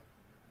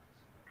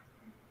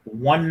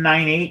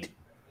 198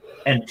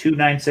 and 2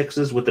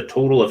 9.6s with a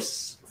total of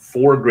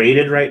 4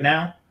 graded right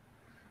now.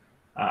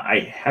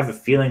 I have a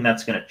feeling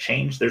that's going to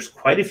change. There's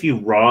quite a few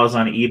raws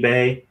on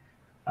eBay.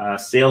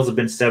 Sales have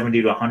been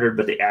 70 to 100,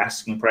 but the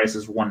asking price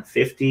is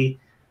 150.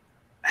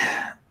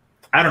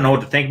 I don't know what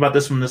to think about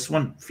this one. This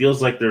one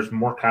feels like there's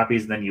more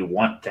copies than you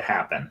want to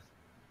happen.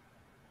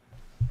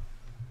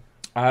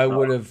 I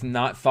would have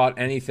not thought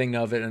anything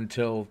of it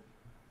until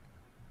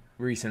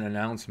recent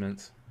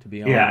announcements, to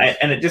be honest. Yeah,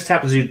 and it just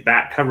happens to be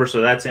back cover,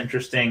 so that's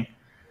interesting.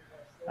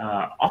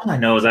 All I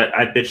know is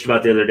I bitched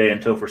about the other day,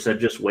 and Topher said,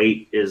 just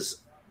wait, is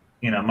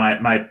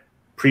my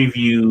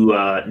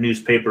preview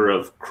newspaper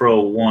of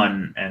Crow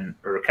 1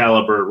 or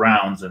Caliber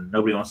rounds, and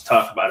nobody wants to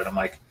talk about it. I'm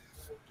like,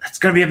 that's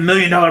going to be $1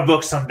 million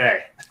book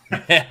someday.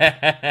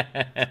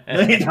 $1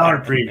 million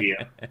preview.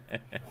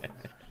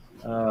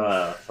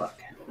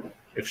 Fuck.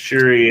 If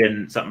Shuri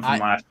and something from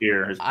last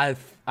year.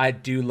 I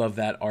do love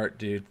that art,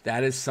 dude.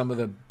 That is some of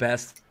the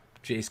best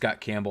J. Scott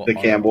Campbell art.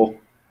 Campbell.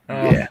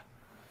 Yeah.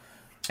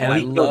 And I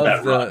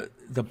love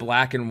the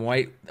black and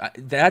white.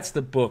 That's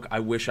the book I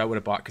wish I would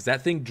have bought, because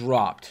that thing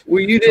dropped.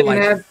 Well, you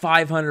didn't have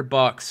 $500,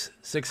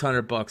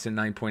 $600 in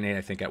 9.8,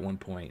 I think, at one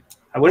point.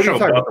 I wish I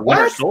would have bought the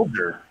Winter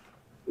Soldier.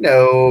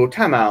 No,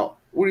 time out.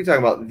 What are you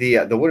talking about?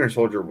 The Winter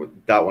Soldier,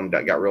 that one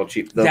got real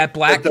cheap. That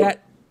Black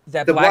Cat.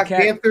 The Black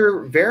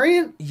Panther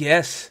variant?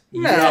 Yes.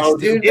 No, yes,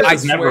 dude. I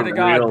swear to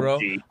God, bro.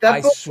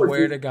 I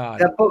swear to God.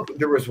 That book,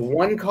 there was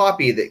one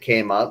copy that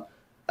came up,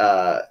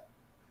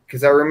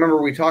 because I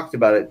remember we talked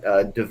about it.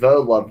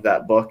 DeVoe loved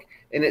that book,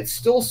 and it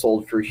still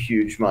sold for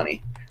huge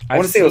money. I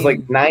want to say it was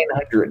like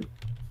 $900.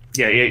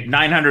 Yeah,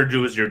 $900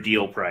 was your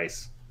deal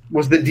price.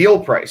 was the deal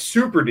price,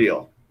 super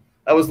deal.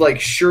 I was like,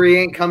 Shuri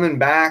ain't coming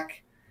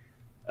back.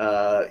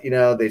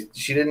 They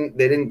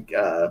didn't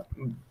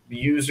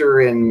use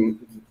her in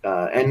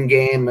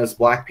Endgame as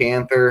Black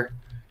Panther.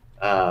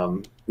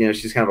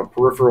 She's kind of a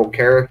peripheral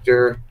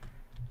character.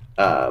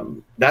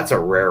 That's a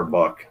rare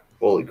book.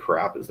 Holy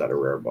crap, is that a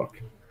rare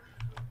book?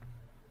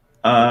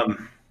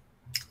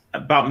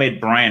 About made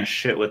Brian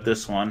shit with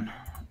this one.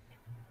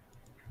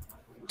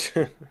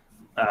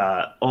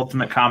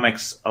 Ultimate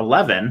Comics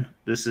 11.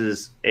 This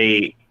is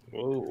a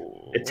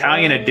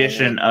Italian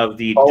edition of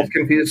the I was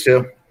confused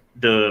too.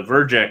 The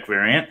Vergek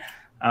variant.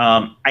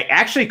 I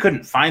actually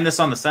couldn't find this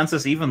on the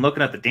census, even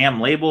looking at the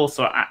damn label,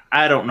 so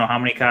I don't know how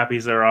many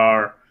copies there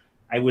are.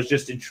 I was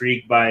just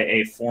intrigued by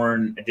a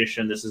foreign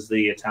edition. This is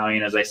the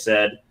Italian, as I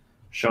said,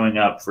 showing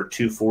up for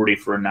 $240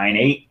 for a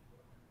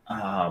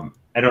 9.8.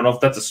 I don't know if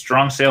that's a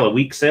strong sale, a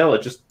weak sale.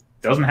 It just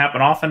doesn't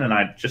happen often, and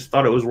I just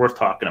thought it was worth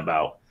talking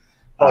about.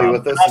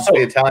 With this, it's the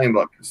Italian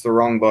book. It's the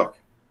wrong book.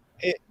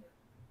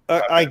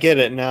 I get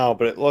it now,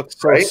 but it looks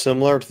so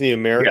similar to the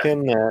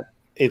American that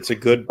it's a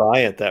good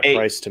buy at that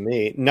price to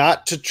me.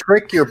 Not to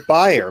trick your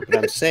buyer, but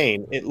I'm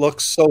saying it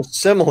looks so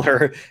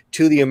similar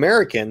to the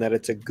American that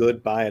it's a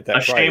good buy at that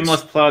price.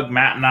 Shameless plug,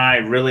 Matt and I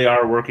really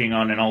are working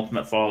on an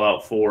Ultimate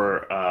Fallout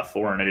 4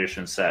 foreign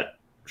edition set.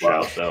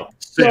 Wow.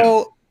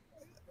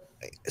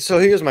 So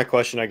here's my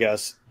question, I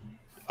guess,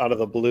 out of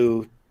the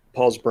blue,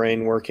 Paul's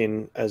brain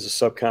working as a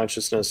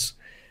subconsciousness.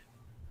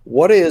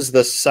 What is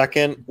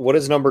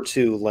number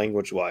 2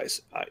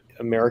 language-wise?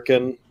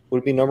 American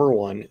would be number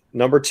 1.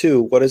 Number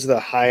 2, what is the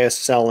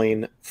highest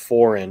selling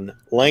foreign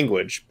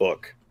language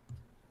book?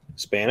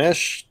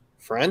 Spanish?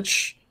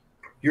 French?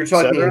 You're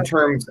talking in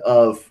terms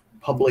of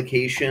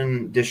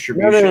publication,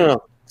 distribution?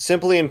 No.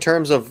 Simply in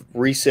terms of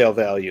resale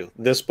value.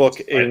 This book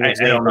I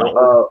don't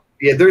know.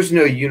 There's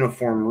no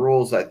uniform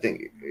rules, I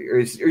think. Are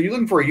you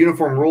looking for a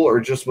uniform rule or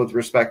just with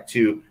respect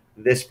to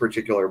this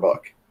particular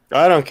book?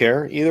 I don't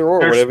care. Either or.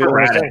 Whatever you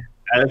want to say.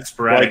 It's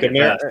sporadic.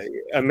 Like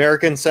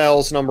American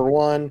sells number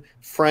 1,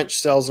 French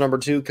sells number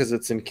 2 because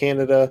it's in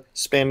Canada,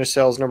 Spanish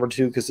sells number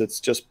 2 because it's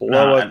just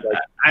below it.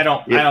 I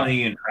don't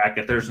even track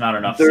it. There's not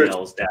enough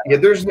sales data. Yeah,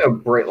 there's no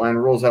bright line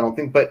rules, I don't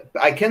think. But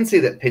I can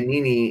say that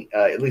Panini,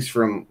 at least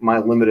from my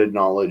limited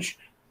knowledge,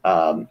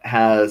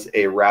 has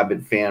a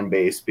rabid fan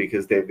base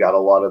because they've got a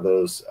lot of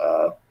those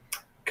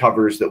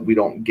covers that we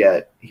don't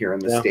get here in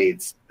the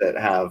States that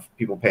have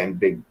people paying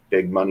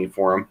big money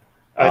for them.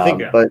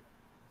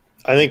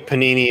 I think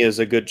Panini is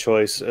a good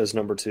choice as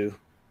number 2.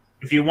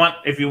 If you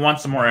want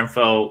some more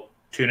info,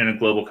 tune in to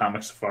Global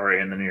Comic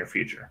Safari in the near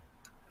future.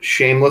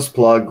 Shameless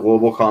plug: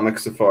 Global Comic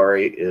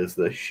Safari is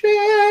the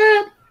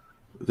shit.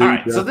 All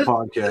right, so this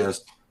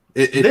podcast,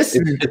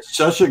 it's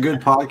such a good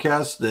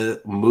podcast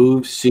that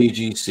moves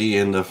CGC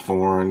into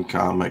foreign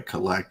comic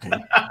collecting.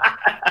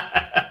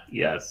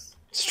 Yes,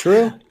 it's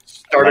true.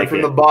 Started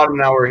from the bottom,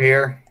 now we're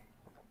here.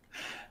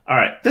 All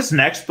right, this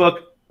next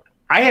book,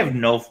 I have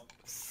no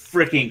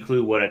freaking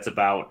clue what it's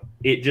about.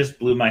 It just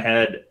blew my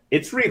head.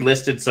 It's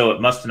relisted, so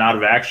it must not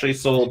have actually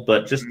sold,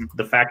 but just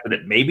the fact that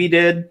it maybe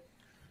did.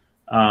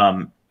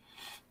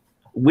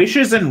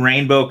 Wishes and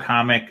Rainbow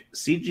comic,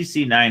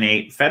 CGC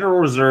 9.8, Federal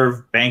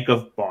Reserve Bank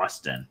of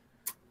Boston.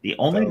 The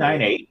only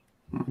 9.8.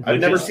 I've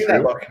never seen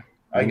that book.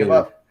 I give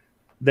up.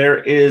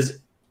 There is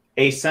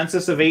a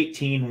census of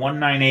 18,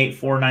 198,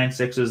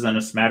 496s, and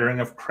a smattering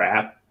of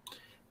crap.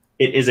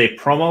 It is a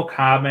promo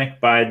comic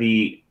by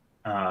the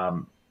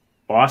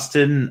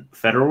Boston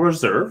Federal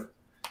Reserve.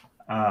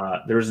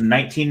 There's a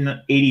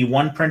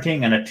 1981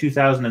 printing and a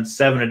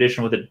 2007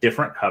 edition with a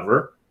different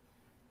cover.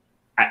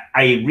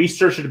 I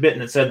researched it a bit,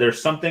 and it said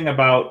there's something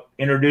about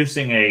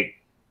introducing a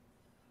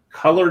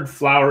colored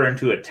flower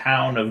into a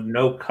town of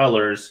no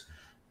colors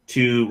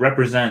to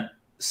represent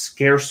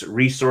scarce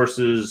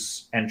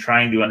resources and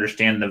trying to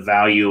understand the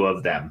value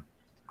of them.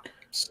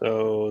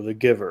 So The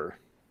Giver.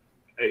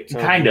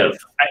 Kind of.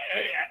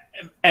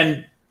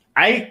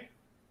 I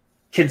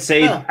can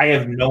say I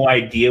have no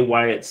idea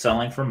why it's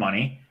selling for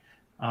money.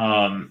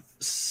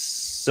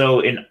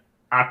 So in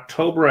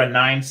October, a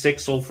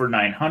 9.6 sold for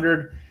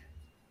 $900.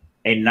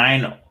 A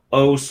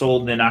 9.0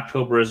 sold in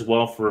October as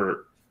well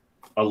for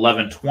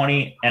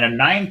 $11.20, and a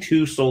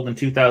 9.2 sold in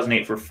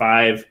 2008 for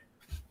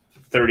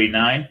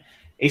 $5.39.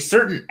 A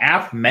certain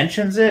app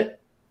mentions it,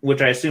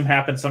 which I assume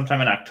happened sometime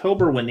in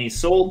October when these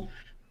sold,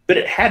 but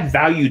it had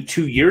value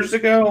 2 years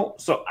ago.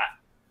 So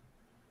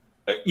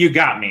you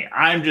got me.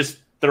 I'm just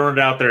throwing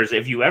it out there as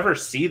if you ever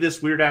see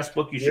this weird ass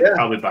book, you should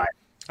probably buy it.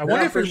 I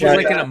wonder if it was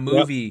like in a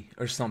movie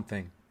or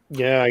something.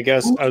 Yeah, I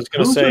guess I was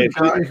going to say. The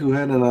guy who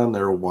had it on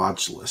their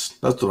watch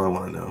list. That's what I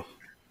want to know.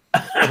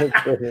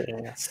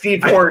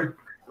 Steve Horn.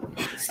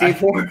 Steve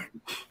Horn.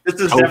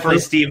 This is definitely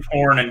Steve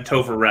Horn and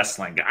Topher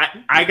Wrestling.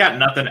 I got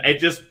nothing. It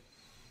just,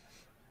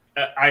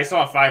 I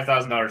saw a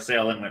 $5,000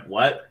 sale and went,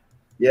 what?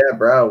 Yeah,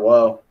 bro.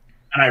 Whoa.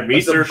 And I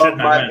researched it. And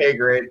my pay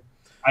grade.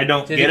 I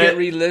don't did get it.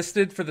 Did it get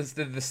relisted for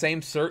did the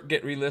same cert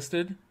get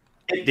relisted?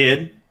 It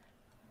did.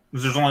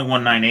 Because there's only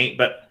 198,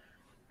 but.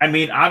 I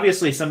mean,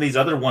 obviously, some of these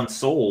other ones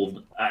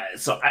sold,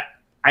 so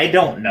I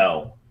don't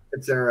know.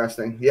 It's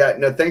interesting. Yeah,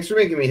 no, thanks for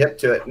making me hip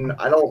to it. And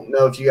I don't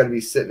know if you got to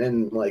be sitting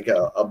in like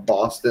a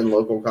Boston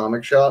local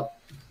comic shop.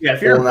 Yeah,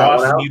 if you're in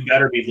Boston, you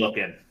better be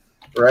looking.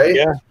 Right?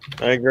 Yeah,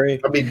 I agree.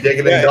 I'll be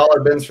digging in dollar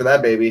bins for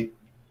that baby.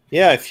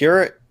 Yeah, if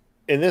you're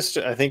in this,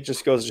 I think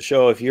just goes to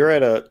show if you're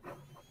at a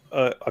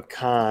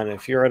con,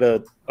 if you're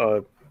at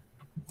a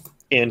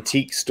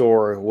antique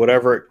store,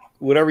 whatever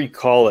you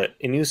call it,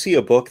 and you see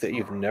a book that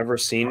you've never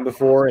seen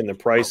before, and the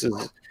price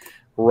is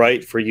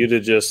right for you to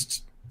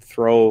just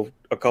throw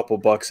a couple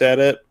bucks at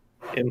it,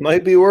 it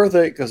might be worth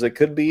it because it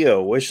could be a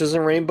Wishes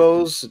and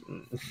Rainbows,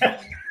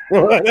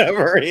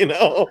 whatever, you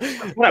know.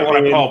 What I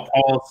want to call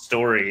Paul's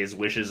story is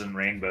Wishes and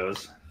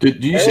Rainbows.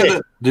 Did you say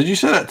that? Did you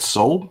say that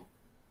sold?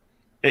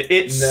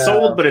 It's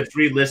sold, but it's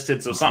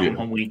relisted, so something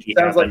wonky.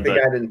 Sounds like the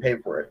guy didn't pay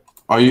for it.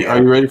 Are you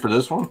ready for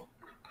this one?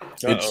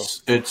 Uh-oh.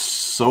 It's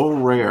so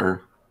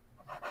rare.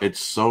 It's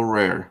so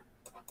rare.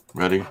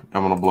 Ready?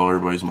 I'm gonna blow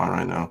everybody's mind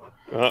right now.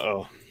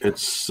 Uh-oh.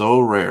 It's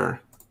so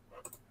rare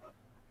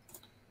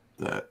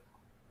that.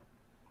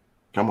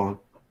 Come on.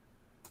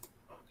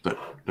 Did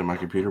my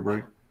computer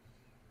break?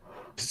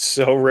 It's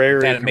so rare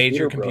that it made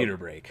your computer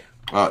break.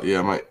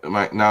 Yeah,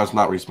 my now it's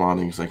not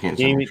responding because I can't.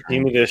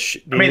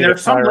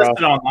 There's some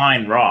listed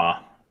online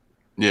raw.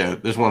 Yeah,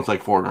 this one's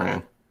like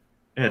 $4,000.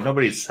 Yeah,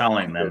 nobody's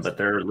selling them, but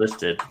they're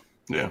listed.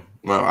 Yeah,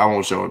 well, I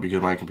won't show it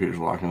because my computer's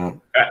locking up.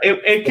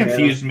 It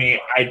confused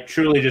me. I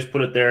truly just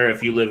put it there.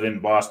 If you live in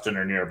Boston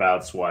or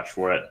nearabouts, watch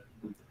for it.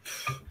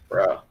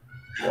 Bro,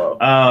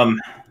 whoa.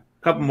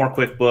 Couple more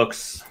quick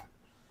books.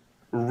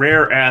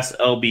 Rare Ass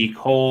LB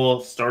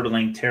Cole,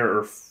 Startling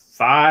Terror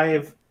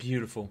 5.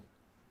 Beautiful.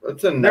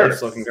 That's a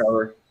nice looking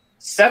cover.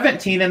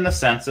 17 in the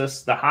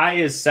census. The high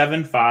is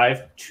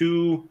 7.5,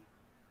 2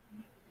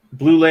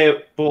 blue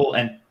label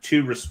and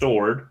 2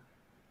 restored.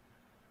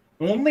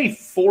 Only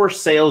 4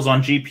 sales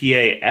on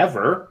GPA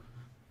ever.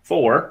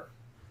 4.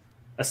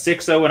 A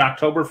 6.0 in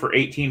October for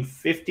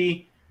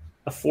 $18.50.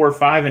 A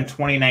 4.5 in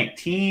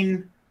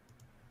 2019.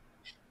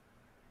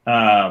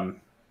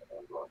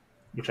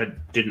 Which I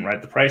didn't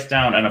write the price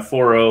down, and a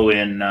 4.0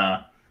 in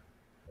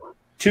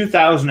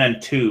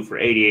 2002 for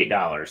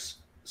 $88.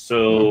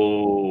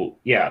 So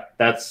yeah,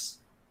 that's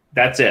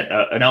it.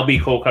 An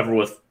LB Cole cover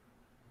with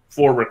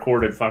 4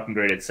 recorded fucking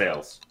graded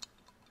sales.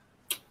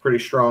 Pretty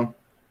strong.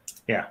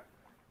 Yeah.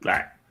 All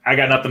right. I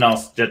got nothing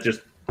else. That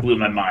just blew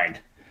my mind.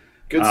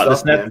 Good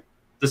stuff,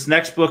 this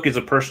next book is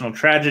a personal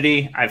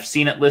tragedy. I've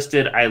seen it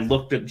listed. I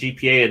looked at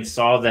GPA and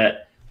saw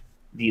that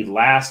the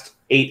last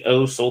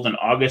 8.0 sold in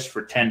August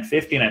for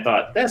 $10.50, and I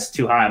thought that's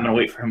too high. I'm going to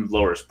wait for him to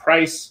lower his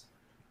price.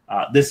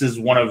 This is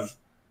one of,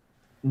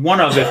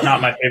 if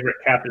not my favorite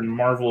Captain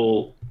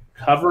Marvel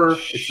cover.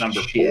 It's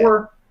number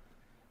 4.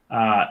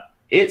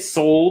 It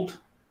sold.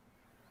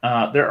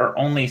 There are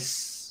only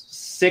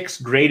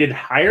 6 graded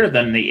higher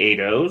than the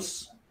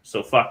 8.0s.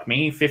 So fuck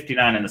me.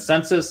 59 in the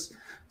census.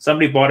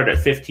 Somebody bought it at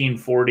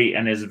 $15.40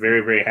 and is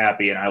very, very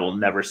happy, and I will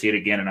never see it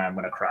again, and I'm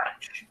going to cry.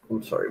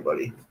 I'm sorry,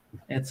 buddy.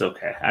 It's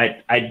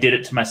okay. I did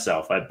it to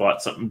myself. I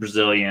bought something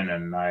Brazilian,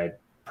 and I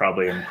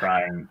probably am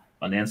crying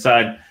on the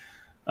inside.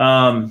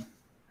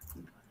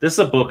 This is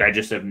a book I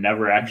just have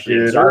never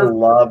actually observed. I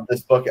love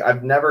this book.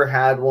 I've never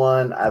had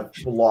one. I've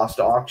lost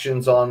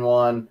auctions on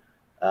one.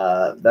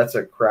 That's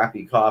a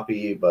crappy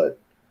copy, but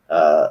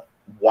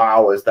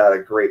wow, is that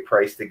a great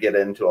price to get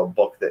into a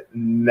book that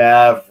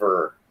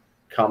never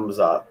comes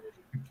up.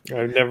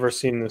 I've never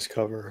seen this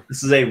cover.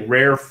 This is a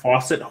Rare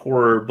Fawcett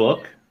horror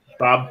book.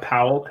 Bob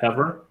Powell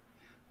cover.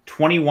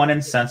 21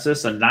 in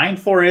census. A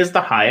 9.4 is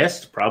the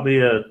highest.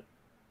 Probably a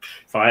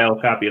file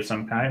copy of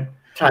some kind.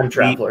 Time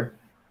Traveler.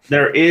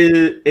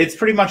 It's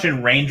pretty much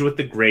in range with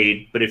the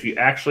grade, but if you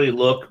actually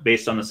look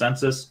based on the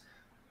census,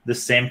 the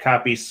same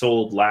copy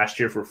sold last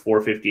year for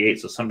 $4.58,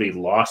 so somebody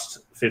lost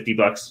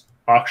 $50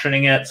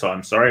 auctioning it, so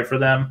I'm sorry for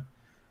them.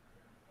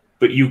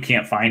 But you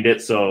can't find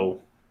it, so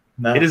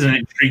no. It is an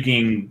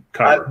intriguing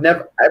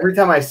cover. Every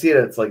time I see it,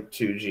 it's like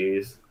 2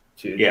 G's.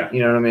 Yeah.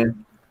 You know what I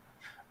mean?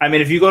 I mean,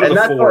 if you go to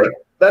the 4...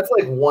 that's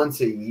like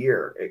once a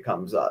year it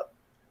comes up.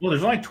 Well,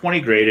 there's only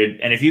 20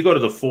 graded, and if you go to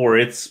the 4,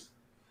 it's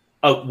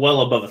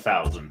well above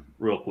 1,000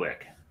 real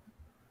quick.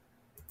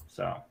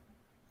 So...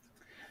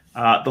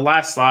 the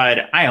last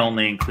slide I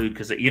only include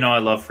because I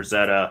love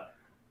Frazetta,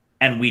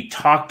 and we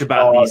talked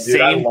about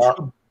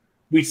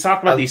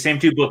these same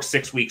 2 books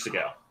 6 weeks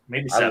ago,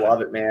 maybe 7. I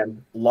love it,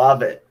 man.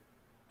 Love it.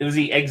 It was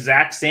the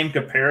exact same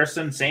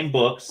comparison, same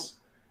books,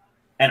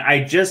 and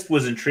I just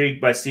was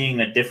intrigued by seeing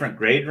a different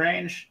grade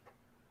range.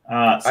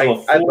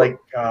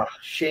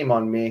 Shame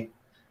on me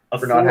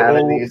for not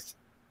having these.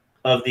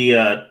 Of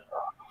the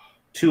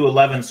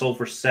 211 sold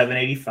for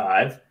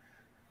 $785.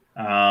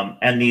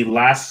 And the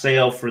last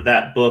sale for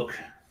that book,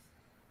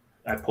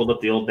 I pulled up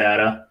the old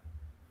data,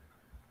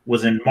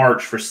 was in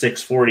March for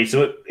 $640.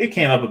 So it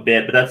came up a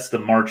bit, but that's the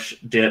March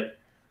dip.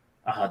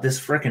 This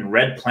freaking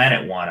Red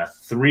Planet one, a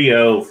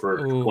 3.0 for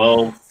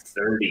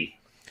 $12.30.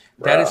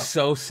 That is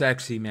so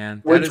sexy,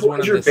 man. That is one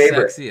of the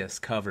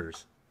sexiest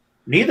covers.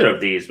 Neither of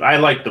these. I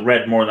like the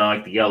red more than I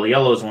like the yellow.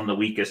 Yellow is one of the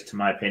weakest, to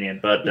my opinion.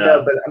 But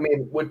but I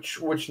mean,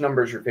 which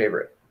number is your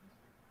favorite?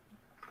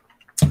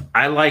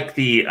 I like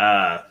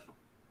the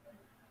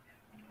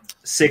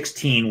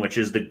 16, which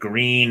is the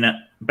green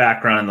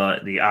background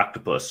on the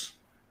octopus.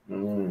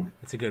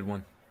 That's a good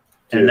one.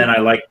 And then I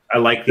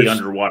like the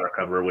underwater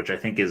cover, which I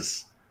think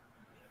is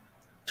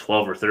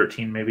 12 or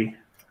 13, maybe.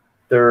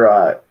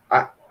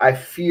 I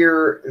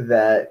fear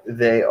that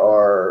they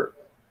are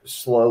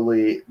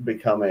slowly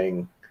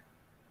becoming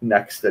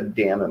next to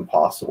damn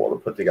impossible to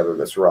put together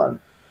this run.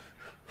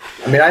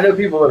 I mean, I know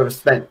people that have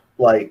spent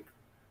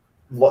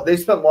they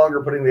spent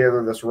longer putting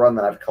together this run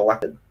than I've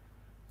collected.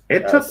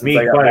 It took me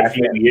quite a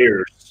few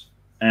years,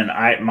 and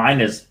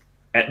mine is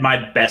at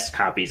my best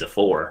copies of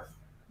 4.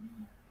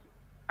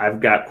 I've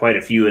got quite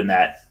a few in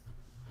that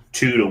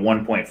 2 to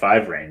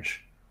 1.5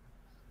 range.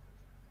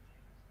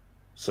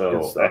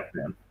 So stuff,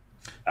 man.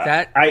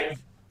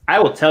 I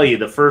will tell you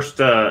the first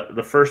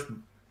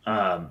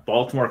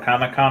Baltimore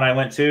Comic Con I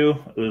went to,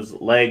 it was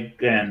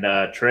Leg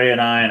and Trey and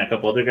I and a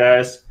couple other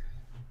guys.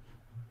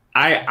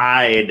 I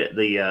eyed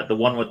the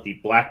one with the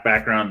black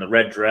background, the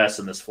red dress,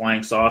 and this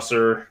flying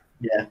saucer.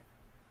 Yeah.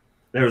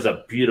 There was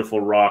a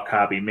beautiful raw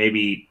copy,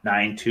 maybe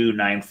 9.2,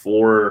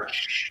 9.4.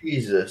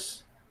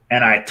 Jesus.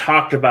 And I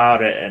talked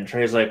about it, and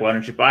Trey's like, why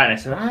don't you buy it? And I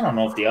said, I don't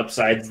know if the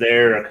upside's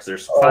there because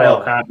there's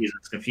file copies.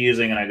 It's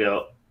confusing. And I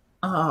go,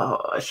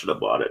 I should have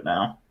bought it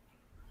now.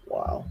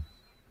 Wow.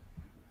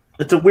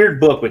 It's a weird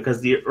book because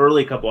the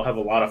early couple have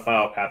a lot of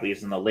file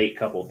copies and the late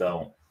couple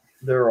don't.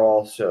 They're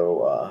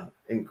also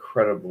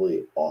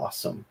incredibly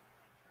awesome.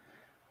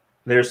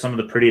 They're some of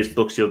the prettiest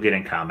books you'll get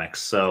in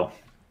comics. So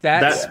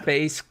that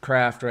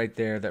spacecraft right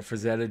there that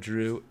Frazetta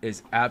drew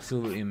is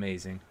absolutely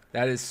amazing.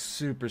 That is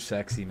super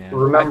sexy, man.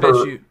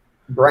 Remember,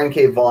 Brian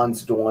K.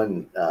 Vaughan's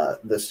doing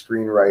the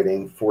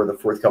screenwriting for the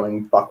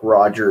forthcoming Buck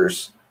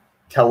Rogers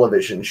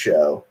television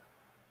show.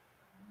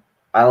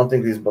 I don't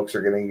think these books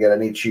are going to get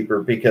any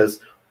cheaper because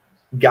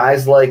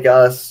guys like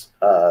us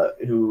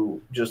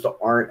who just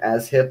aren't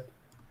as hip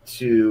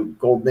to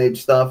Golden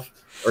Age stuff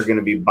are going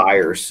to be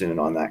buyers soon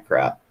on that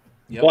crap.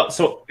 Yep. Well,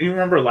 so you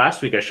remember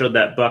last week I showed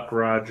that Buck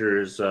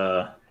Rogers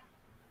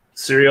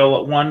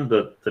serial one,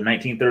 the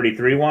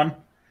 1933 one?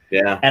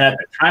 Yeah. And at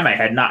the time I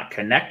had not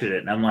connected it.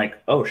 And I'm like,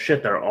 oh,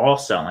 shit, they're all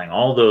selling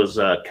all those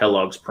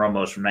Kellogg's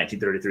promos from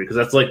 1933 because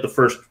that's like the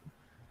first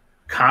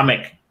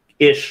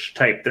comic-ish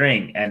type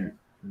thing. And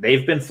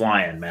they've been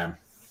flying, man.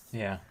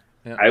 Yeah.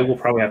 I will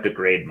probably have to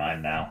grade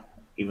mine now,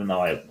 even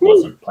though I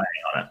wasn't planning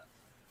on it.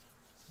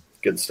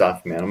 Good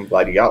stuff, man. I'm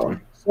glad you got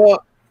one.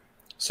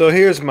 So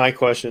here's my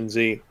question,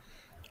 Z.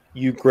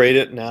 You grade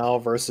it now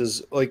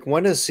versus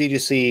when does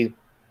CGC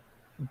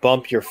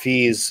bump your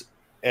fees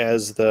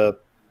as the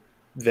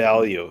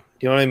value?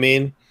 You know what I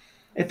mean?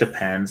 It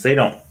depends. They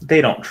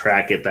don't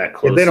track it that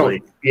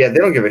closely. They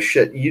don't give a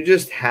shit. You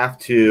just have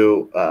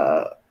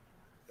to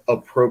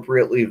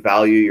appropriately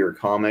value your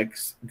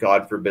comics.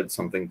 God forbid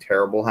something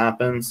terrible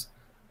happens,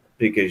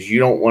 because you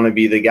don't want to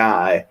be the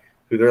guy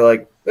who they're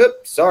like,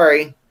 oops,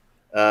 sorry.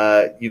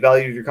 You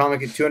valued your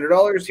comic at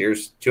 $200.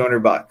 Here's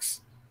 $200.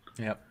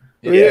 Yep.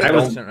 Yeah, I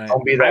was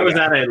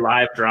at a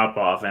live drop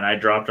off, and I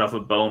dropped off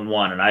a Bone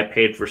 1, and I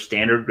paid for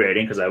standard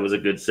grading because I was a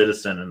good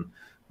citizen.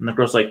 And the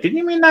girl's like, "Didn't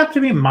you mean that to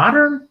be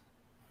modern?"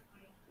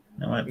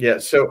 Yeah.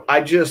 So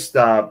I just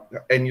I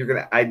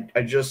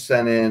just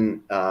sent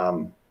in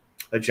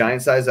a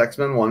giant size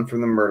X-Men 1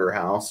 from the Murder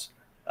House,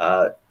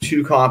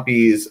 2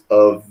 copies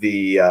of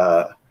the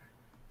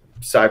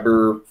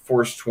Cyber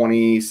Force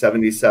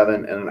 2077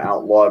 and an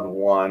Outlawed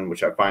 1,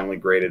 which I finally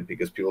graded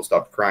because people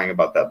stopped crying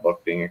about that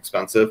book being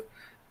expensive.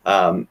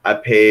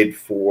 I paid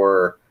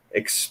for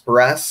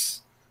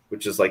Express,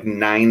 which is like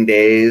 9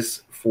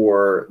 days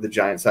for the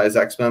giant size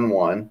X-Men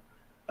 1,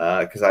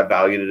 because I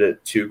valued it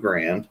at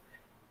 $2,000,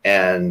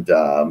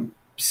 and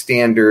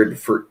standard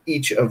for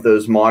each of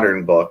those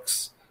modern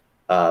books,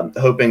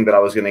 hoping that I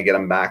was going to get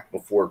them back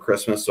before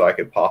Christmas so I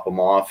could pop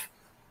them off,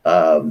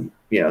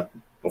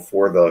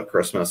 before the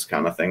Christmas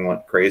kind of thing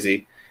went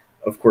crazy.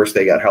 Of course,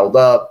 they got held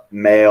up,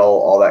 mail,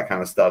 all that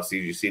kind of stuff,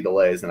 CGC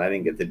delays, and I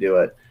didn't get to do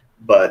it.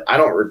 But I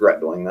don't regret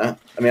doing that.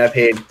 I mean, I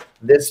paid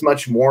this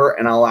much more,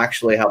 and I'll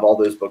actually have all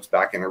those books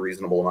back in a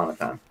reasonable amount of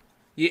time.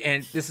 Yeah,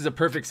 and this is a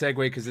perfect segue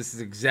because this is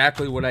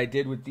exactly what I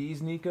did with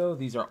these, Nico.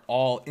 These are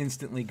all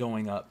instantly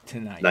going up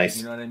tonight. Nice.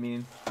 You know what I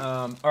mean?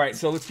 All right,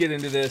 so let's get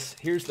into this.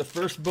 Here's the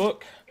first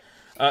book.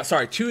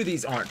 Sorry, 2 of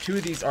these aren't. 2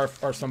 of these are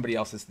somebody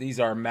else's. These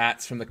are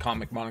Matt's from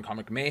the Modern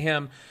Comic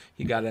Mayhem.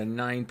 He got a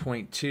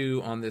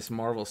 9.2 on this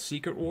Marvel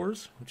Secret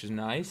Wars, which is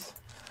nice.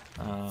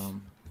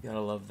 Gotta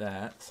love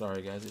that.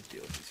 Sorry, guys, I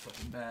deal with these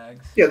fucking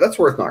bags. Yeah, that's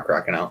worth not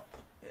cracking out.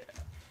 Yeah.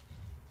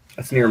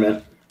 That's near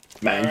mint.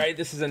 Man. All right,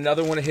 this is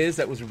another one of his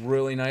that was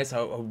really nice.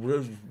 I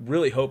was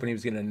really hoping he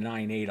was getting a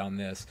 9.8 on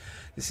this.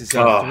 This is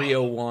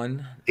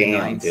 301.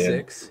 Damn,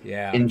 9.6.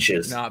 Yeah.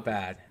 Inches. Not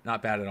bad.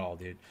 Not bad at all,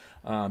 dude.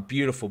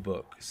 Beautiful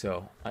book.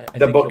 So I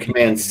the book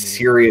commands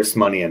serious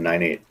money in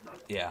 9.8.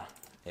 Yeah.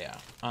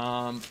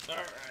 All right.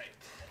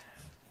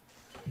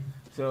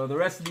 So the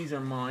rest of these are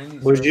mine.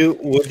 Would you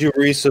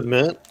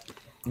resubmit?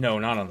 No,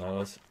 not on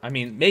those. I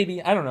mean, maybe.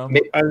 I don't know.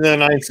 And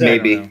then I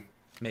said maybe.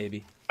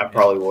 Maybe. I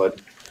probably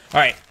would. All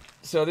right.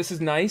 So this is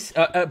nice.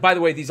 By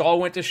the way, these all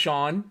went to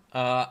Sean.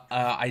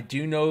 I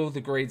do know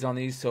the grades on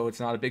these, so it's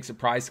not a big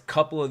surprise. A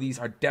couple of these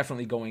are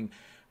definitely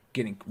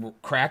getting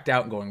cracked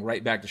out and going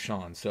right back to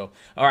Sean. So,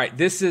 all right,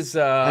 this is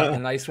a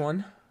nice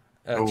one.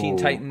 Teen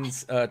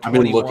Titans 21. I've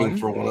been looking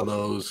for one of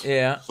those.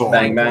 Yeah, So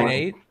Bang, bang.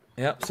 8.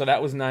 Yep, so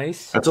that was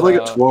nice. That's like a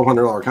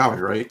 $1,200 comic,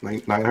 right?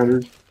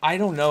 $900. I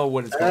don't know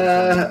what it's going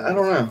I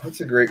don't know. That's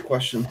a great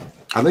question.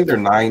 I think they're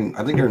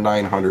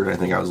 $900. I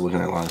think I was looking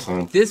at last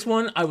time. This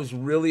one I was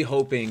really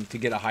hoping to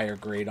get a higher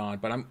grade on,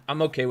 but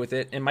I'm okay with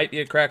it. It might be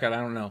a crack out. I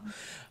don't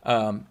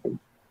know.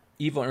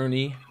 Evil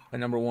Ernie, a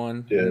number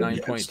 1, Yeah,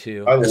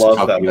 9.2. I love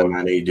Tough that to get one.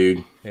 on 9.8,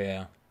 dude.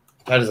 Yeah.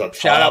 That is a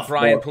Shout out tough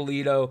Brian book.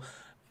 Polito.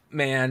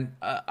 Man,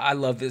 I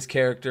love this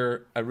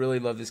character. I really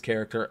love this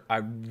character. I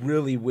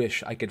really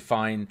wish I could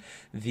find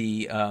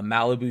the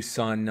Malibu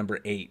Sun number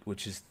 8,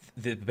 which is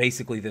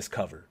basically this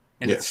cover.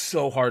 And Yeah. it's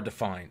so hard to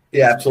find.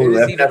 Yeah, absolutely. It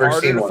is I've even never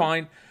harder seen to one.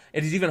 find.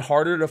 It is even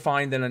harder to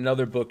find than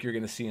another book you're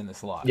going to see in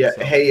this lot. Yeah.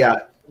 So, Hey,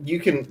 you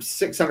can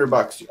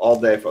 $600 all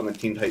day from the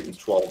Teen Titans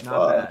 12.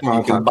 Not bad. No, You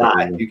it's can not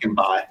buy. bad. You can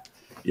buy.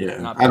 Yeah,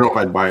 Not I don't know if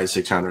I'd buy it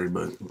 $600,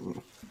 but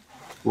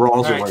we're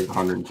also All right. like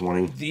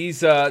 120.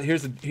 these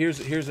here's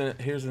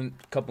a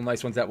couple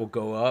nice ones that will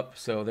go up.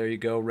 So there you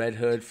go. Red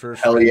Hood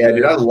first. Hell Red yeah, Hood.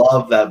 dude! I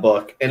love that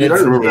book, and Dude, I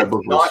it's, remember that it's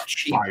book was not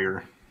cheap.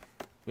 fire.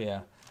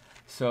 Yeah.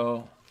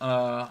 So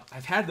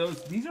I've had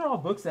those. These are all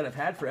books that I've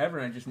had forever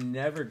and I just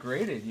never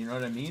graded. You know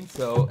what I mean?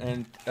 So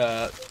and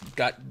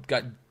got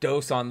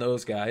dose on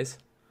those guys.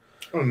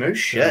 Oh no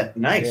shit!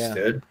 Nice, Yeah.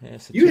 dude. Yeah,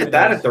 so You two hit of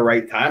that those. at the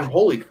right time.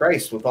 Holy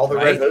Christ! With all the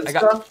Right? Red Hood I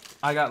got- stuff,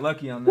 I got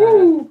lucky on that.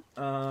 Woo!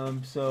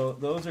 So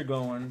those are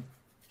going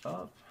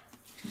up.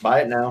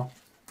 buy it now.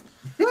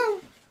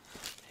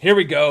 Here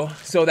we go.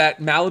 So that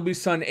Malibu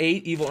Sun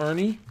 8 Evil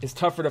Ernie is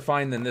tougher to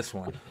find than this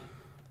one.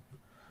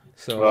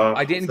 So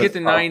I didn't get that's the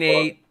a tough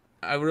 9.8.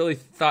 I really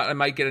thought I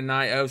might get a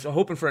 9. I was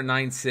hoping for a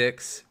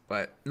 9.6,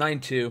 but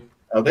 9.2.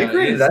 Oh, they it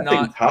graded is that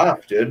not- thing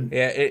tough, dude.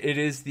 Yeah, it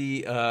is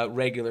the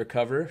regular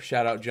cover.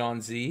 Shout out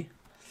John Z.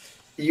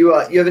 You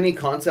have any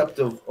concept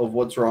of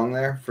what's wrong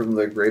there from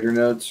the grader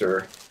notes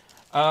or?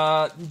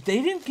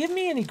 They didn't give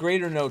me any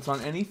grader notes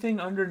on anything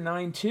under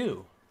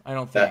 9.2. I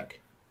don't Yeah. think.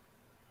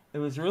 It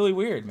was really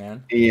weird,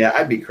 man. Yeah,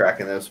 I'd be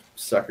cracking those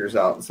suckers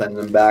out and sending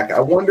them back. I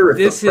wonder if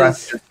This the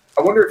press. is-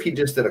 I wonder if he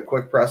just did a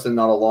quick press and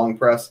not a long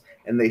press,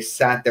 and they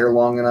sat there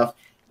long enough.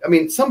 I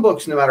mean, some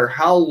books, no matter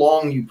how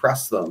long you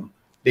press them,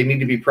 they need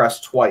to be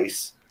pressed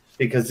twice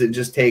because it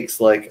just takes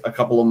like a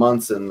couple of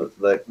months, and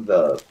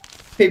the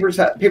paper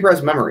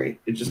has memory.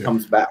 It just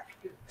comes back.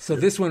 So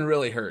this one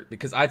really hurt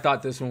because I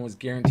thought this one was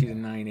guaranteed a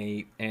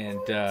 9.8, and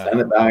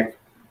Send it back.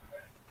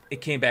 it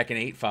came back an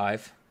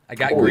 8.5. I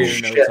got Holy grader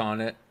shit. notes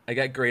on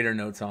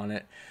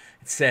it.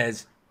 It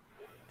says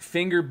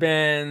finger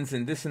bends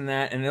and this and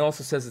that, and it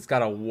also says it's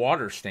got a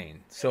water stain.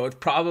 So it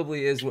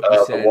probably is what you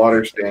The said.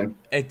 water stand.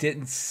 It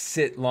didn't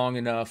sit long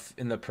enough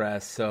in the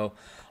press. So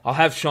I'll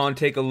have Sean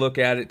take a look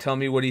at it. Tell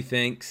me what he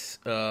thinks.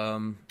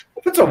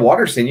 If it's a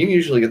water stain, you can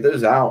usually get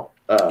those out.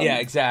 Yeah,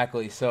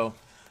 exactly. So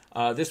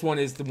this one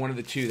is one of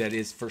the two that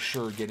is for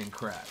sure getting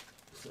cracked.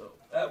 So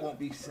that won't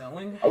be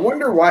selling. I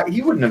wonder why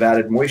he wouldn't have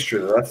added moisture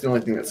though. That's the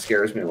only thing that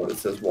scares me when it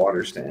says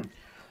water stain.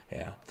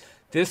 Yeah.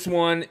 This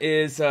one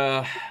is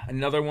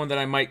another one that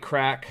I might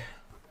crack.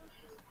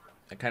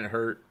 That kind of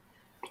hurt.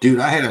 Dude,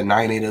 I had a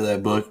 9.8 of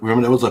that book.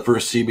 Remember, that was the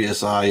first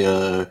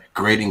CBSI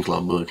grading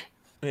club book.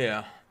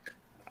 Yeah.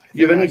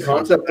 You have any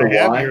concept of I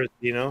have why? yours,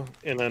 in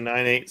a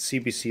 9.8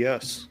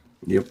 CBCS.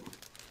 Yep.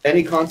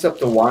 Any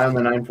concept of why on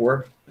the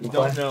 9.4?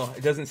 Don't know.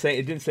 It doesn't say.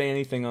 It didn't say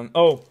anything on.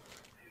 Oh,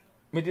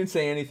 it didn't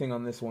say anything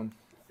on this one.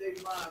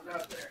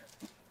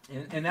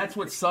 And that's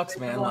what sucks,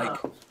 man. Like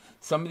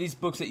some of these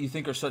books that you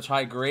think are such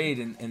high grade,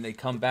 and they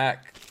come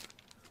back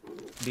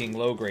being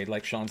low grade,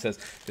 like Sean says.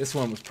 This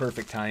one was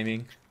perfect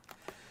timing.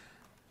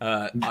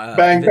 Bang,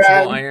 Invincible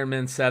bang. Iron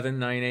Man 7,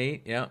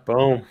 9.8. Yeah.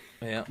 Boom.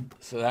 Yeah,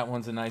 so that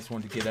one's a nice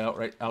one to get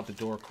out out the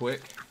door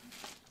quick.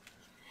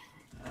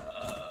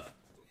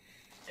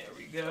 There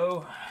we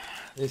go.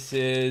 This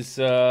is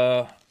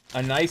a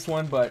nice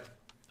one, but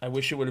I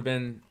wish it would have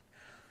been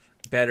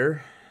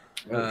better.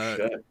 Oh,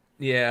 shit.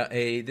 Yeah,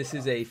 this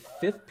is a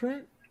fifth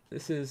print.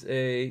 This is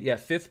a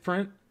fifth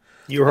print.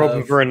 You were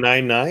hoping for a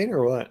 9.9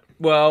 or what?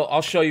 Well,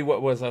 I'll show you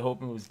what was I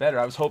hoping was better.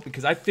 I was hoping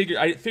because I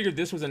figured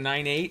this was a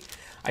 9.8.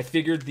 I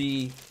figured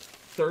the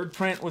third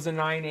print was a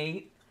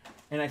 9.8,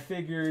 and I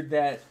figured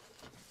that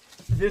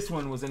this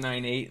one was a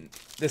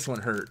 9.8. This one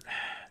hurt.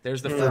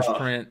 There's the first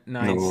print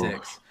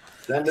 9.6.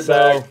 Send it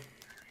So back.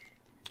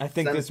 I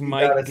think Send- this you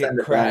might gotta get send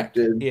it back, cracked.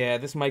 dude. Yeah,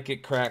 this might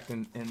get cracked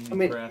in I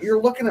mean, press.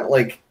 you're looking at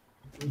like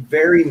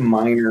very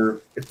minor.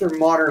 If they're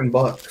modern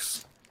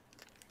books,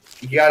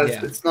 you gotta.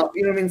 Yeah. It's not.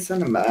 You know what I mean?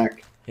 Send them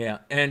back. Yeah,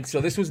 and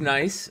so this was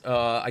nice.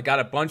 I got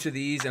a bunch of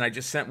these, and I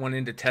just sent one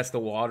in to test the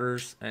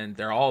waters, and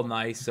they're all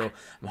nice. So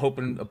I'm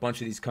hoping a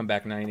bunch of these come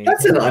back 9.8.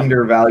 That's an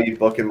undervalued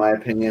book, in my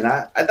opinion.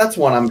 I that's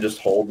one I'm just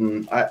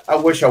holding. I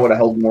wish I would have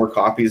held more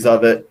copies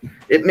of it.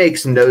 It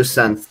makes no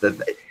sense that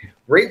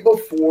right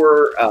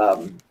before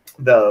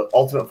the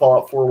Ultimate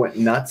Fallout 4 went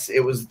nuts.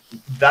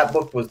 That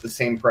book was the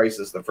same price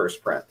as the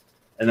first print,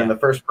 and then the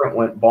first print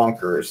went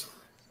bonkers.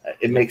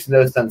 It makes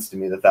no sense to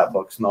me that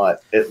book's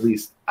not at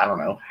least, I don't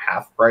know,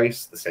 half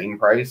price, the same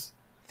price.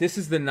 This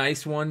is the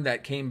nice one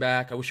that came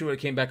back. I wish it would have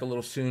came back a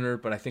little sooner,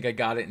 but I think I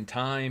got it in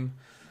time.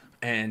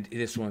 And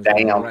this one's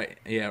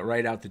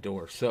right out the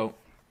door. So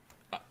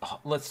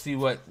let's see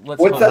what's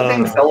that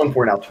thing selling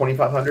for now?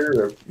 2,500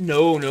 or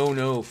no,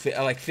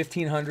 like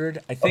 1,500.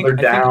 I think they're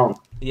down.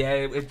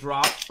 It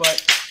dropped,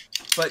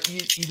 but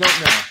you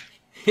don't know.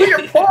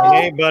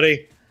 Hey,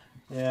 buddy.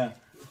 Yeah.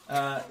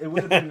 It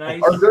would have been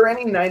nice. Are there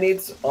any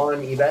 9/8s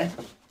on eBay?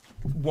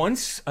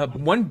 Once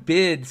one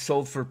bid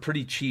sold for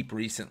pretty cheap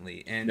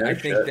recently, and I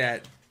think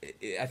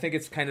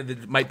it's kind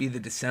of might be the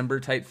December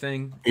type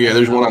thing. Yeah,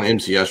 there's one on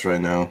MCS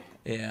right now.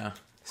 Yeah.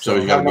 So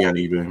you got to be on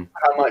eBay.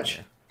 How much?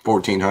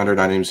 1,400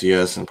 on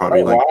MCS and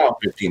probably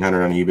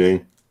 1,500 on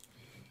eBay.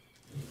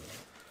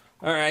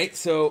 All right,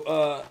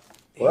 so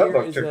that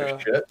book took a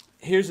shit.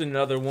 Here's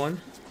another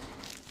one.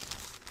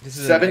 This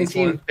is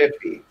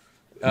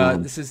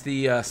 $1,750. This is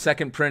the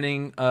second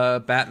printing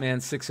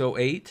Batman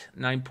 608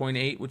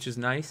 9.8, which is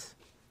nice.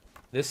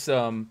 This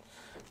dude,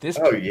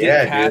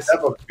 that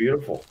looks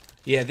beautiful.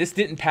 Yeah, this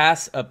didn't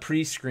pass a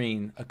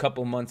pre-screen a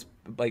couple months,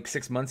 like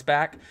 6 months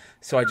back.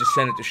 So I just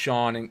sent it to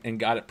Sean and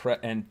got it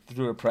and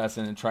threw a press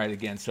in and tried it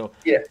again. So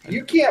yeah,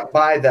 you can't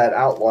buy that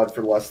Outlawed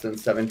for less than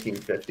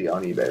 $1,750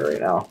 on eBay right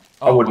now.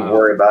 I wouldn't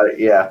worry about it.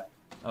 Yeah.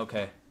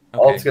 Okay.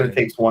 All it's going to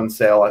take is one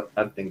sale.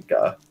 I think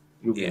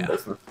you'll be in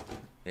business.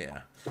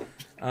 Yeah.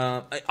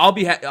 I'll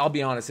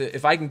be honest.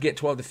 If I can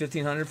get 1,200 to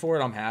 1,500 for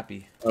it, I'm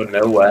happy. Oh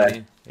no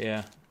way!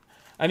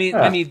 I mean,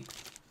 I'm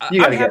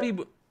happy.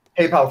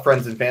 PayPal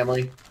friends and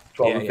family,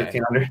 1,200 to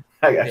 1,500.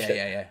 I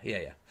got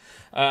Yeah.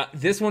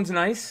 This one's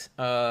nice.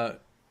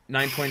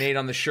 9.8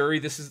 on the Shuri.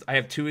 I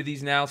have two of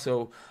these now,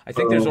 so I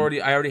think I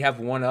already have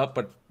one up,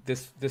 but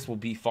this will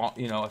be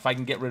if I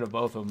can get rid of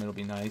both of them, it'll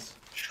be nice.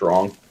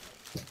 Strong.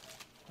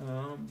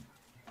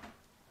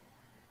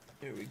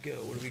 Here we go.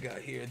 What do we got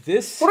here?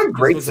 What a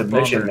great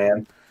submission,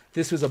 man.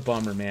 This was a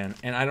bummer, man.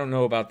 And I don't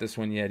know about this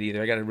one yet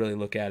either. I got to really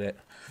look at it.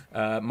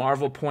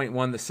 Marvel Point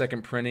 1, the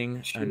second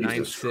printing,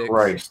 9.6.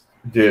 Christ.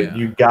 Dude,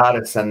 you got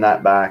to send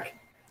that back.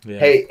 Yeah.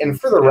 Hey,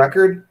 and for the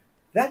record,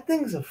 that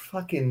thing's a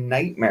fucking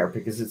nightmare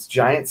because it's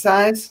giant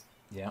size.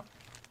 Yeah.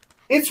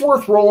 It's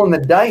worth rolling the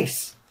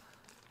dice.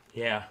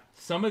 Yeah.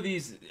 Some of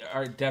these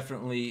are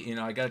definitely,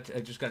 I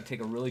just got to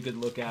take a really good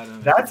look at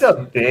them. That's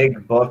a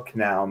big book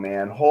now,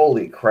 man.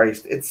 Holy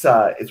Christ. It's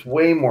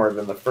way more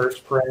than the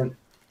first print,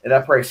 and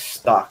that price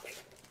stuck.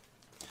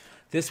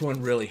 This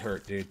one really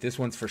hurt, dude. This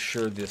one's for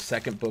sure the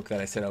second book that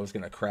I said I was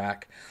going to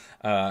crack.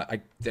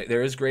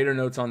 There is greater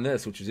notes on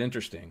this, which is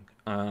interesting.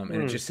 And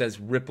it just says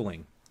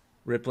rippling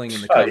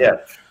in the cover. Yeah.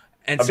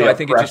 And so I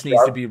think it just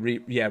needs to be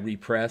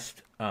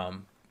repressed.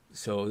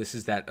 So this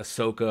is that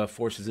Ahsoka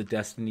Forces of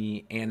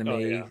Destiny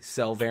anime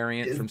cell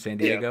variant from San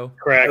Diego.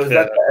 Crack was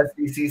that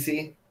the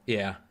SDCC?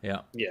 Yeah.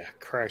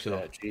 Crack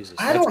that, Jesus.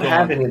 I don't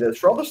have any of this.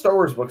 For all the Star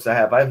Wars books I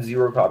have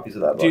 0 copies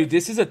of that book. Dude,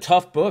 this is a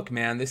tough book,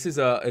 man. This is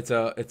it's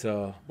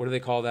a what do they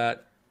call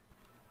that?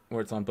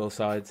 Where it's on both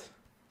sides.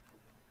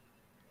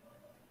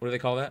 What do they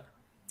call that?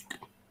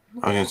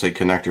 I was gonna say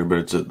connector, but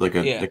it's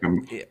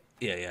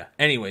yeah.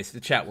 Anyways,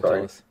 the chat will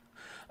tell us.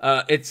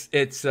 It's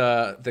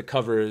the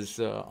cover is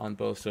on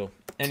both. So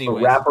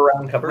anyways, a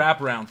wraparound cover.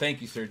 Wraparound.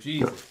 Thank you, sir.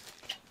 Jesus.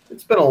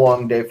 It's been a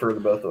long day for the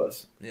both of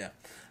us. Yeah.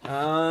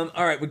 All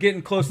right, we're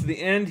getting close to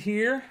the end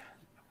here.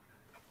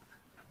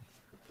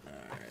 All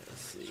right,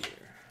 let's see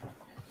here.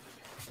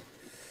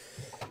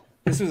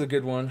 This was a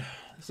good one.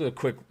 This is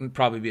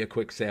probably be a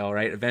quick sale,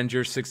 right?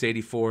 Avengers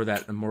 684,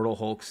 that Immortal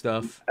Hulk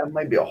stuff. That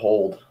might be a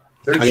hold.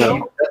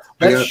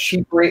 That's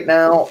cheap right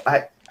now.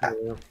 I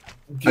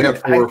got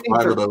 4 or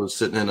 5 of those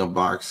sitting in a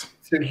box.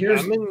 So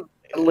here's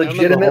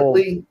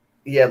legitimately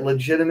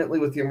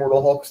with the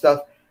Immortal Hulk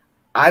stuff,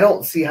 I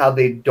don't see how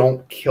they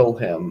don't kill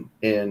him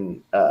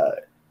in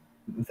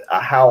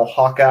how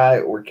Hawkeye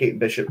or Kate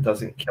Bishop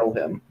doesn't kill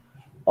him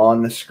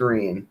on the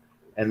screen,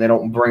 and they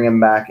don't bring him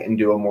back and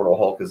do Immortal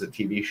Hulk as a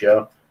TV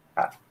show.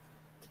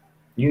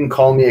 You can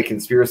call me a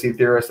conspiracy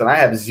theorist, and I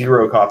have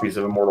 0 copies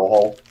of Immortal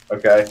Hulk.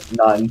 Okay,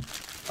 none.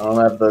 I don't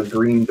have the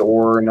Green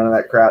Door, none of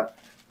that crap.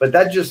 But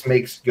that just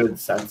makes good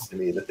sense to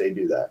me that they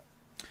do that.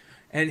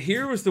 And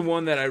here was the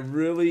one that I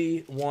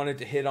really wanted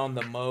to hit on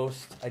the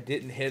most. I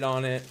didn't hit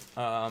on it,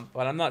 but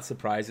I'm not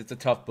surprised. It's a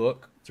tough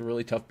book. It's a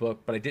really tough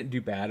book, but I didn't do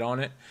bad on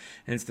it.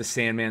 And it's the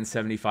Sandman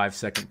 75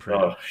 second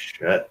print. Oh,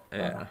 shit.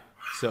 Yeah.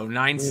 So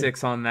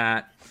 9.6 on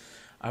that.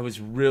 I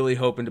was really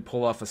hoping to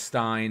pull off a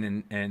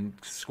Stein and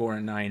score a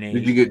 9.8.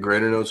 Did you get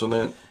greater notes on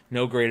that?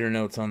 No greater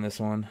notes on this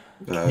one.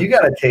 You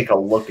got to take a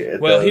look at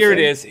it. Well, here it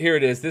is. Here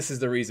it is. This is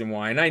the reason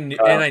why. And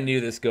I knew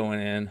this going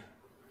in.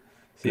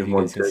 See if you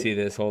guys can see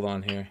this. Hold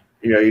on here.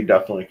 Yeah, you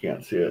definitely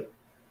can't see it.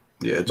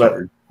 Yeah,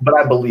 but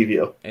I believe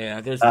you.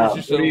 Yeah, there's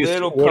just a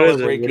little color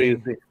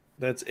breaking.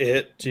 That's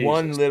it. Jesus.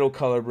 One little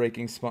color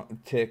breaking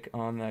tick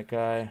on that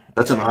guy.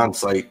 That's an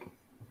on-site.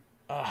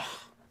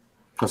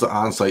 That's an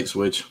on-site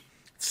switch.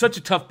 such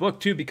a tough book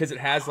too because it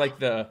has like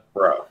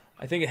Bro.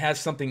 I think it has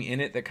something in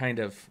it that kind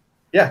of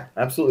Yeah,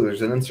 absolutely.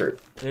 There's an insert.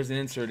 There's an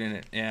insert in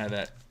it. Yeah,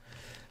 that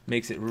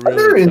makes it I've never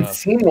really even tough.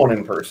 seen one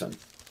in person.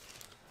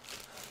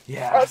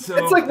 Yeah, so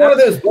It's like one of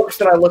those books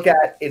that I look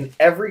at in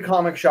every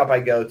comic shop I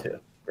go to,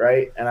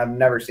 right? And I've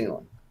never seen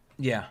one.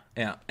 Yeah.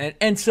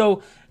 And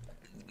so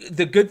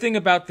the good thing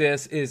about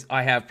this is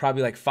I have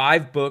probably like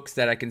 5 books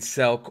that I can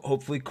sell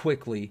hopefully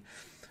quickly.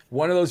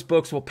 One of those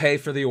books will pay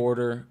for the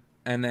order,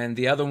 and then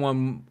the other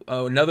one,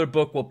 another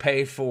book will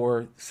pay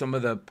for some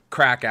of the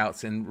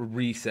crackouts and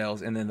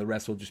resales, and then the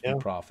rest will just be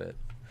profit.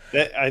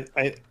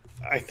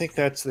 I think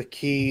that's the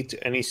key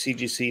to any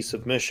CGC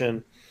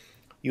submission.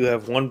 You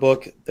have one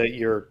book that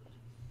you're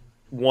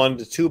 1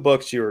 to 2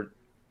 books you're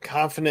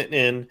confident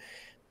in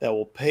that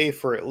will pay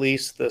for at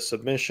least the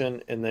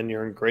submission, and then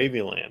you're in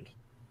gravy land.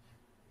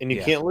 And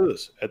you can't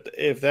lose.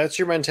 If that's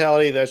your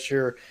mentality, that's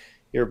your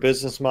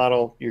business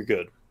model, you're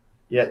good.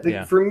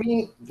 Yeah, for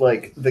me,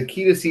 like the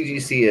key to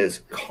CGC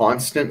is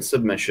constant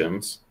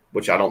submissions,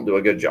 which I don't do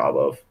a good job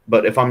of.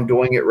 But if I'm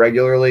doing it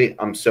regularly,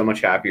 I'm so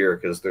much happier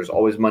because there's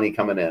always money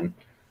coming in.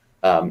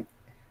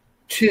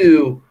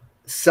 2,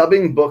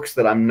 subbing books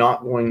that I'm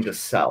not going to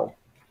sell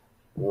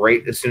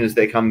right as soon as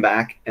they come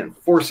back and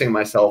forcing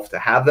myself to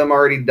have them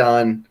already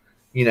done,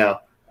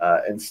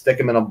 and stick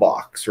them in a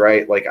box,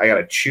 right? Like I got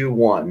to Chew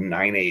 1,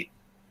 9/8.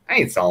 I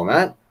ain't selling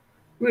that.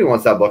 Nobody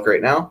wants that book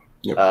right now.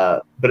 Yep.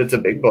 But it's a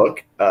big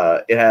book.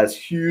 It has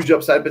huge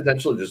upside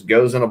potential. It just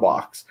goes in a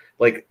box.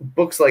 Like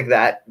books like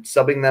that,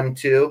 subbing them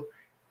to,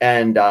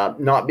 and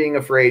not being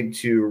afraid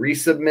to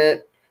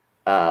resubmit,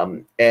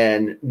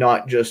 and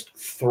not just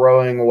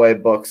throwing away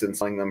books and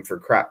selling them for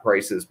crap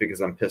prices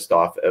because I'm pissed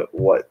off at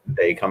what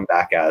they come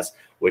back as,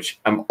 which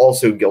I'm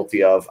also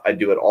guilty of. I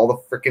do it all the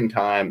freaking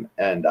time,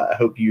 and I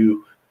hope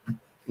you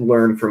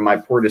learn from my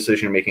poor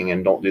decision making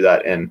and don't do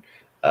that, and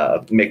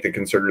make the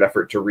concerted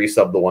effort to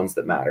resub the ones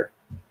that matter.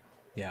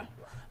 Yeah,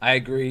 I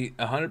agree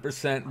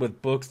 100%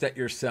 with books that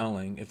you're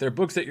selling. If they're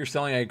books that you're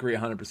selling, I agree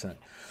 100%.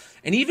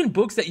 And even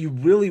books that you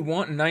really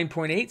want in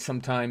 9.8,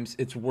 sometimes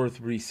it's worth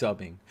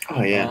resubbing.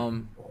 Oh,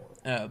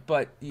 yeah.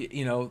 But,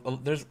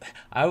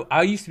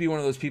 I used to be one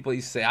of those people who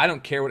used to say, I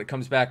don't care what it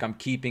comes back, I'm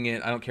keeping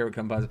it. I don't care what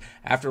comes back.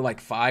 After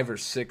like 5 or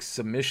 6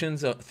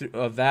 submissions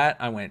of that,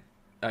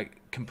 I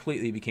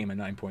completely became a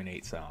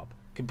 9.8 snob.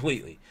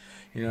 Completely.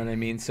 You know what I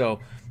mean?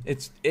 So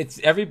it's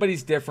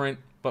everybody's different.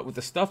 But with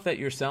the stuff that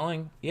you're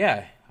selling,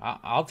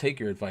 I'll take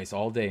your advice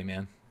all day,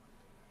 man.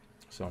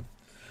 So,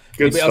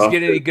 Good anybody stuff. else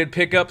get any good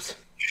pickups?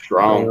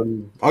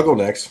 Strong. I'll go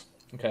next.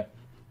 Okay.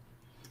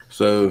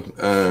 So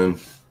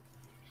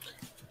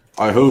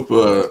I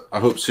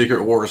hope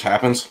Secret Wars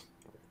happens.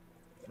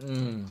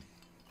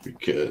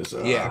 Because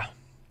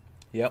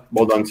Yep.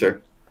 Well done,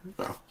 sir.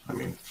 well, I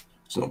mean,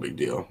 it's no big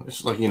deal.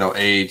 It's like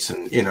AIDS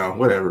and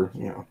whatever.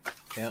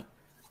 Yep.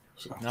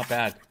 So Not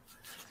bad.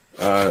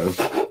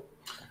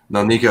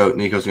 now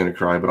Nico's gonna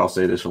cry, but I'll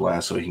say this for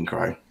last so he can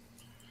cry.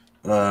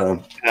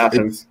 It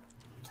happens.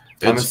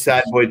 I'm a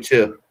sad boy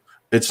too.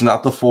 It's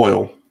not the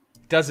foil.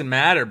 Doesn't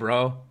matter,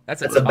 bro.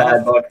 That's a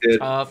bad book,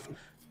 dude.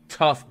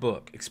 Tough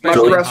book. My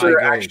Especially professor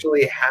high grade.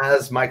 actually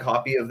has my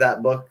copy of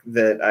that book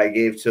that I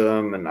gave to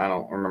him, and I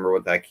don't remember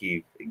what that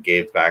he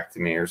gave back to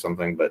me or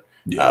something. But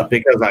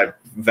because I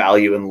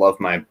value and love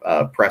my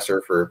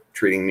presser for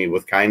treating me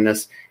with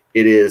kindness,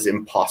 it is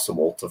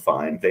impossible to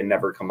find. They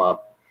never come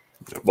up.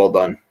 Well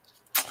done.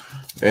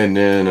 And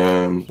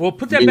then Well,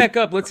 put that back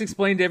up. Let's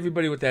explain to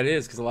everybody what that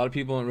is, because a lot of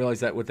people don't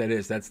realize what that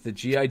is. That's the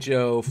G.I.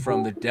 Joe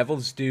from the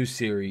Devil's Due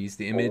series,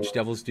 the Image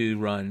Devil's Due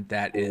run.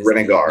 That is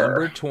Renegar.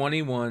 number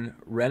 21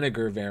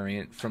 Renegar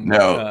variant from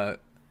No.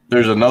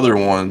 There's another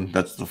one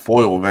that's the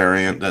foil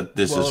variant that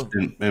this is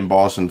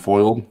embossed and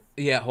foiled.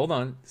 Yeah, hold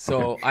on.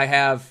 So I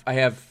have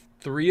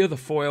 3 of the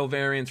foil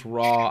variants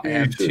raw. I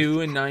have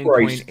 2 in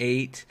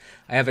 9.8.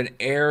 I have an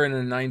Air in a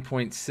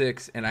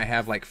 9.6, and I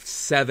have like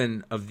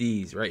 7 of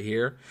these right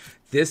here.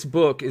 This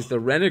book is the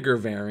Renegar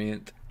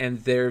variant, and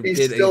they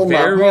did a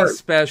very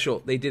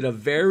special. They did a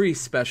very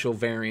special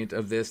variant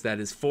of this that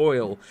is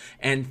foil,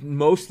 and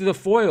most of the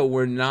foil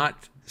were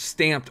not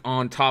stamped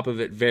on top of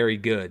it very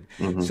good.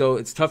 So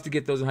it's tough to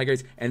get those in high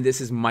grades. And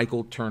this is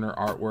Michael Turner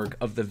artwork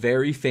of the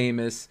very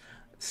famous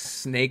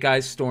Snake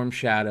Eyes Storm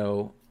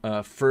Shadow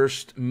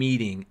first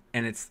meeting,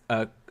 and it's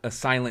a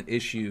silent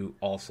issue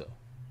also.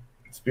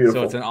 It's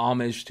beautiful. So it's an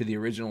homage to the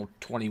original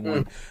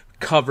 21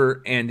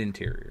 cover and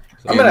interior.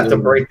 So I'm going to have to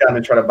break down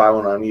and try to buy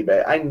one on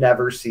eBay. I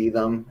never see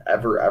them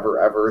ever,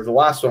 ever, ever. The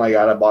last one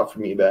I bought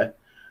from eBay.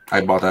 I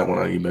bought that one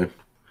on eBay.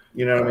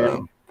 You know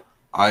what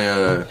I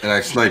mean?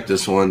 I sniped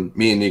this one.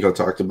 Me and Nico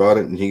talked about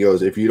it, and he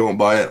goes, "If you don't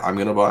buy it, I'm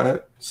gonna buy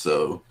it."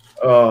 So,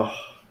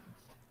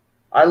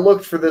 I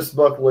looked for this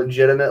book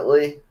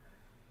legitimately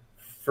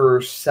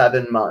for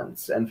 7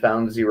 months and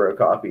found 0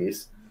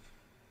 copies.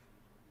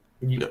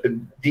 Yep.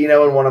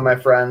 Dino and one of my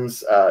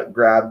friends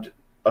grabbed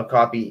a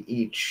copy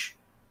each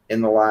in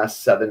the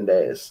last 7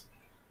 days.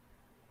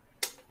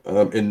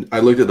 And I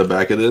looked at the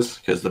back of this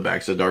because the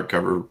back's a dark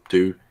cover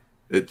too.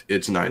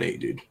 It's 9.8,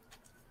 dude.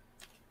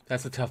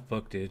 that's a tough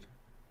book, dude.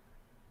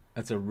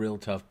 That's a real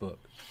tough book.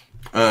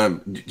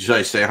 Should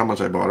I say how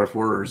much I bought it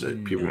for, or is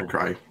it people gonna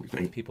cry? You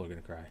think People are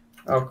gonna cry.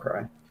 I'll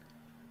cry.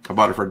 I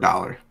bought it for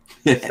 $1.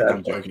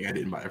 I'm joking. I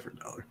didn't buy it for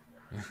 $1.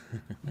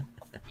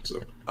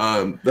 So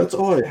that's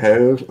all I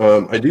have.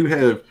 I do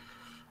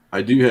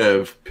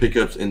have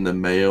pickups in the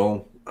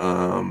mail.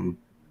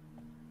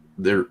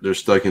 They're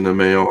stuck in the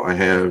mail. I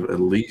have at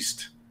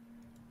least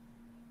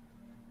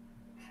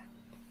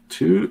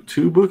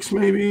two books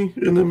maybe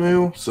in the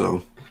mail.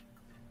 So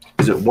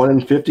is it 1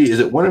 in 50? Is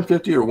it 1 in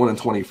 50 or 1 in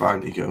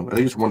 25, Nico? I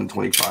think it's 1 in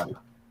 25.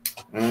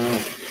 I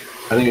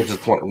think it's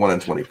just 1 in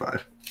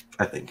 25.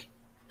 I think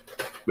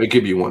it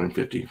could be 1 in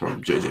 50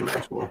 from JJ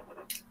Maxwell.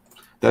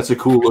 That's a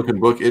cool looking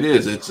book. It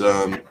is. It's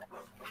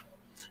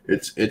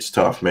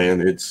tough,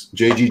 man. It's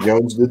J.G.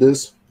 Jones did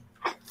this.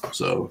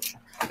 So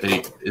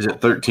is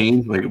it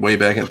 13? Like way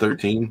back in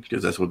 13?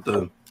 Because that's what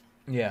the.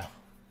 Yeah,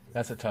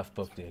 that's a tough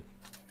book, dude.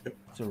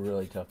 It's a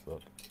really tough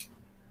book.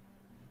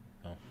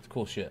 Oh, it's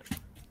cool shit.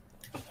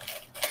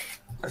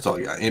 That's all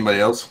I got. Anybody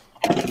else?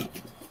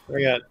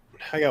 I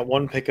got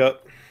one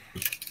pickup.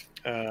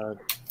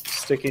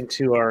 Sticking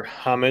to our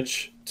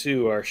homage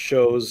to our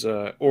show's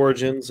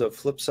origins of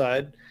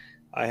Flipside,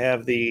 I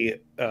have the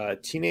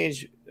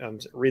Teenage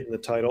Mutant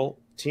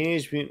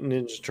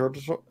Ninja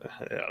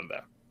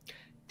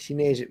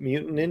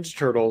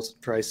Turtles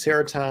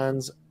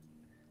Triceratons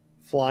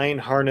Flying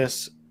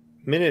Harness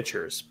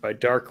Miniatures by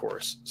Dark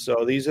Horse.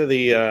 So these are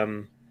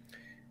the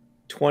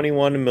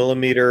 21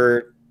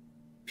 millimeter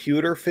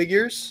pewter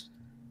figures,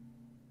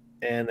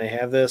 and they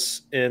have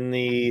this in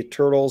the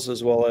Turtles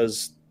as well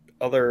as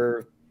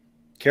other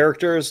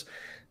characters.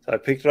 So I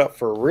picked it up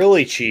for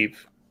really cheap,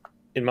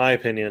 in my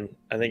opinion.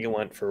 I think it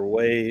went for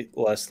way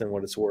less than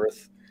what it's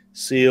worth.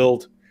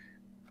 Sealed.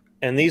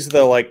 And these are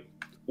the like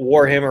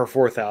Warhammer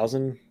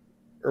 4000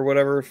 or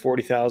whatever,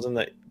 40,000,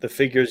 that the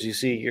figures you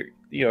see,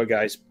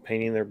 guys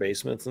painting their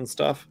basements and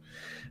stuff.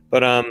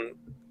 But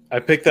I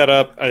picked that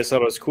up. I just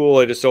thought it was cool.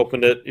 I just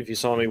opened it. If you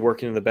saw me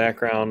working in the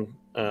background,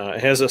 it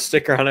has a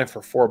sticker on it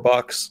for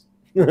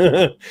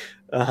 $4.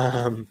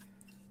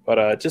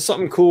 But just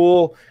something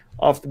cool,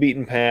 off the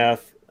beaten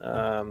path.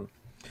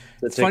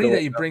 It's funny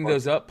that you bring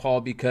those up,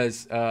 Paul,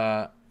 because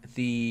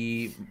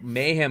the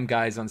Mayhem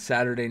guys on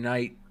Saturday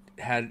night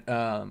had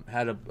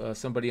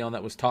somebody on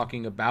that was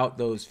talking about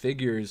those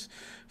figures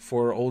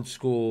for old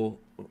school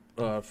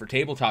for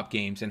tabletop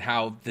games, and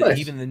how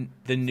even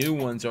the new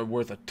ones are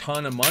worth a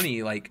ton of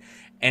money, like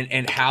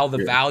and how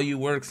the value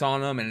works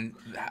on them, and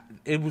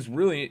it was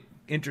really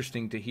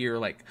interesting to hear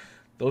like.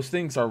 Those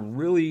things are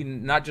really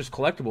not just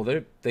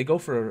collectible; they go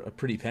for a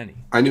pretty penny.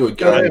 I knew a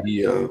guy.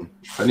 He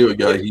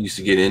used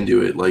to get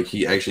into it. Like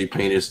he actually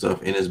painted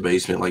stuff in his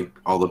basement, like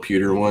all the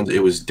pewter ones.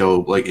 It was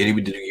dope. Like, and he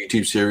would do a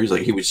YouTube series.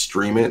 Like he would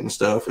stream it and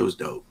stuff. It was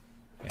dope.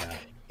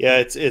 Yeah.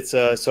 It's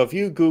so if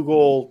you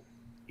Google,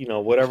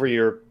 whatever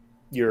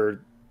your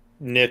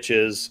niche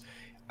is,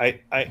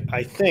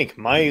 I think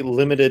my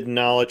limited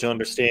knowledge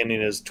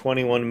understanding is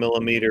 21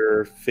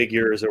 millimeter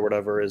figures or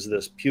whatever is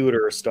this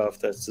pewter stuff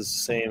that's the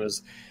same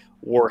as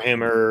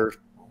Warhammer,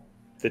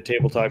 the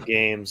tabletop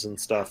games and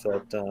stuff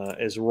that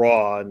is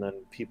raw, and then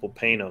people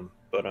paint them.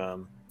 But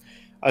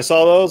I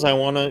saw those. I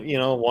won it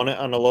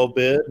on a low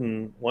bid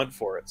and went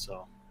for it.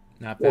 So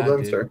not bad, well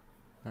done, dude. sir.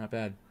 Not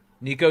bad.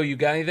 Nico, you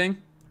got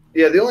anything?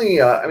 Yeah, the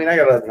only I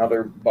got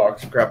another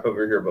box of crap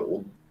over here, but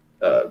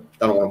I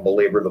don't want to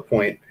belabor the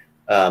point.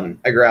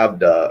 I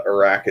grabbed a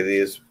rack of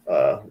these,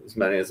 as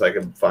many as I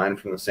could find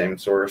from the same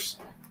source.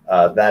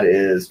 That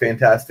is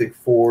Fantastic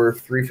Four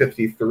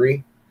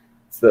 353.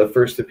 It's the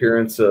first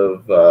appearance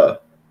of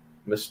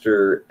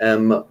Mr.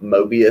 M.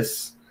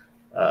 Mobius,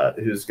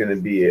 who's going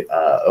to be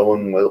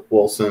Owen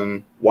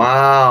Wilson.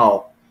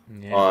 Wow.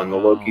 Yeah, on the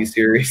Loki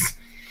series.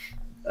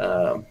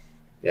 I'll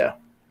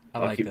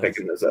keep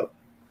picking those up.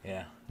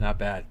 Yeah, not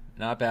bad.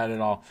 Not bad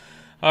at all.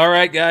 All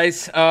right,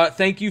 guys.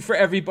 Thank you for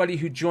everybody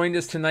who joined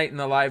us tonight in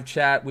the live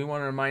chat. We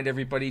want to remind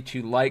everybody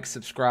to like,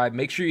 subscribe.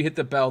 Make sure you hit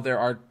the bell. There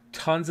are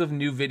tons of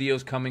new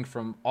videos coming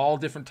from all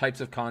different types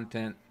of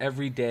content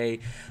every day.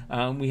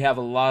 We have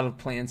a lot of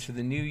plans for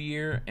the new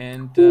year,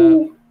 and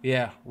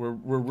we're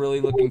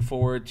really looking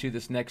forward to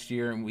this next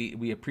year, and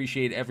we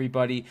appreciate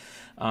everybody.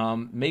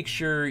 Make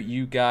sure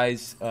you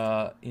guys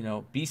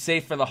be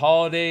safe for the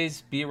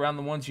holidays, be around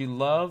the ones you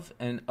love,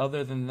 and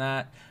other than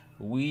that,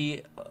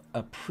 we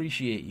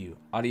appreciate you.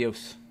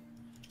 Adios.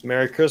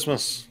 Merry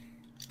Christmas.